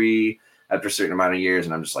industry after a certain amount of years.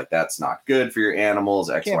 And I'm just like, that's not good for your animals,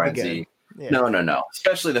 X, Y, and Z. Yeah. No.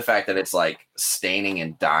 Especially the fact that it's like staining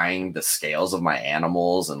and dyeing the scales of my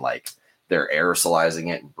animals, and like they're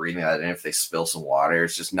aerosolizing it and breathing that in if they spill some water.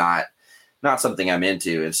 It's just not something I'm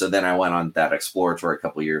into. And so then I went on that exploratory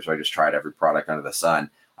couple of years where I just tried every product under the sun.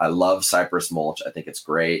 I love cypress mulch. I think it's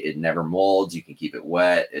great. It never molds. You can keep it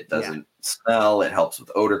wet. It doesn't smell. It helps with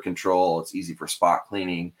odor control. It's easy for spot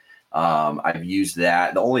cleaning. I've used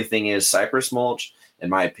that. The only thing is cypress mulch, in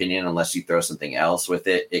my opinion, unless you throw something else with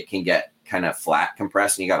it, it can get kind of flat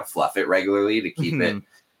compressed, and you got to fluff it regularly to keep it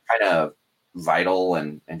kind of vital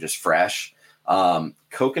and just fresh.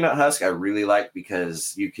 Coconut husk I really like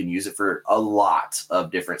because you can use it for a lot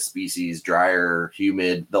of different species, drier,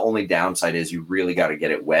 humid. The only downside is you really got to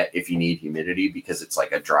get it wet if you need humidity, because it's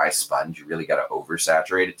like a dry sponge. You really got to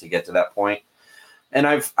oversaturate it to get to that point. And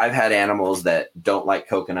I've had animals that don't like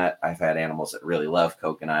coconut. I've had animals that really love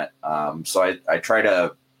coconut. So I try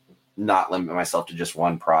to not limit myself to just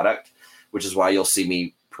one product, which is why you'll see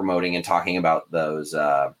me promoting and talking about those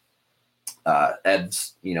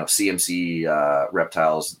Ed's, CMC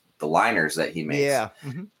reptiles, the liners that he makes. Yeah.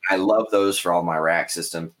 I love those for all my rack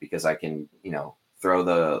systems because I can, throw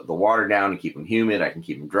the water down and keep them humid. I can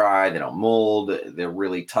keep them dry. They don't mold. They're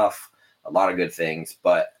really tough. A lot of good things.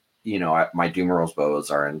 But, my Dumerals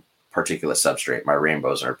boas are in particulate substrate. My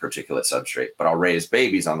rainbows are in particulate substrate, but I'll raise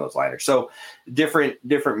babies on those liners. So different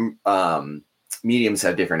mediums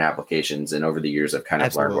have different applications. And over the years, I've kind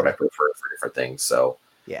of learned what I prefer for different things. So,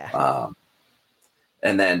 yeah.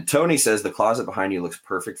 And then Tony says the closet behind you looks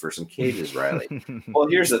perfect for some cages, Riley. Well,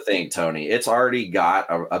 here's the thing, Tony. It's already got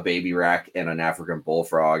a baby rack and an African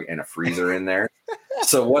bullfrog and a freezer in there.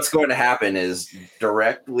 So what's going to happen is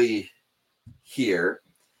directly here,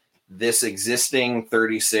 this existing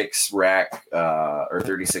 36 rack or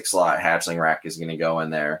 36 slot hatchling rack is going to go in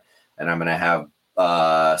there. And I'm going to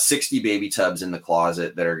have 60 baby tubs in the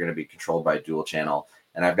closet that are going to be controlled by dual channel.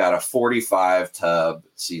 And I've got a 45 tub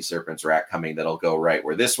sea serpents rack coming that'll go right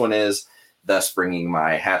where this one is, thus bringing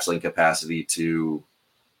my hatchling capacity to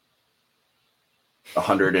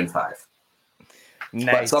 105. Nice.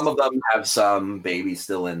 But some of them have some babies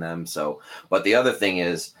still in them. So, but the other thing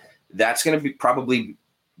is that's going to be probably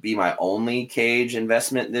be my only cage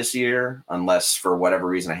investment this year, unless for whatever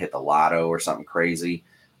reason I hit the lotto or something crazy,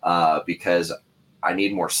 because I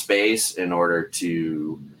need more space in order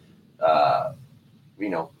to,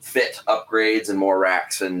 fit upgrades and more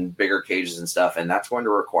racks and bigger cages and stuff. And that's going to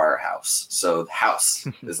require a house. So the house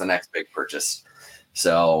is the next big purchase.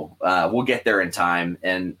 So we'll get there in time.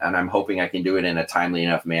 And I'm hoping I can do it in a timely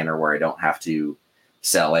enough manner where I don't have to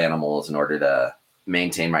sell animals in order to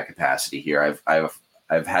maintain my capacity here.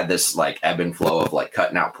 I've had this like ebb and flow of like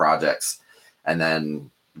cutting out projects and then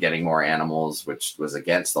getting more animals, which was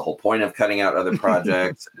against the whole point of cutting out other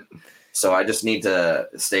projects. So I just need to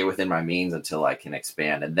stay within my means until I can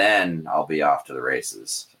expand, and then I'll be off to the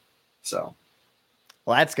races. So,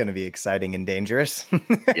 well, that's going to be exciting and dangerous.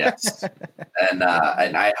 Yes. And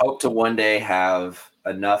I hope to one day have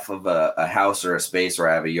enough of a house or a space where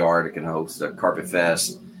I have a yard that can host a carpet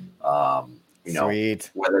fest.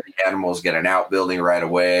 Sweet. Whether the animals get an outbuilding right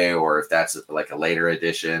away or if that's like a later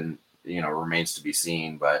addition, remains to be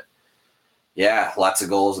seen. But yeah, lots of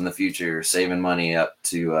goals in the future, saving money up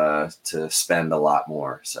to spend a lot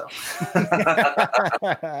more. So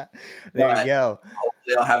there you go.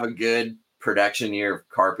 Hopefully I'll have a good production year of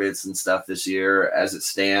carpets and stuff this year. As it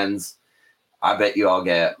stands, I bet you I'll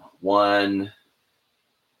get 1,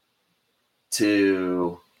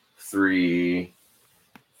 2, 3,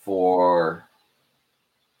 4,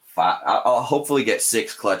 5. I'll hopefully get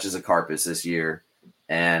 6 clutches of carpets this year,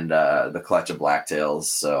 and the clutch of blacktails.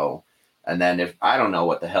 So, and then if I don't know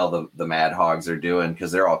what the hell the Mad Hogs are doing,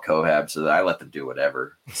 because they're all cohab, so I let them do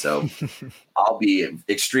whatever. So I'll be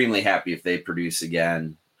extremely happy if they produce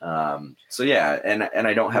again. So yeah, and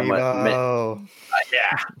I don't have much.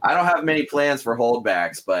 I don't have many plans for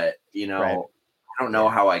holdbacks, but right. I don't know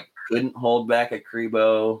how I couldn't hold back at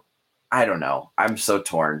Crebo. I don't know. I'm so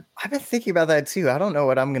torn. I've been thinking about that too. I don't know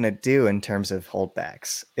what I'm gonna do in terms of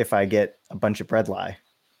holdbacks if I get a bunch of bredli.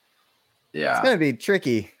 Yeah, it's gonna be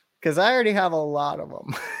tricky because I already have a lot of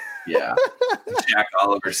them. Yeah. Jack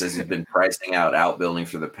Oliver says he's been pricing out outbuilding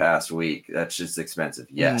for the past week. That's just expensive.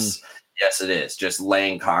 Yes. Yes, it is. Just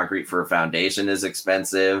laying concrete for a foundation is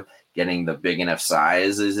expensive. Getting the big enough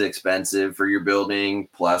size is expensive for your building.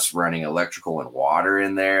 Plus running electrical and water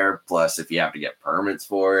in there. Plus if you have to get permits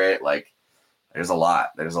for it, like there's a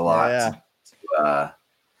lot. There's a lot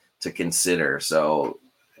to consider. So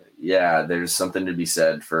yeah, there's something to be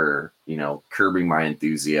said for, curbing my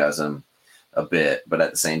enthusiasm a bit, but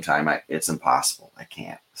at the same time, it's impossible. I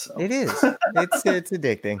can't. So it is. It's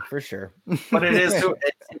addicting for sure. But it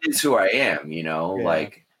is who I am.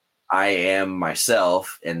 Like I am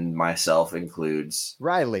myself, and myself includes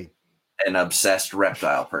Riley, an obsessed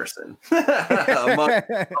reptile person. among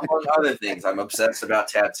other things, I'm obsessed about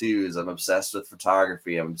tattoos. I'm obsessed with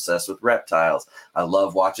photography. I'm obsessed with reptiles. I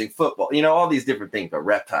love watching football. All these different things, but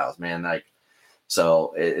reptiles, man, like.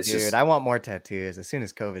 So it's Dude, I want more tattoos as soon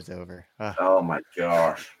as COVID's over. Oh my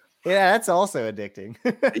gosh. Yeah, that's also addicting.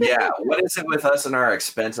 Yeah. What is it with us and our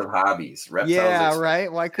expensive hobbies? Reptiles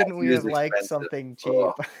right? Why couldn't we have liked something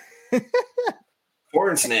cheap?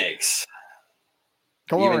 Corn snakes.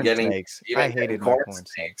 Corn snakes. I hated corn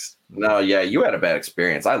snakes. No, yeah, you had a bad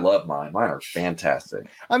experience. I love mine. Mine are fantastic.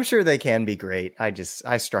 I'm sure they can be great. I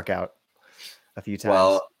struck out a few times.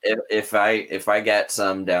 Well, if I get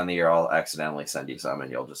some down the year, I'll accidentally send you some, and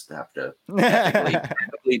you'll just have to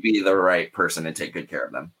technically be the right person and take good care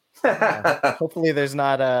of them. Hopefully, there's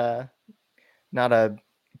not a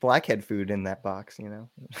blackhead food in that box.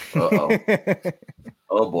 Uh-oh.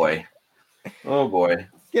 Oh boy.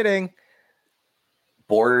 Kidding.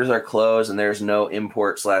 Borders are closed, and there's no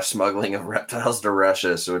import/smuggling of reptiles to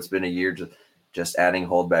Russia. So it's been a year just adding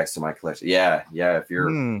holdbacks to my collection. Yeah. If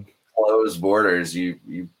you're closed borders,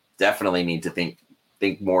 you definitely need to think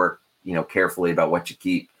more carefully about what you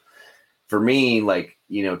keep. For me, like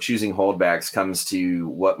choosing holdbacks comes to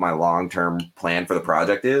what my long-term plan for the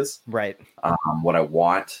project is, right? What I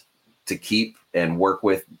want to keep and work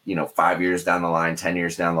with 5 years down the line, 10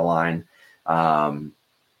 years down the line, and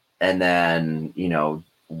then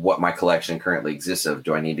what my collection currently exists of.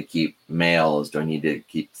 Do I need to keep males? Do I need to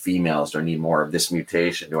keep females? Do I need more of this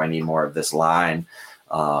mutation? Do I need more of this line?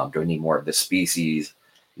 Do I need more of this species?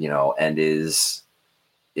 And is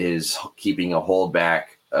keeping a holdback,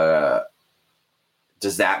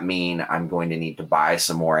 does that mean I'm going to need to buy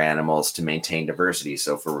some more animals to maintain diversity?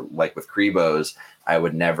 So for like with Crebos, I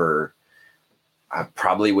would never I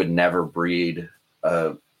probably would never breed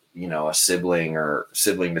a sibling or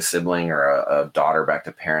sibling to sibling or a daughter back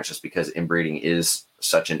to parents, just because inbreeding is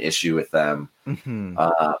such an issue with them. Mm-hmm.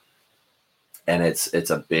 And it's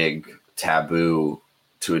a big taboo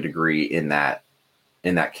to a degree in that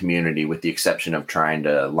community, with the exception of trying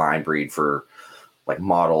to line breed for like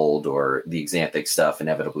mottled or the Xanthic stuff.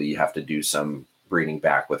 Inevitably you have to do some breeding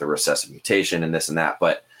back with a recessive mutation and this and that.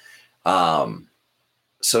 But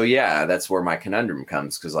so yeah, that's where my conundrum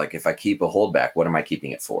comes. Cause like, if I keep a holdback, what am I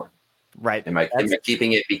keeping it for? Right. Am I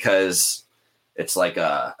keeping it because it's like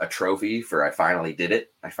a trophy for I finally did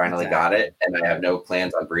it. I finally got it, and I have no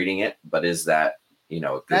plans on breeding it. But is that, a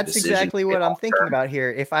good That's decision exactly what I'm thinking about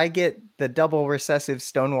here. If I get the double recessive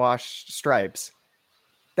stonewash stripes,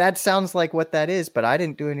 that sounds like what that is, but I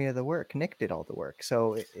didn't do any of the work. Nick did all the work.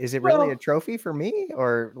 So is it really a trophy for me,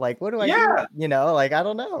 or like, what do I do? Like, I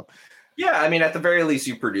don't know. Yeah. I mean, at the very least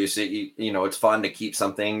you produce it, it's fun to keep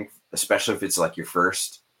something, especially if it's like your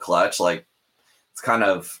first clutch, like it's kind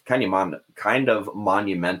of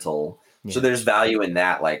monumental. Yeah. So there's value in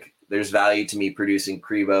that. Like there's value to me producing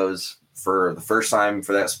Crebos for the first time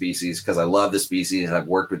for that species, because I love the species. I've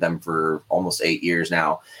worked with them for almost 8 years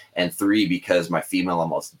now, and 3 because my female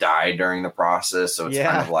almost died during the process. So it's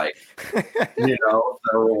kind of like, the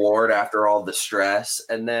reward after all the stress.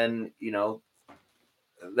 And then,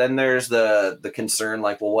 then there's the concern,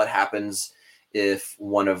 like, well, what happens if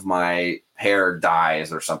one of my pair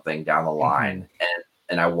dies or something down the line,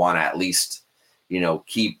 and I want to at least,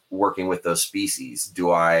 keep working with those species?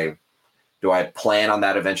 Do I plan on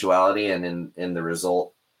that eventuality and in the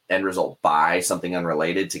end result buy something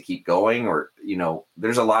unrelated to keep going? Or,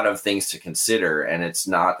 there's a lot of things to consider, and it's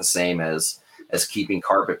not the same as keeping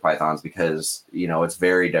carpet pythons, because, it's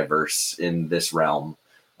very diverse in this realm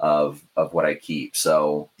of what I keep.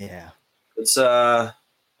 So yeah, it's a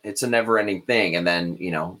never ending thing. And then,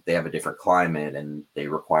 they have a different climate and they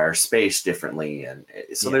require space differently. And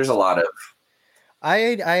so there's a lot of,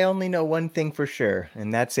 I only know one thing for sure,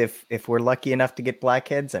 and that's if we're lucky enough to get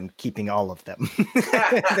blackheads, I'm keeping all of them.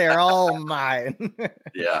 They're all mine.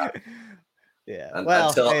 Yeah. Yeah. Well,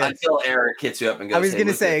 until Eric hits you up and goes, I was going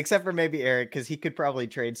to say, except for maybe Eric, because he could probably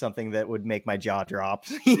trade something that would make my jaw drop.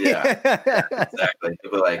 Yeah, exactly.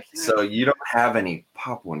 He'll be like, so you don't have any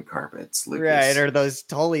Papuan carpets, Lucas? Right, or those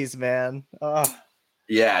Tullies, man. Oh.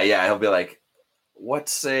 Yeah. He'll be like, what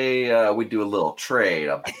say we do a little trade,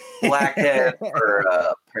 a blackhead for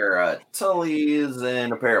a pair of Tullies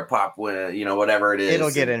and a pair of Papuan, whatever it is.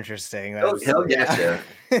 It'll get interesting. He'll get you.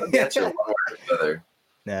 He'll get you one way or the other.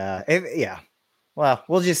 Yeah. Well,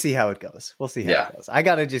 we'll just see how it goes. We'll see how it goes. I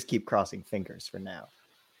got to just keep crossing fingers for now.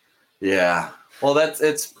 Yeah. Well,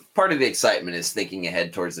 it's part of the excitement, is thinking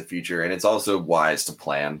ahead towards the future. And it's also wise to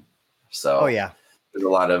plan. So, there's a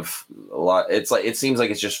lot. It's like, it seems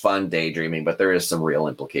like it's just fun daydreaming, but there is some real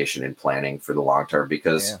implication in planning for the long term,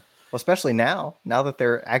 because well, especially now that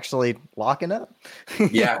they're actually locking up.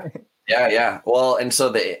 Yeah. Well, and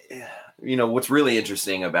so what's really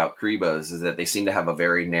interesting about Crebos is that they seem to have a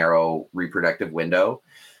very narrow reproductive window.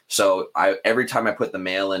 So every time I put the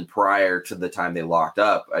male in prior to the time they locked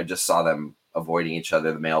up, I just saw them avoiding each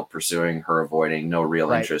other, the male pursuing, her avoiding, no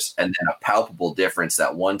real interest. And then a palpable difference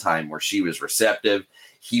that one time where she was receptive,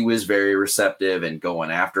 he was very receptive and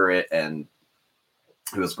going after it, and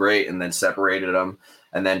it was great. And then separated them,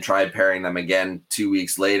 and then tried pairing them again 2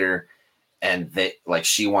 weeks later. And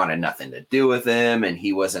she wanted nothing to do with him, and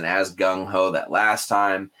he wasn't as gung-ho that last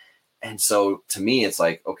time. And so to me, it's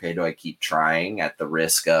like, okay, do I keep trying at the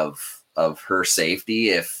risk of her safety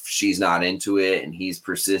if she's not into it and he's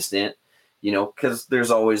persistent? Because there's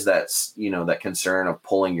always that, that concern of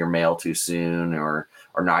pulling your male too soon or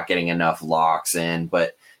not getting enough locks in.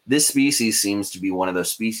 But this species seems to be one of those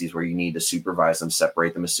species where you need to supervise them,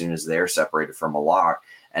 separate them as soon as they're separated from a lock.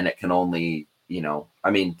 And it can only,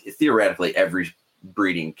 theoretically, every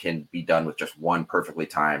breeding can be done with just one perfectly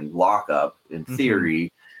timed lockup in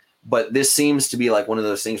theory. But this seems to be like one of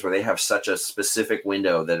those things where they have such a specific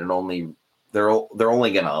window that they're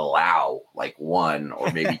only going to allow like one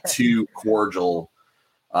or maybe two cordial,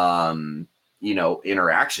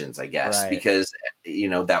 interactions, I guess, because,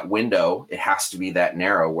 that window, it has to be that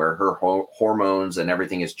narrow where her hormones and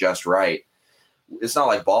everything is just right. It's not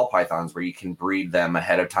like ball pythons where you can breed them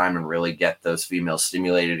ahead of time and really get those females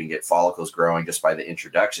stimulated and get follicles growing just by the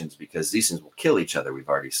introductions, because these things will kill each other. We've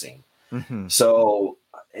already seen. So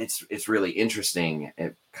it's really interesting.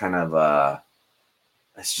 It kind of,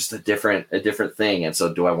 it's just a different thing. And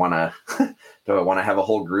so do I want to have a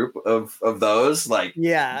whole group of those, like,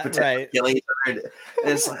 killing each other?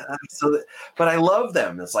 It's like, but I love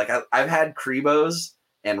them. It's like, I've had Crebos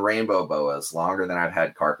and rainbow boas longer than I've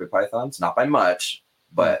had carpet pythons, not by much,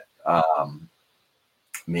 but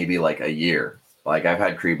maybe like a year. Like I've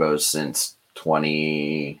had Cribos since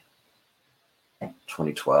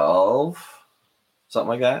 2012, something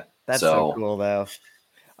like that. That's so cool though.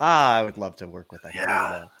 I would love to work with that.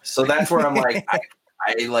 Yeah. So that's where I'm like,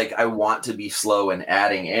 I want to be slow in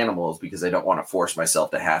adding animals because I don't want to force myself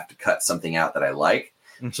to have to cut something out that I like.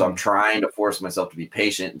 Mm-hmm. So I'm trying to force myself to be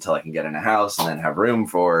patient until I can get in a house and then have room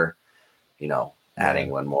for, adding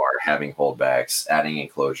one more, having holdbacks, adding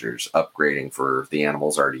enclosures, upgrading for the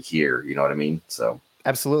animals already here. You know what I mean? So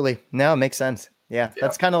absolutely. No, it makes sense. Yeah.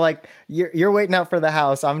 That's kind of like you're waiting out for the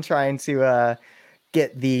house. I'm trying to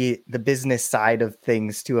get the business side of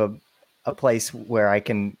things to a place where I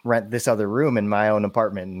can rent this other room in my own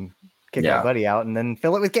apartment and kick my buddy out and then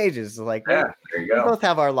fill it with cages. Like, there you go. We both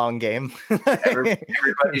have our long game.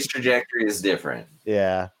 Everybody's trajectory is different.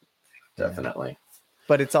 Yeah, definitely.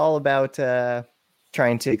 But it's all about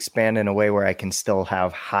trying to expand in a way where I can still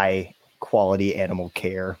have high quality animal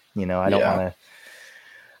care. I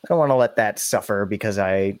don't want to let that suffer because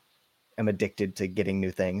I am addicted to getting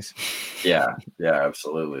new things. Yeah,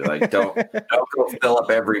 absolutely. Like don't go fill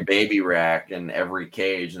up every baby rack and every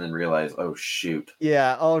cage and then realize, oh shoot.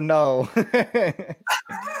 Yeah. Oh no.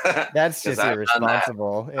 That's just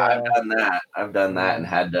irresponsible. I've done that and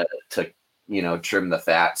had to trim the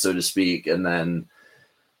fat, so to speak, and then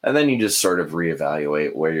you just sort of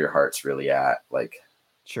reevaluate where your heart's really at. Like,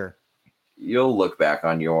 sure. You'll look back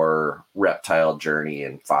on your reptile journey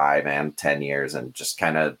in 5 and 10 years and just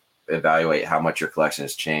kind of evaluate how much your collection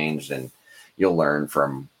has changed, and you'll learn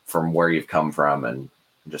from where you've come from and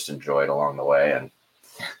just enjoy it along the way. And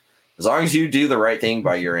as long as you do the right thing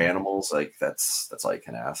by your animals, like that's all you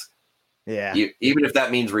can ask. Yeah. Even if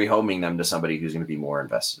that means rehoming them to somebody who's going to be more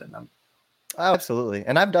invested in them. Oh, absolutely.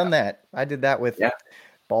 And I've done that. I did that with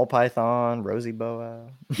ball python, rosy boa.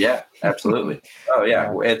 Yeah, absolutely. Oh yeah.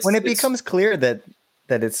 When it becomes clear that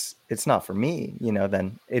it's not for me,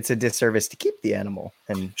 then it's a disservice to keep the animal.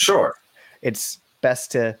 And sure, it's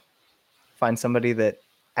best to find somebody that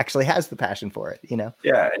actually has the passion for it,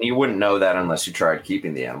 Yeah, and you wouldn't know that unless you tried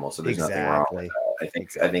keeping the animal. So there's nothing wrong with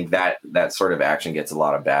that. I think that sort of action gets a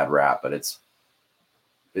lot of bad rap, but it's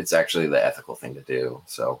actually the ethical thing to do.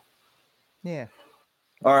 So yeah.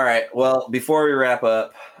 All right. Well, before we wrap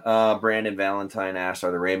up, Brandon Valentine asked,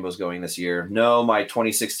 are the rainbows going this year? No, my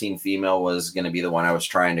 2016 female was going to be the one I was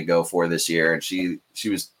trying to go for this year. And she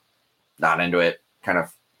was not into it, kind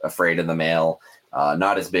of afraid of the male,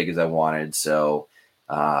 not as big as I wanted. So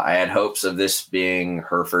I had hopes of this being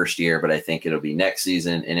her first year, but I think it'll be next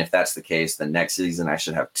season. And if that's the case, then next season I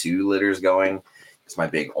should have 2 litters going. It's my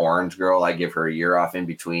big orange girl. I give her a year off in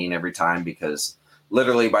between every time because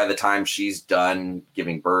literally by the time she's done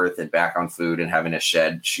giving birth and back on food and having a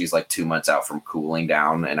shed, she's like 2 months out from cooling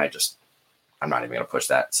down. And I'm not even going to push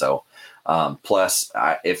that. So plus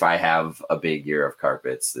if I have a big year of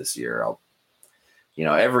carpets this year, I'll,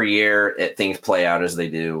 every year things play out as they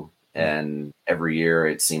do. And every year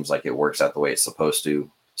it seems like it works out the way it's supposed to.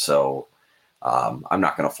 So I'm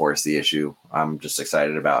not going to force the issue. I'm just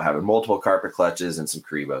excited about having multiple carpet clutches and some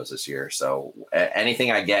Cribos this year. So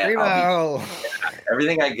anything I get,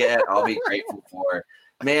 everything I get, I'll be grateful for.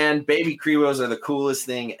 Man, baby Cribos are the coolest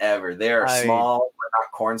thing ever. They are small, but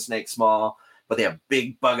not corn snake small, but they have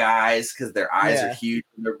big bug eyes because their eyes are huge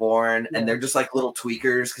when they're born. And they're just like little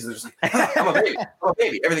tweakers because they're just like, I'm a baby.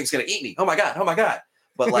 Everything's going to eat me. Oh my God.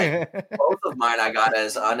 But like both of mine, I got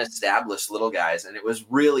as unestablished little guys, and it was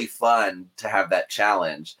really fun to have that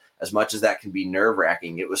challenge. As much as that can be nerve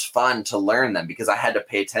wracking, it was fun to learn them because I had to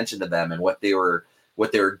pay attention to them and what they were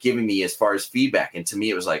giving me as far as feedback. And to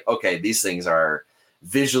me, it was like, okay, these things are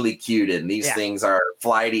visually cued and these things are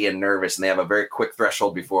flighty and nervous, and they have a very quick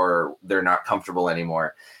threshold before they're not comfortable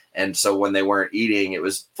anymore. And so when they weren't eating, it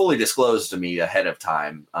was fully disclosed to me ahead of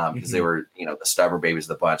time because they were, the stubborn babies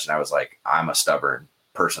of the bunch. And I was like, I'm a stubborn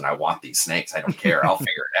person. I want these snakes. I don't care. I'll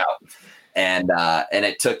figure it out. And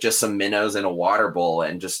it took just some minnows in a water bowl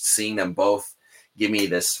and just seeing them both give me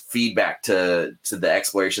this feedback to the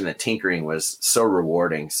exploration and tinkering was so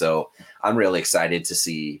rewarding. So I'm really excited to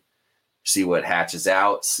see what hatches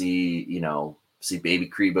out, see baby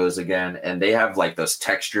Cribos again. And they have like those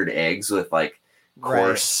textured eggs with like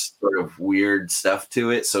coarse sort of weird stuff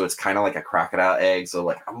to it. So it's kind of like a crocodile egg. So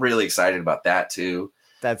like, I'm really excited about that too.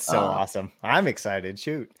 That's so awesome. I'm excited.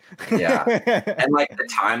 Shoot. Yeah. And like the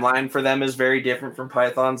timeline for them is very different from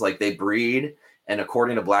pythons. Like they breed. And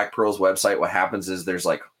according to Black Pearl's website, what happens is there's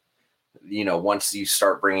like, once you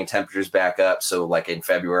start bringing temperatures back up. So like in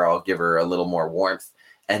February, I'll give her a little more warmth.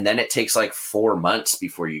 And then it takes like 4 months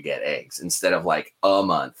before you get eggs instead of like a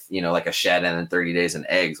month, like a shed and then 30 days in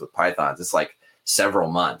eggs with pythons. It's like several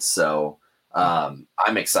months. So I'm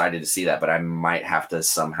excited to see that, but I might have to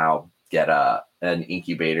somehow get an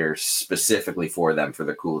incubator specifically for them for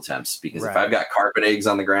the cool temps, because if I've got carpet eggs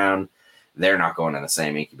on the ground, they're not going in the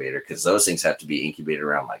same incubator, because those things have to be incubated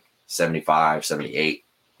around like 75, 78.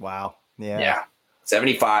 Wow. Yeah.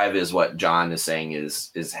 75 is what John is saying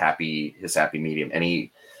is his happy medium.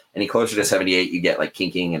 Any closer to 78, you get like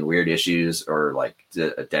kinking and weird issues, or like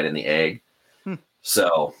a dead in the egg.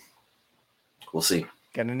 So we'll see.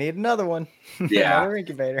 Gonna need another one. Yeah. Another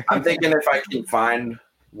incubator. I'm thinking if I can find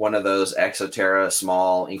one of those Exoterra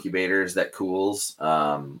small incubators that cools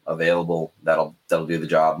available, that'll do the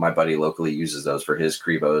job. My buddy locally uses those for his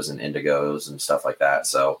Cribos and Indigos and stuff like that.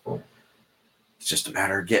 So it's just a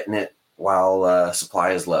matter of getting it while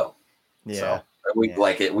supply is low. Yeah. So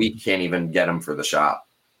we can't even get them for the shop.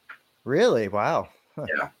 Really? Wow. Huh.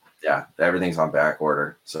 Yeah. Everything's on back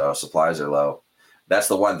order. So supplies are low. That's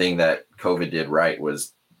the one thing that COVID did right,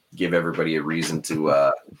 was give everybody a reason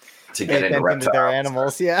to get into reptiles, their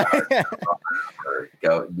animals. Yeah. or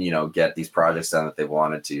go, get these projects done that they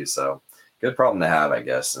wanted to. So good problem to have, I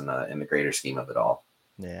guess, in the greater scheme of it all.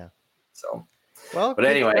 Yeah. So, well, but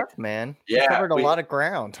anyway, stuff, man, we covered a lot of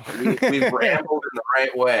ground. we've rambled in the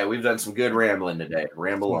right way. We've done some good rambling today.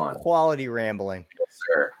 Ramble on. Quality rambling. Yes,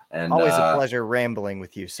 sir. And always a pleasure rambling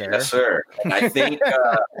with you, sir. Yes, sir. And I think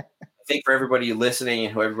for everybody listening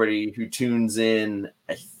and everybody who tunes in,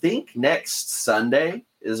 I think next Sunday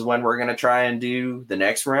is when we're going to try and do the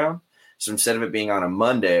next round. So instead of it being on a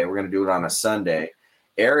Monday, we're going to do it on a Sunday.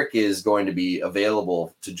 Eric is going to be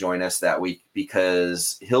available to join us that week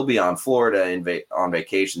because he'll be on Florida on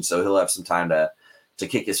vacation. So he'll have some time to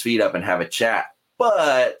kick his feet up and have a chat.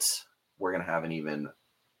 But we're going to have an even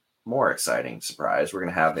more exciting surprise. We're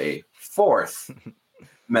going to have a fourth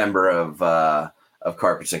member of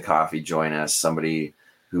Carpets and Coffee join us. Somebody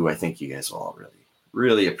who I think you guys will all really,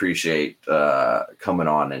 really appreciate coming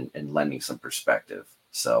on and lending some perspective.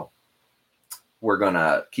 So we're going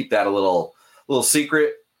to keep that a little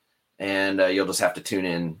secret, and you'll just have to tune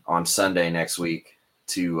in on Sunday next week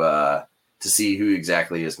to see who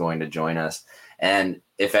exactly is going to join us. And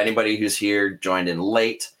if anybody who's here joined in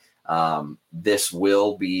late, this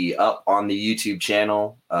will be up on the YouTube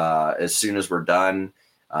channel as soon as we're done.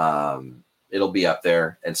 It'll be up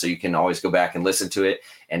there, and so you can always go back and listen to it,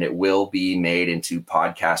 and it will be made into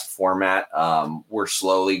podcast format. We're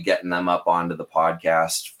slowly getting them up onto the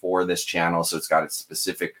podcast for this channel, so it's got its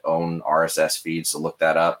specific own RSS feed, so look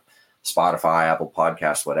that up. Spotify, Apple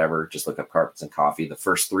Podcasts, whatever. Just look up Carpets and Coffee. The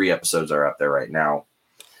first 3 episodes are up there right now.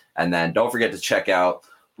 And then don't forget to check out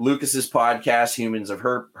Lucas's podcast, Humans of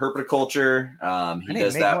Herpetoculture. He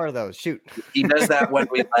does that. More of those. Shoot. He does that when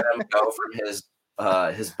we let him go from his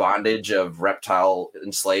bondage of reptile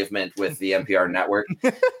enslavement with the NPR network.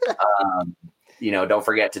 Don't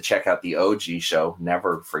forget to check out the OG show.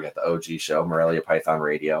 Never forget the OG show, Morelia Python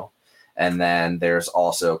Radio. And then there's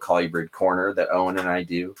also Colubrid Corner that Owen and I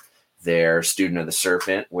do. They're Student of the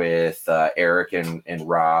Serpent with Eric and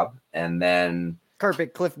Rob. And then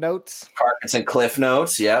Carpet Cliff Notes. Carpets and Cliff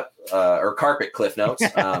Notes, yep. Or Carpet Cliff Notes.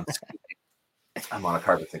 I'm on a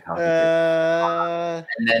Carpets and Coffee.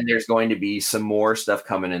 And then there's going to be some more stuff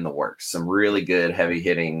coming in the works. Some really good,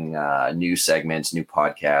 heavy-hitting new segments, new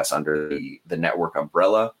podcasts under the network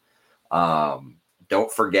umbrella.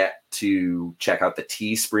 Don't forget to check out the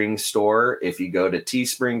Teespring store. If you go to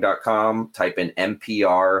teespring.com, type in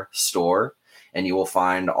NPR store, and you will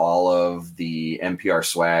find all of the NPR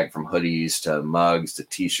swag, from hoodies to mugs to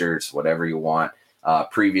t-shirts, whatever you want.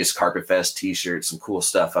 Previous Carpet Fest t-shirts, some cool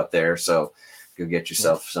stuff up there. So go get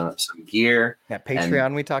yourself some gear. That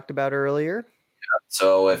Patreon we talked about earlier.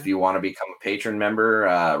 So if you want to become a patron member,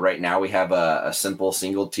 right now we have a simple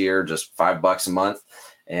single tier, just $5 a month.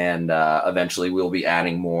 And eventually we'll be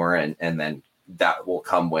adding more, and then that will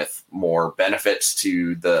come with more benefits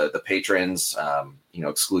to the patrons,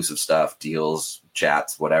 exclusive stuff, deals,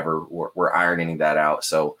 chats, whatever. We're ironing that out.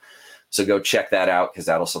 So go check that out, because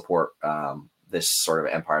that'll support this sort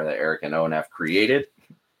of empire that Eric and Owen have created.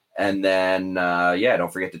 And then,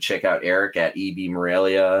 don't forget to check out Eric at EB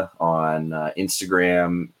Morelia on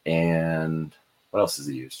Instagram. And what else does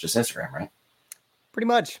he use? Just Instagram, right? Pretty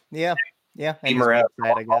much. Yeah. Yeah. Morelia,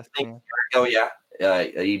 I guess. Oh, yeah.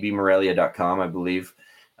 ebmorelia.com, I believe.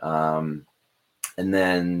 And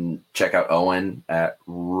then check out Owen at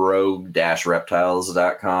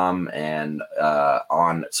rogue-reptiles.com and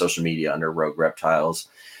on social media under Rogue Reptiles.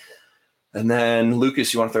 And then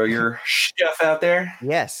Lucas, you want to throw your stuff out there?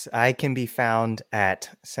 Yes, I can be found at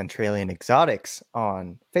Centralian Exotics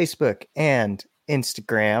on Facebook and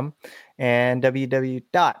Instagram, and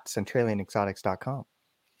www.centralianexotics.com.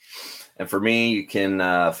 And for me, you can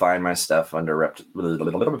find my stuff under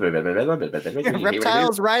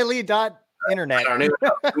reptilesriley.internet. I don't know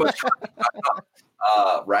too much.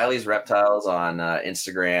 Riley's Reptiles on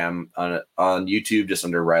Instagram, on YouTube, just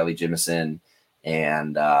under Riley Jimison,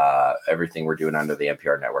 and everything we're doing under the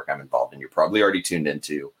NPR network I'm involved in. You're probably already tuned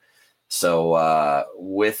into. So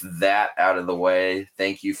with that out of the way,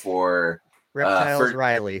 thank you for Reptiles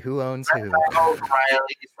Riley. Who owns who? Reptiles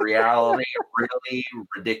Riley's reality really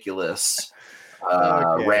ridiculous.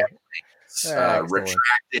 Okay.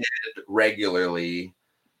 Retracted regularly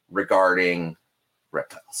regarding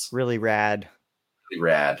reptiles. Really rad. Really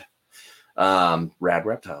rad. Rad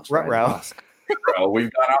reptiles. Ruh-roh.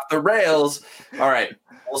 We've gone off the rails. All right.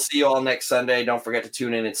 We'll see you all next Sunday. Don't forget to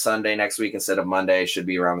tune in. It's Sunday next week instead of Monday. Should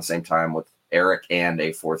be around the same time with Eric and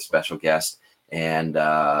a fourth special guest. And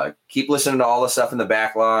keep listening to all the stuff in the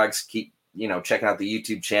backlogs. Keep, checking out the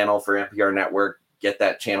YouTube channel for NPR Network. Get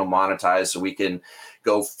that channel monetized so we can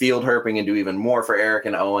go field herping and do even more for Eric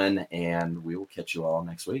and Owen. And we will catch you all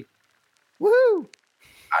next week. Woohoo!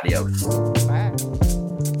 Adios. Bye.